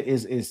Jefferson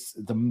is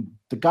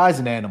the guy's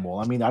an animal.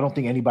 I mean, I don't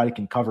think anybody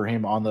can cover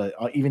him on the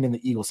even in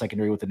the Eagles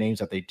secondary with the names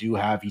that they do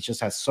have. He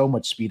just has so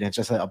much speed and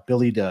just an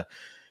ability to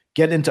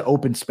get into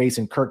open space.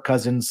 And Kirk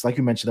Cousins, like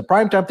you mentioned, the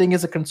primetime thing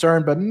is a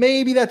concern, but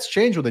maybe that's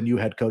changed with a new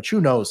head coach.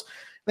 Who knows?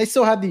 They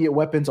still have the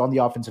weapons on the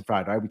offensive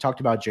side, right? We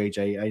talked about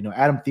JJ.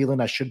 Adam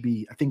Thielen,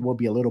 I think will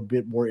be a little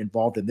bit more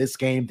involved in this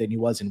game than he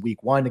was in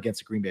week one against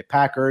the Green Bay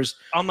Packers.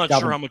 I'm not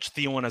sure how much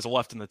Thielen has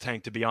left in the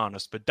tank, to be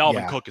honest, but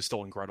Dalvin Cook is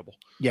still incredible.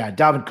 Yeah,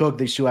 Dalvin Cook,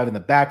 they still have in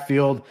the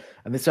backfield,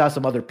 and they still have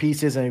some other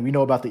pieces. And we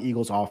know about the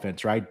Eagles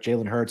offense, right?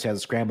 Jalen Hurts has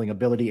a scrambling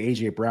ability.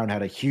 A.J. Brown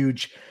had a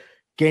huge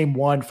game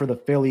one for the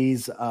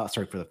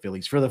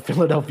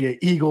Philadelphia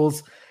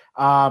Eagles.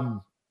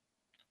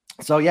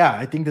 So, yeah,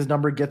 I think this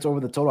number gets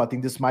over the total. I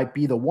think this might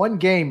be the one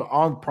game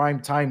on prime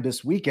time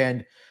this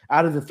weekend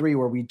out of the three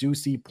where we do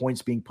see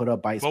points being put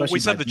up by, especially we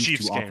said the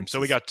Chiefs game, offenses. So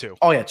we got two.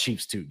 Oh, yeah,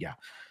 Chiefs too, yeah.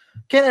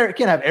 Can't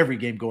have every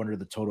game go under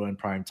the total in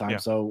prime time. Yeah.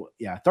 So,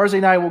 yeah, Thursday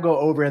night we'll go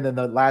over, and then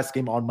the last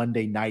game on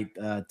Monday night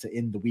to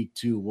end the week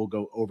two, we'll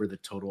go over the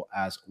total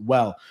as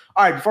well.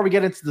 All right, before we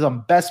get into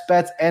some best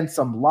bets and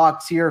some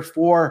locks here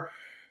for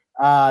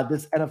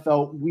this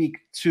NFL week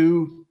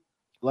two,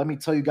 let me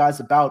tell you guys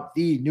about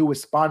the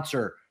newest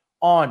sponsor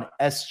on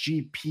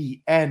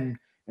SGPN,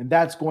 and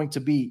that's going to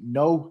be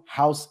No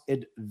House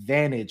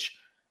Advantage.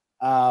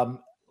 Ad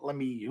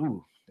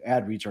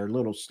reads are a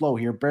little slow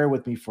here. Bear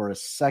with me for a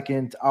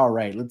second. All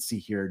right, let's see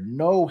here.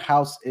 No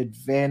House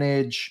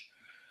Advantage.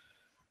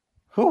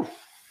 All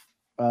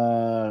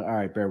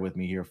right, bear with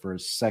me here for a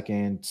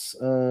second.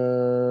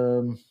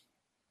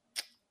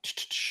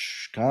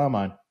 Come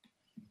on.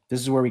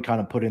 This is where we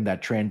kind of put in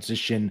that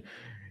transition,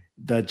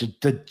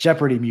 the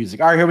Jeopardy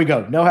music. All right, here we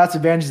go. No House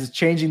Advantage is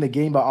changing the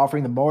game by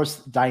offering the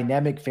most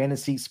dynamic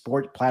fantasy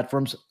sport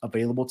platforms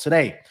available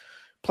today.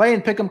 Play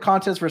and pick'em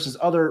contests versus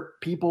other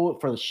people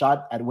for the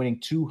shot at winning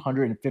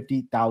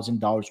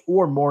 $250,000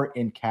 or more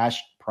in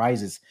cash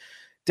prizes.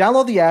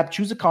 Download the app,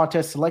 choose a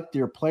contest, select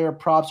your player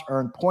props,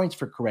 earn points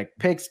for correct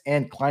picks,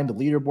 and climb the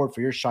leaderboard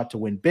for your shot to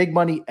win big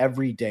money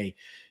every day.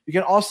 You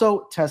can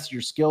also test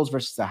your skills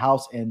versus the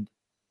house and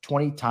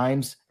 20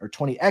 times or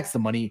 20x the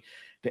money,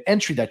 the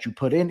entry that you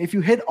put in if you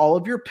hit all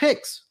of your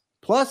picks.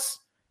 Plus,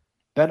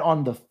 bet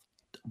on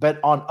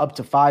up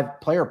to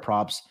 5 player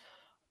props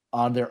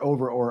on their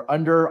over or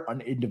under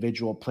on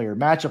individual player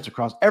matchups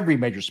across every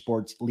major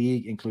sports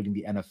league, including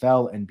the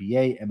NFL,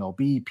 NBA,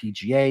 MLB,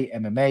 PGA,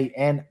 MMA,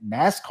 and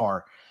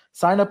NASCAR.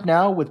 Sign up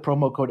now with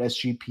promo code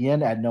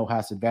SGPN at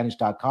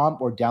nohouseadvantage.com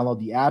or download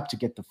the app to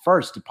get the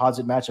first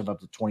deposit match of up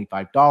to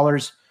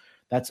 $25.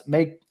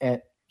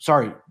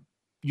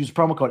 Use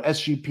promo code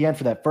SGPN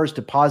for that first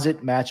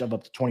deposit match of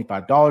up to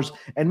 $25.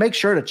 And make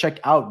sure to check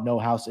out No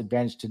House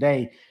Advantage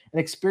today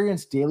and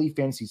experience daily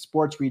fantasy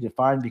sports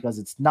redefined, because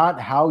it's not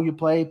how you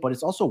play, but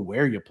it's also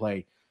where you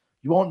play.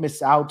 You won't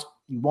miss out.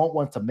 You won't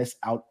want to miss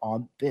out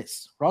on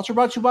this. We're also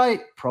brought to you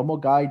by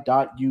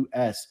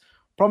PromoGuide.us.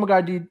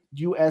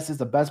 PromoGuide.us is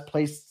the best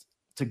place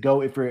to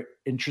go if you're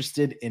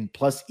interested in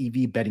plus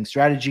EV betting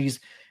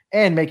strategies.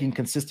 and making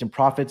consistent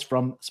profits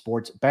from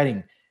sports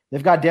betting.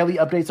 They've got daily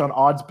updates on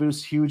odds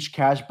boosts, huge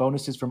cash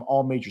bonuses from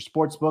all major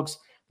sports books.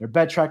 Their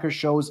bet tracker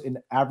shows an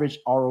average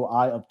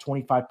ROI of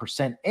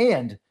 25%,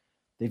 and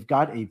they've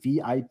got a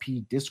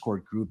VIP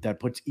Discord group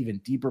that puts even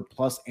deeper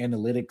plus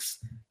analytics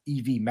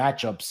EV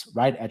matchups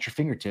right at your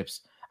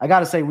fingertips. I got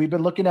to say, we've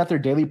been looking at their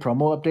daily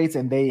promo updates,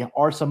 and they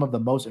are some of the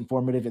most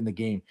informative in the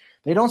game.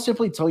 They don't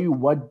simply tell you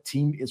what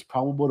team is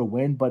probable to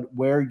win, but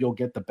where you'll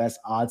get the best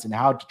odds and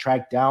how to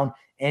track down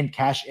and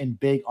cash in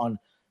big on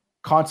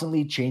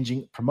constantly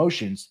changing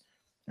promotions.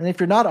 And if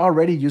you're not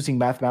already using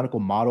mathematical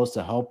models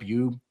to help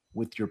you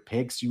with your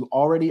picks, you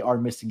already are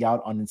missing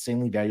out on an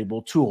insanely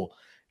valuable tool.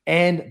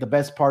 And the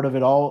best part of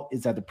it all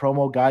is that the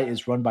promo guy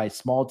is run by a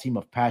small team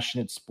of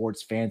passionate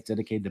sports fans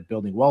dedicated to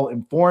building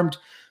well-informed,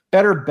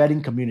 better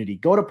betting community.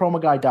 Go to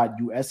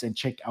promoguy.us and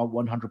check out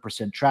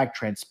 100% tracked,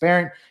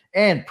 transparent,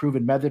 and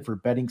proven method for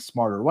betting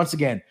smarter. Once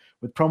again,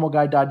 with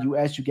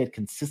promoguy.us, you get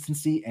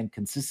consistency, and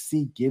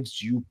consistency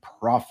gives you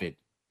profit.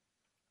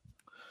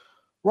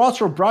 We're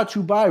also brought to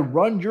you by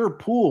Run Your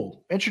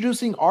Pool.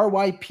 Introducing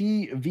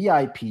RYP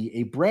VIP,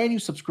 a brand new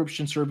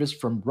subscription service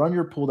from Run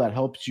Your Pool that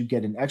helps you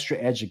get an extra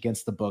edge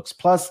against the books,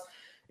 plus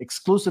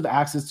exclusive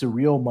access to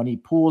real money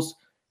pools,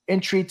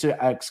 entry to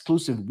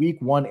exclusive week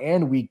 1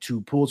 and week 2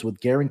 pools with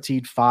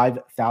guaranteed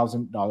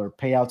 $5,000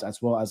 payouts,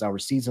 as well as our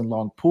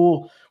season-long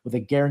pool with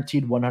a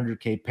guaranteed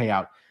 $100K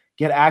payout.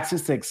 Get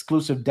access to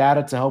exclusive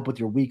data to help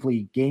with your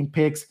weekly game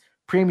picks,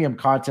 premium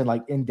content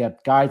like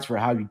in-depth guides for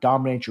how you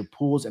dominate your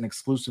pools, and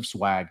exclusive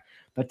swag.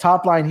 The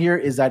top line here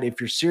is that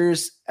if you're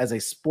serious as a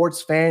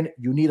sports fan,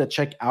 you need to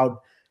check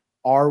out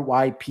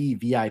RYP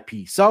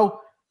VIP.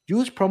 So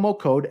use promo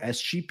code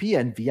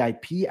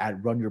SGPNVIP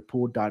at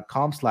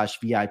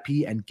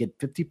runyourpool.com/VIP and get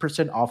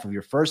 50% off of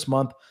your first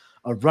month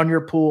of Run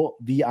Your Pool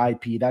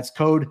VIP. That's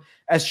code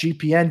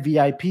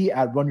SGPNVIP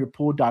at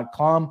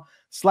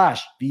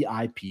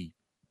runyourpool.com/VIP.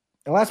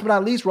 And last but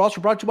not least, we're also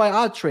brought to you by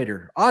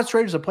OddsTrader.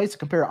 OddsTrader is a place to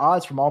compare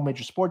odds from all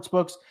major sports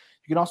books.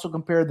 You can also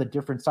compare the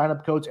different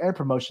sign-up codes and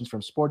promotions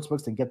from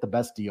sportsbooks and get the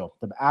best deal.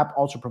 The app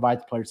also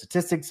provides player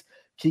statistics,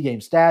 key game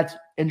stats,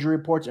 injury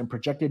reports, and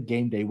projected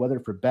game day weather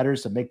for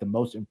bettors to make the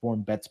most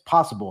informed bets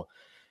possible.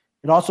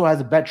 It also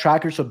has a bet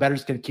tracker so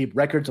bettors can keep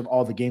records of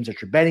all the games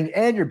that you're betting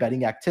and your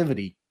betting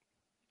activity.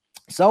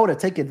 So to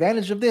take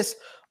advantage of this,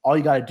 all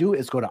you got to do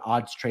is go to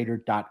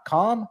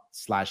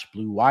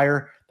oddstrader.com/Blue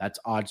Wire. That's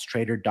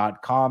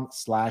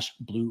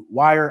oddstrader.com/Blue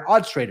Wire.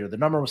 OddsTrader, the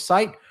 #1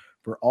 site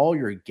for all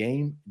your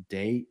game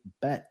day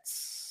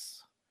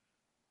bets.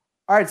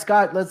 All right,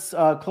 Scott, let's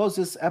close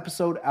this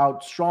episode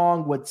out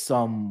strong with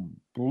some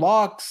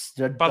blocks.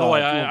 By the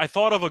way, I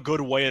thought of a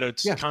good way to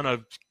kind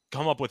of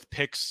come up with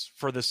picks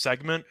for this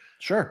segment.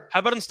 Sure. How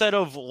about instead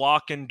of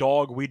lock and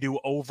dog, we do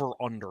over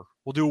under?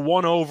 We'll do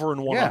one over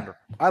and one under.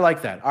 I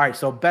like that. All right,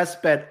 so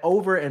best bet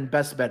over and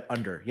best bet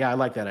under. Yeah, I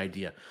like that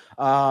idea.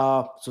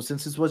 So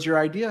since this was your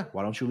idea,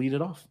 why don't you lead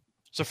it off?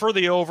 So for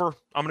the over,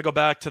 I'm going to go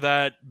back to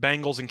that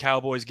Bengals and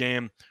Cowboys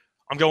game.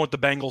 I'm going with the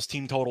Bengals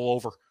team total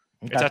over.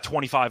 Okay. It's at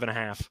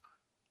 25.5.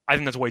 I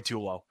think that's way too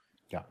low.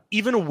 Yeah.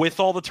 Even with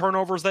all the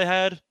turnovers they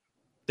had,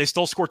 they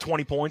still scored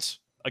 20 points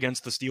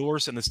against the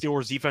Steelers, and the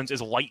Steelers defense is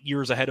light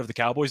years ahead of the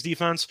Cowboys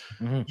defense.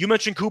 Mm-hmm. You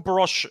mentioned Cooper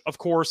Rush, of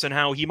course, and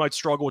how he might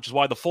struggle, which is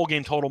why the full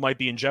game total might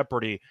be in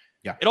jeopardy.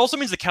 Yeah. It also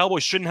means the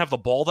Cowboys shouldn't have the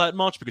ball that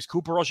much because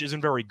Cooper Rush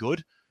isn't very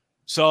good.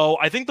 So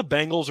I think the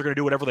Bengals are going to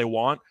do whatever they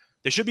want.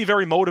 They should be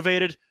very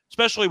motivated,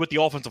 especially with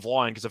the offensive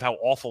line because of how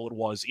awful it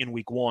was in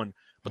week 1.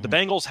 But the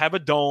Bengals have a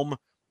dome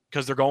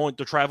because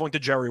they're traveling to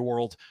Jerry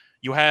World.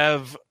 You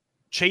have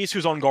Chase,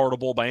 who's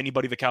unguardable by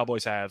anybody the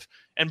Cowboys have,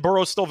 and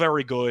Burrow's still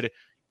very good.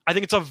 I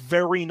think it's a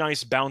very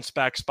nice bounce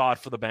back spot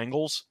for the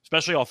Bengals,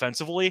 especially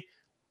offensively.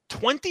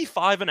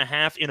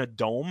 25.5 in a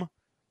dome.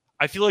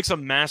 I feel like it's a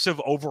massive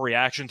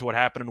overreaction to what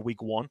happened in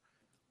week 1.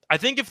 I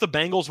think if the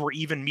Bengals were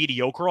even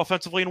mediocre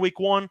offensively in week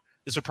 1,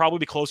 this would probably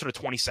be closer to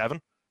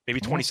 27, maybe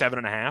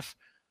 27.5.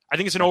 I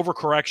think it's an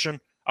overcorrection.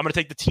 I'm going to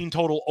take the team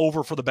total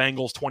over for the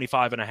Bengals,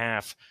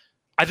 25.5.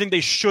 I think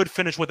they should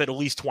finish with at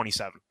least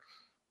 27.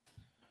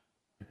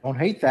 Don't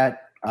hate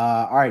that.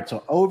 All right,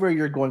 so over,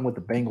 you're going with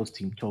the Bengals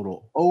team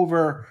total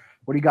over.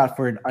 What do you got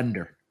for an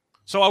under?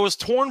 So I was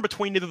torn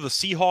between either the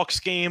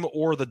Seahawks game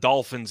or the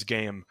Dolphins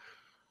game.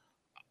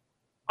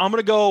 I'm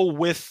going to go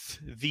with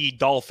the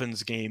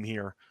Dolphins game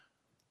here.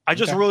 I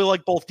just really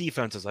like both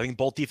defenses. I think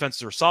both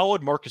defenses are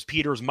solid. Marcus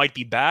Peters might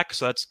be back,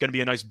 so that's going to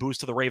be a nice boost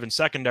to the Ravens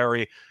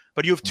secondary.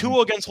 But you have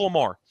Tua against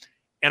Lamar.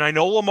 And I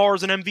know Lamar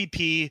is an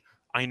MVP.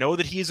 I know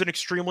that he's an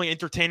extremely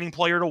entertaining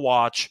player to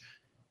watch.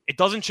 It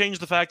doesn't change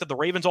the fact that the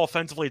Ravens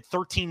offensively had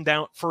 13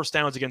 first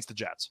downs against the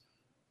Jets.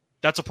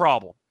 That's a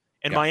problem.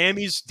 And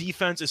Miami's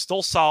defense is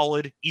still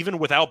solid. Even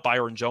without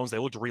Byron Jones, they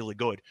looked really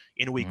good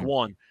in week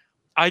 1.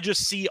 I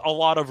just see a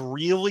lot of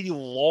really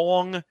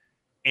long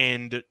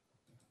and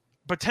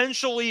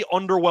potentially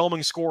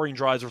underwhelming scoring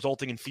drives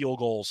resulting in field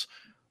goals.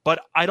 But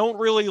I don't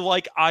really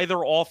like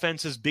either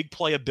offense's big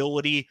play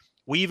ability.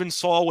 We even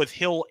saw with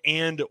Hill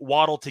and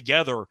Waddle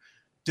together,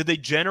 did they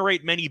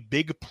generate many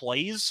big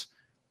plays?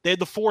 They had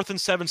the 4th and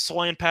 7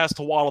 slant pass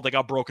to Waddle that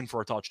got broken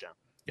for a touchdown.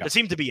 Yeah. That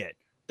seemed to be it.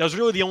 That was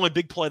really the only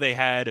big play they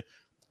had.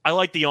 I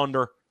like the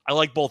under. I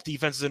like both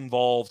defenses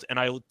involved, and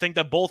I think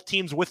that both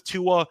teams with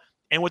Tua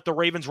and with the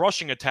Ravens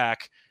rushing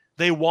attack,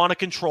 they want to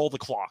control the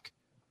clock.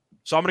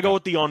 So I'm going to go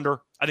with the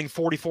under. I think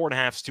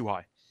 44.5 is too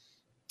high.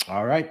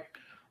 All right.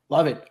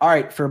 Love it. All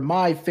right. For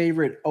my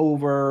favorite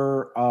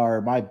over,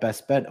 or my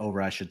best bet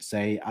over, I should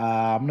say,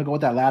 I'm going to go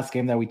with that last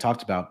game that we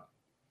talked about.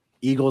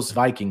 Eagles,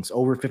 Vikings,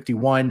 over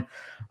 51.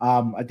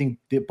 I think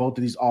that both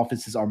of these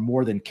offenses are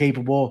more than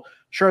capable.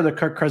 Sure, the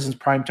Kirk Cousins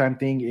primetime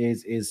thing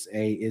is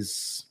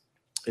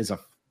a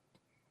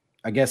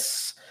I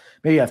guess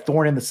maybe a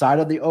thorn in the side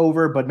of the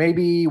over, but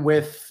maybe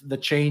with the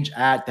change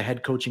at the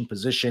head coaching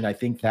position, I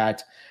think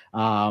that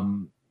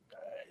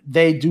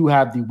they do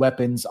have the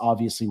weapons,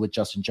 obviously, with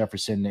Justin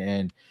Jefferson,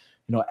 and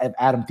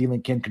Adam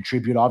Thielen can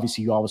contribute.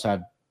 Obviously, you always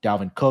have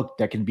Dalvin Cook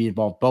that can be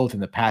involved both in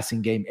the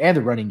passing game and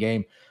the running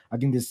game. I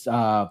think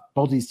both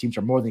of these teams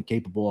are more than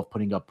capable of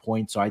putting up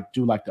points, so I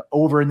do like the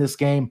over in this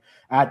game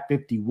at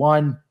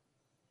 51.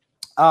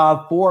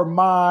 For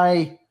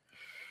my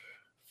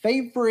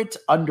favorite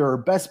under,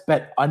 best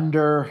bet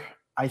under,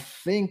 I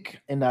think,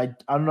 and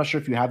I'm not sure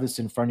if you have this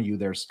in front of you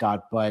there,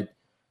 Scott, but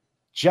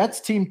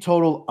Jets team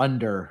total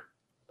under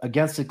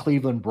against the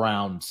Cleveland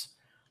Browns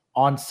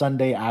on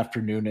Sunday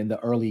afternoon in the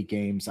early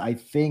games. I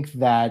think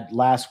that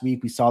last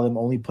week we saw them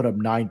only put up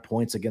 9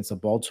 points against the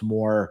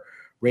Baltimore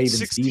Ravens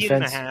 16 defense.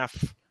 and a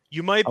half.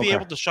 You might be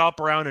able to shop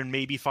around and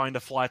maybe find a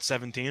flat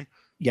 17.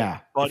 Yeah.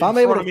 But if I'm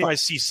able to, I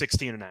see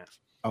 16 and a half.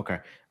 Okay.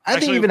 I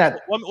think even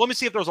at let me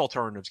see if there's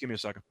alternatives. Give me a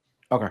second.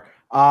 Okay.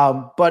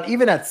 But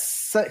even at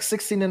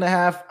 16 and a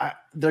half,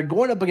 they're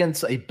going up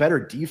against a better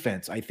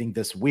defense, I think,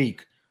 this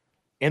week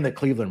in the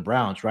Cleveland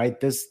Browns, right?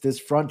 This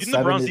front seven.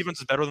 The Browns defense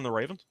is better than the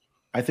Ravens?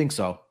 I think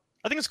so.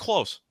 I think it's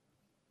close.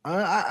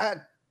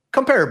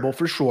 Comparable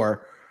for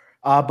sure.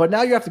 But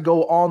now you have to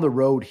go on the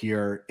road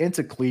here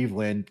into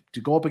Cleveland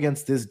to go up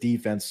against this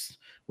defense,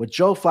 with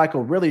Joe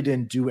Flacco really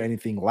didn't do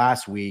anything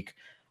last week.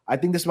 I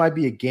think this might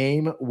be a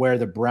game where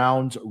the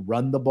Browns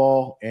run the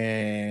ball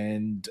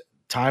and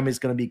time is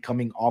going to be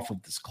coming off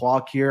of this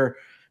clock here.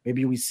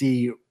 Maybe we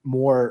see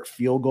more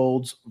field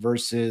goals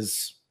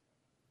versus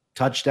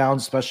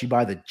touchdowns, especially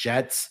by the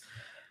Jets.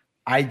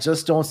 I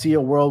just don't see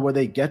a world where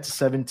they get to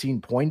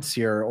 17 points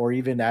here, or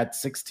even at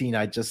 16.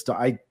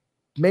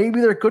 Maybe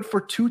they're good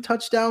for 2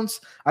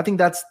 touchdowns. I think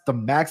that's the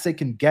max they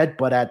can get,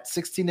 but at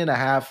 16 and a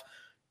half,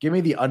 give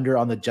me the under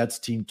on the Jets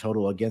team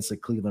total against the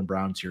Cleveland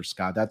Browns here,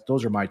 Scott.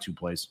 Those are my 2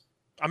 plays.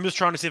 I'm just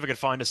trying to see if I could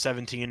find a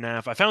 17 and a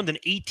half. I found an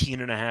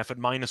 18 and a half at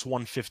minus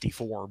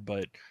 154,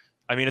 but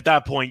I mean, at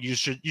that point, you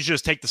should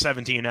just take the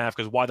 17 and a half,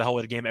 because why the hell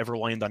would a game ever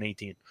land on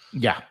 18?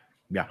 Yeah.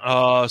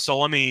 So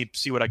let me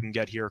see what I can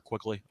get here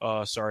quickly.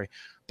 Sorry.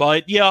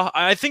 But yeah,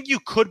 I think you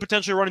could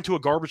potentially run into a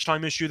garbage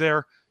time issue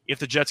there if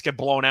the Jets get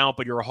blown out,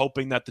 but you're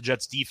hoping that the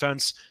Jets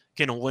defense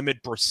can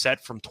limit Brissett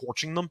from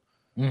torching them.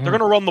 Mm-hmm. They're going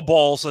to run the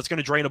ball, so that's going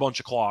to drain a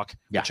bunch of clock,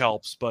 which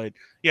helps. But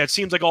yeah, it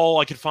seems like all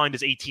I could find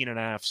is 18 and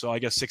a half, so I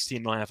guess 16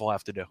 and a half I'll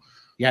have to do.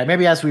 Yeah,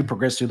 maybe as we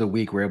progress through the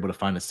week, we're able to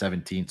find a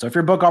 17. So if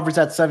your book offers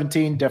at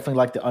 17, definitely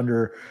like the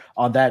under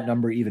on that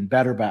number even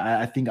better, but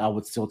I think I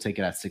would still take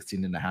it at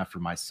 16 and a half for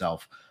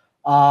myself.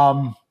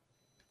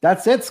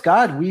 That's it,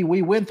 Scott.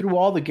 We went through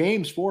all the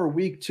games for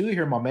week 2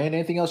 here, my man.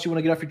 Anything else you want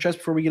to get off your chest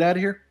before we get out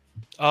of here?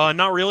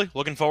 Not really.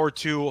 Looking forward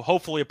to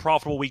hopefully a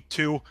profitable week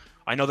 2.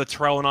 I know that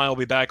Terrell and I will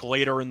be back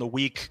later in the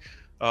week,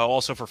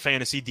 also for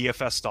fantasy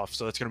DFS stuff,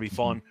 so that's going to be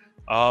fun.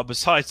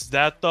 Besides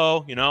that,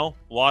 though,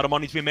 a lot of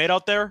money to be made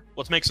out there.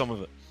 Let's make some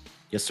of it.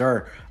 Yes,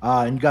 sir.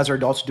 And you guys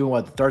are also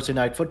doing Thursday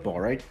Night Football,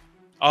 right?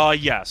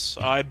 Yes.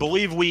 I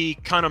believe we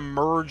kind of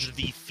merged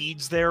the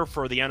feeds there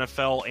for the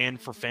NFL and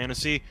for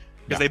fantasy,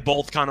 because they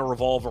both kind of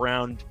revolve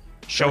around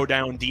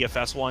showdown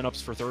DFS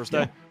lineups for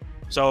Thursday. Yeah.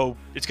 So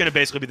it's going to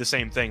basically be the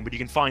same thing, but you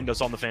can find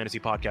us on the fantasy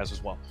podcast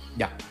as well.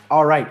 Yeah.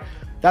 All right.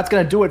 That's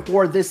going to do it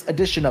for this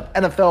edition of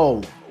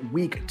NFL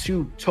Week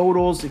 2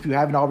 Totals. If you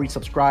haven't already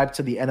subscribed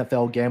to the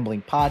NFL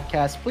Gambling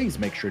Podcast, please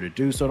make sure to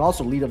do so. And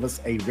also leave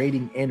us a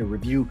rating and a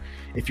review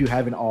if you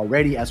haven't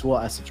already, as well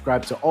as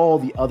subscribe to all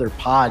the other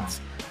pods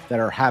that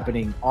are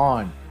happening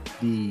on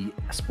the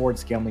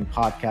Sports Gambling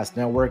Podcast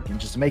Network. And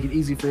just to make it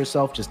easy for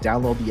yourself, just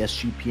download the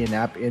SGPN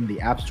app in the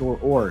App Store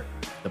or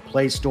the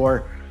Play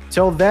Store.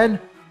 Till then,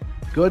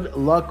 good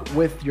luck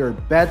with your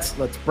bets.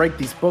 Let's break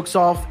these books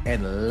off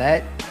and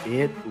let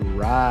it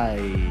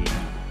ride.